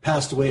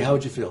passed away, how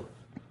would you feel?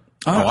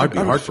 I'd be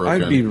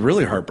heartbroken. I'd be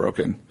really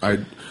heartbroken.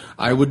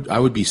 I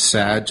would be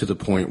sad to the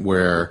point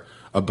where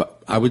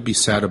I would be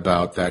sad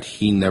about that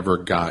he never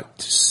got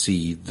to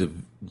see the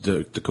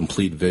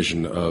complete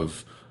vision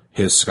of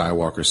his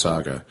Skywalker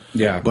saga.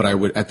 Yeah. But I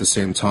would, at the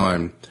same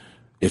time,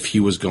 if he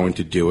was going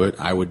to do it,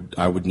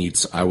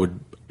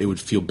 it would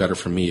feel better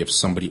for me if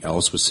somebody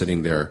else was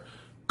sitting there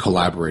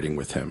collaborating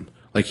with him.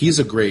 Like, he's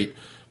a great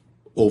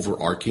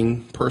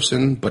overarching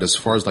person, but as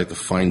far as like the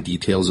fine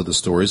details of the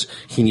stories,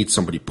 he needs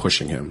somebody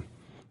pushing him.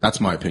 That's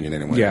my opinion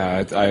anyway.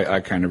 Yeah, I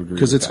kind of agree.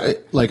 Because with it's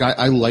that. like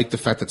I like the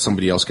fact that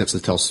somebody else gets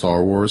to tell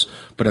Star Wars,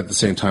 but at the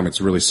same time,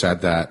 it's really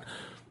sad that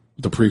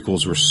the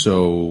prequels were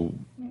so,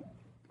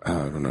 I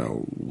don't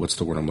know, what's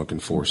the word I'm looking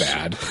for?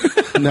 Bad.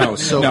 No,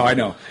 No, I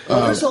know.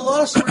 Well, there's a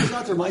lot of stories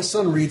out there. My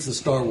son reads the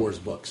Star Wars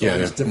books, all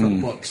these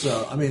different books.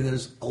 So, I mean,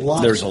 there's a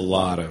lot. There's a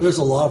lot of. There's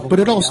a lot of them. But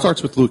it all out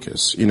starts there. with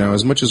Lucas.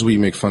 As much as we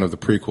make fun of the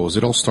prequels,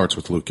 it all starts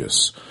with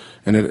Lucas,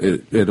 and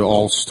it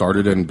all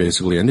started and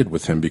basically ended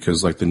with him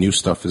because like the new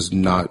stuff is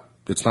not.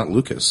 It's not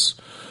Lucas.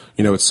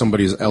 It's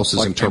somebody else's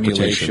Like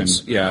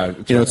interpretations.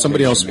 emulation. Yeah, It's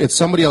somebody else. interpretation. It's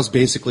somebody else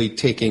basically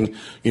taking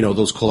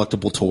those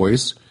collectible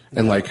toys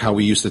and like how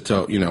we used to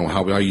tell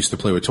how I used to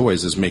play with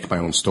toys is make my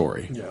own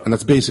story, Yeah. and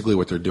that's basically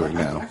what they're doing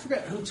I now.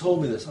 forget who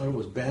told me this. I don't know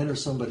if it was Ben or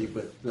somebody,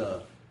 but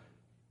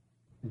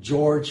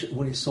George,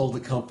 when he sold the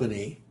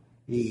company,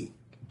 he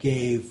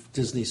gave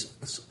Disney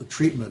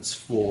treatments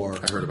for.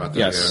 I heard about that.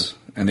 Yes,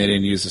 and they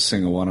didn't use a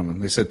single one of them.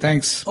 They said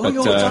thanks. Oh, but,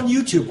 no, it's on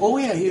YouTube. Oh,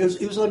 yeah, he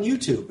was on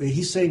YouTube.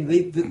 He's saying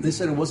they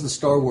said it wasn't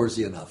Star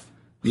Warsy enough.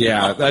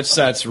 yeah,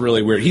 that's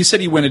really weird. He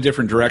said he went a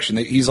different direction.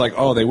 He's like,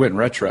 oh, they went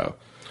retro.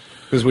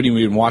 Because when you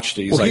even watched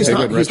it, he's Well, like, they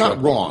went he's retro.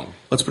 not wrong.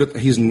 Let's put it.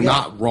 He's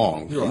not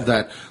wrong.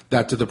 Right.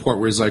 That to the point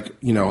where he's like,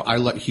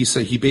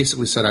 he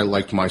basically said I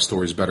liked my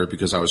stories better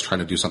because I was trying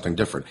to do something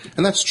different,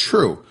 and that's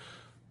true.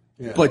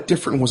 Yeah. But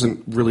different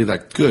wasn't really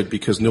that good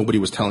because nobody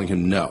was telling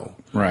him no.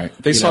 Right.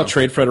 They saw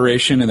Trade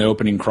Federation in the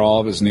opening crawl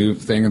of his new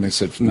thing, and they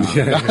said, no,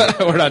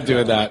 we're not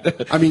doing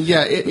that. I mean,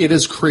 yeah, it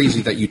is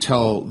crazy that you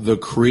tell the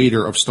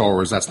creator of Star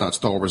Wars that's not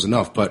Star Wars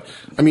enough. But,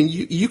 I mean,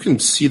 you can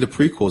see the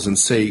prequels and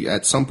say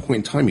at some point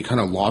in time he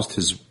kind of lost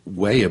his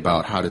way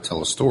about how to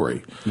tell a story.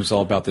 It was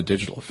all about the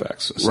digital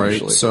effects, essentially.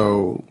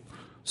 Right?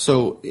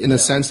 So in a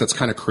sense, that's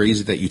kind of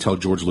crazy that you tell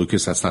George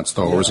Lucas that's not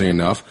Star Warsy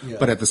enough. Yeah.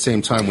 But at the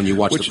same time, when you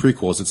watch the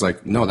prequels, it's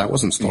like, no, that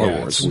wasn't Star Yeah,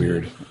 Wars. it's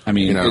weird. I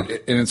mean, You know?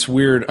 and it's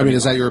weird. I mean,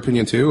 is that your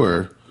opinion too,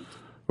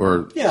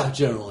 or Yeah,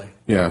 generally.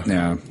 yeah?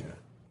 yeah.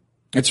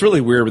 It's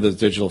really weird with the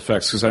digital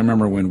effects because I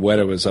remember when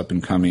Weta was up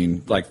and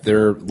coming, like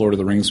their Lord of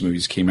the Rings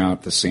movies came out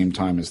at the same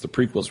time as the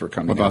prequels were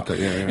coming About out. that,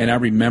 yeah. And I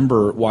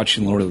remember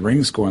watching Lord of the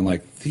Rings going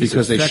like, these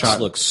Because they effects shot-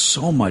 look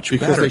so much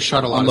Because better they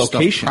shot a lot on of stuff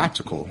location.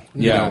 practical.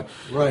 you Yeah.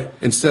 know? Right.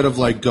 Instead of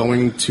like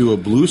going to a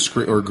blue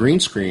screen or green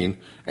screen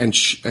and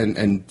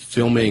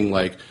filming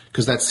like,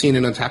 because that scene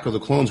in Attack of the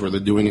Clones where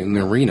they're doing it in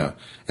the arena,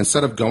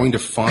 instead of going to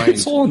find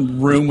It's all in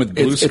room with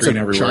blue it's screen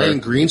a everywhere.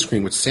 giant green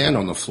screen with sand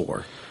on the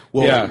floor.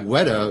 Well, Yeah.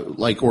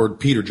 Weta, or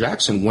Peter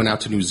Jackson, went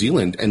out to New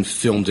Zealand and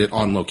filmed it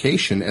on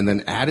location, and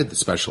then added the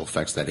special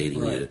effects that 80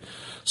 needed.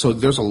 So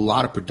there's a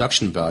lot of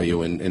production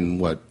value in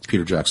what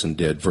Peter Jackson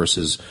did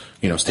versus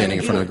standing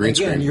in front of the green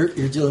Again, screen.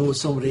 you're dealing with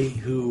somebody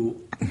who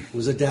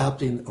was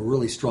adapting a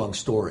really strong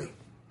story.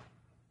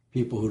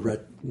 People who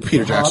read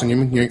Peter Jackson, you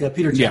mean? Yeah,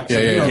 Peter Yeah,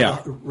 Jackson. yeah.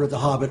 Read The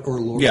Hobbit or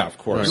Lord Yeah, of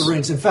course. of the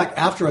Rings. In fact,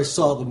 after I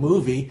saw the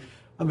movie,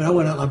 I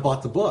went out and I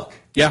bought the book.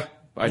 Yeah,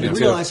 I And did I too.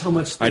 realized how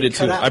much I they did too.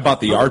 cut out. I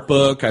bought the art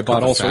book. I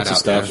bought all fat sorts of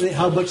out there. stuff.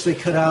 How much they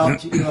cut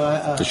out.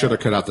 They should have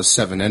cut out the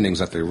 7 endings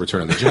at the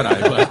Return of the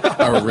Jedi,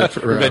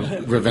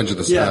 but Revenge of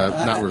the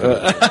not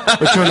Revenge,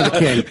 Return of the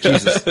King.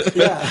 Jesus,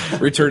 yeah.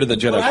 Return to the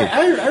Jedi. But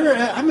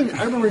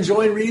I remember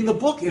enjoying reading the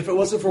book. If it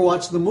wasn't for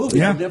watching the movie,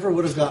 Yeah. I never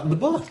would have gotten the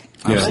book.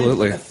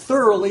 Absolutely. I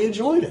thoroughly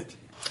enjoyed it.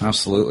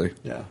 Absolutely.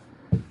 Yeah.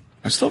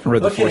 I still haven't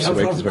read The Okay, Force I'm-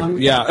 Awakens. I'm-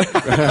 But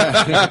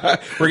yeah,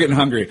 we're getting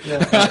hungry.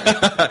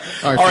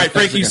 All right,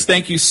 Frankie,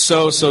 thank you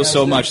so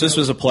much. This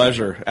was a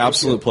pleasure,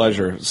 absolute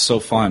pleasure. So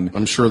fun.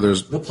 I'm sure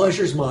there's The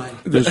pleasure's mine.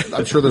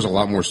 I'm sure there's a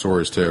lot more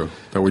stories too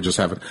that we just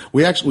haven't.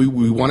 We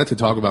wanted to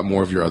talk about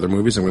more of your other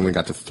movies, and we only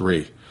got to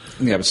 3.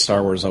 Yeah, but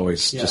Star Wars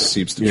always Yeah. just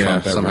seems to Yeah,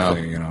 trump somehow.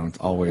 everything.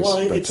 Always.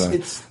 Well, but, it's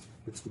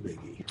the biggie.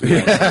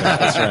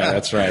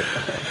 That's right.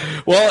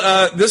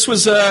 Well, this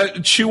was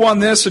Chew on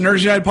This, a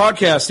Nerds United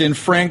podcast in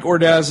Frank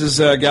Ordaz's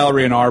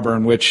gallery in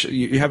Auburn, which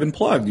you haven't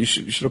plugged. You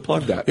should have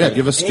plugged that. Yeah,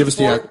 give us the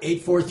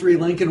 843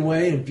 Lincoln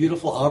Way in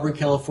beautiful Auburn,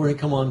 California.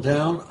 Come on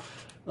down.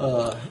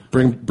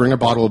 Bring a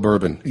bottle of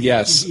bourbon.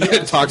 Yes,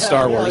 Yes, talk yeah,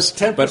 Star yeah, Wars,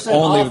 10% but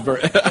only off. the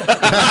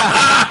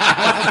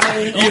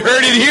You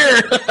heard it here.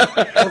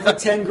 Over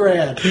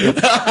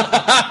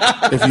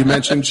 $10,000. If you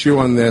mention Chew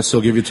on this,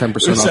 he'll give you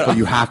 10% off, but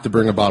you have to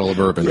bring a bottle of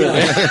bourbon. Be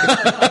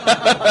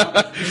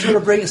sure to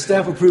bring a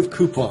stamp-approved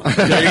coupon.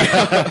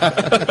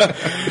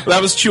 That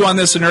was Chew on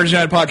This, an Nerd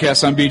United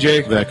podcast. I'm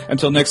BJ. Vic.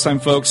 Until next time,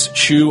 folks,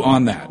 chew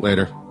on that.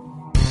 Later.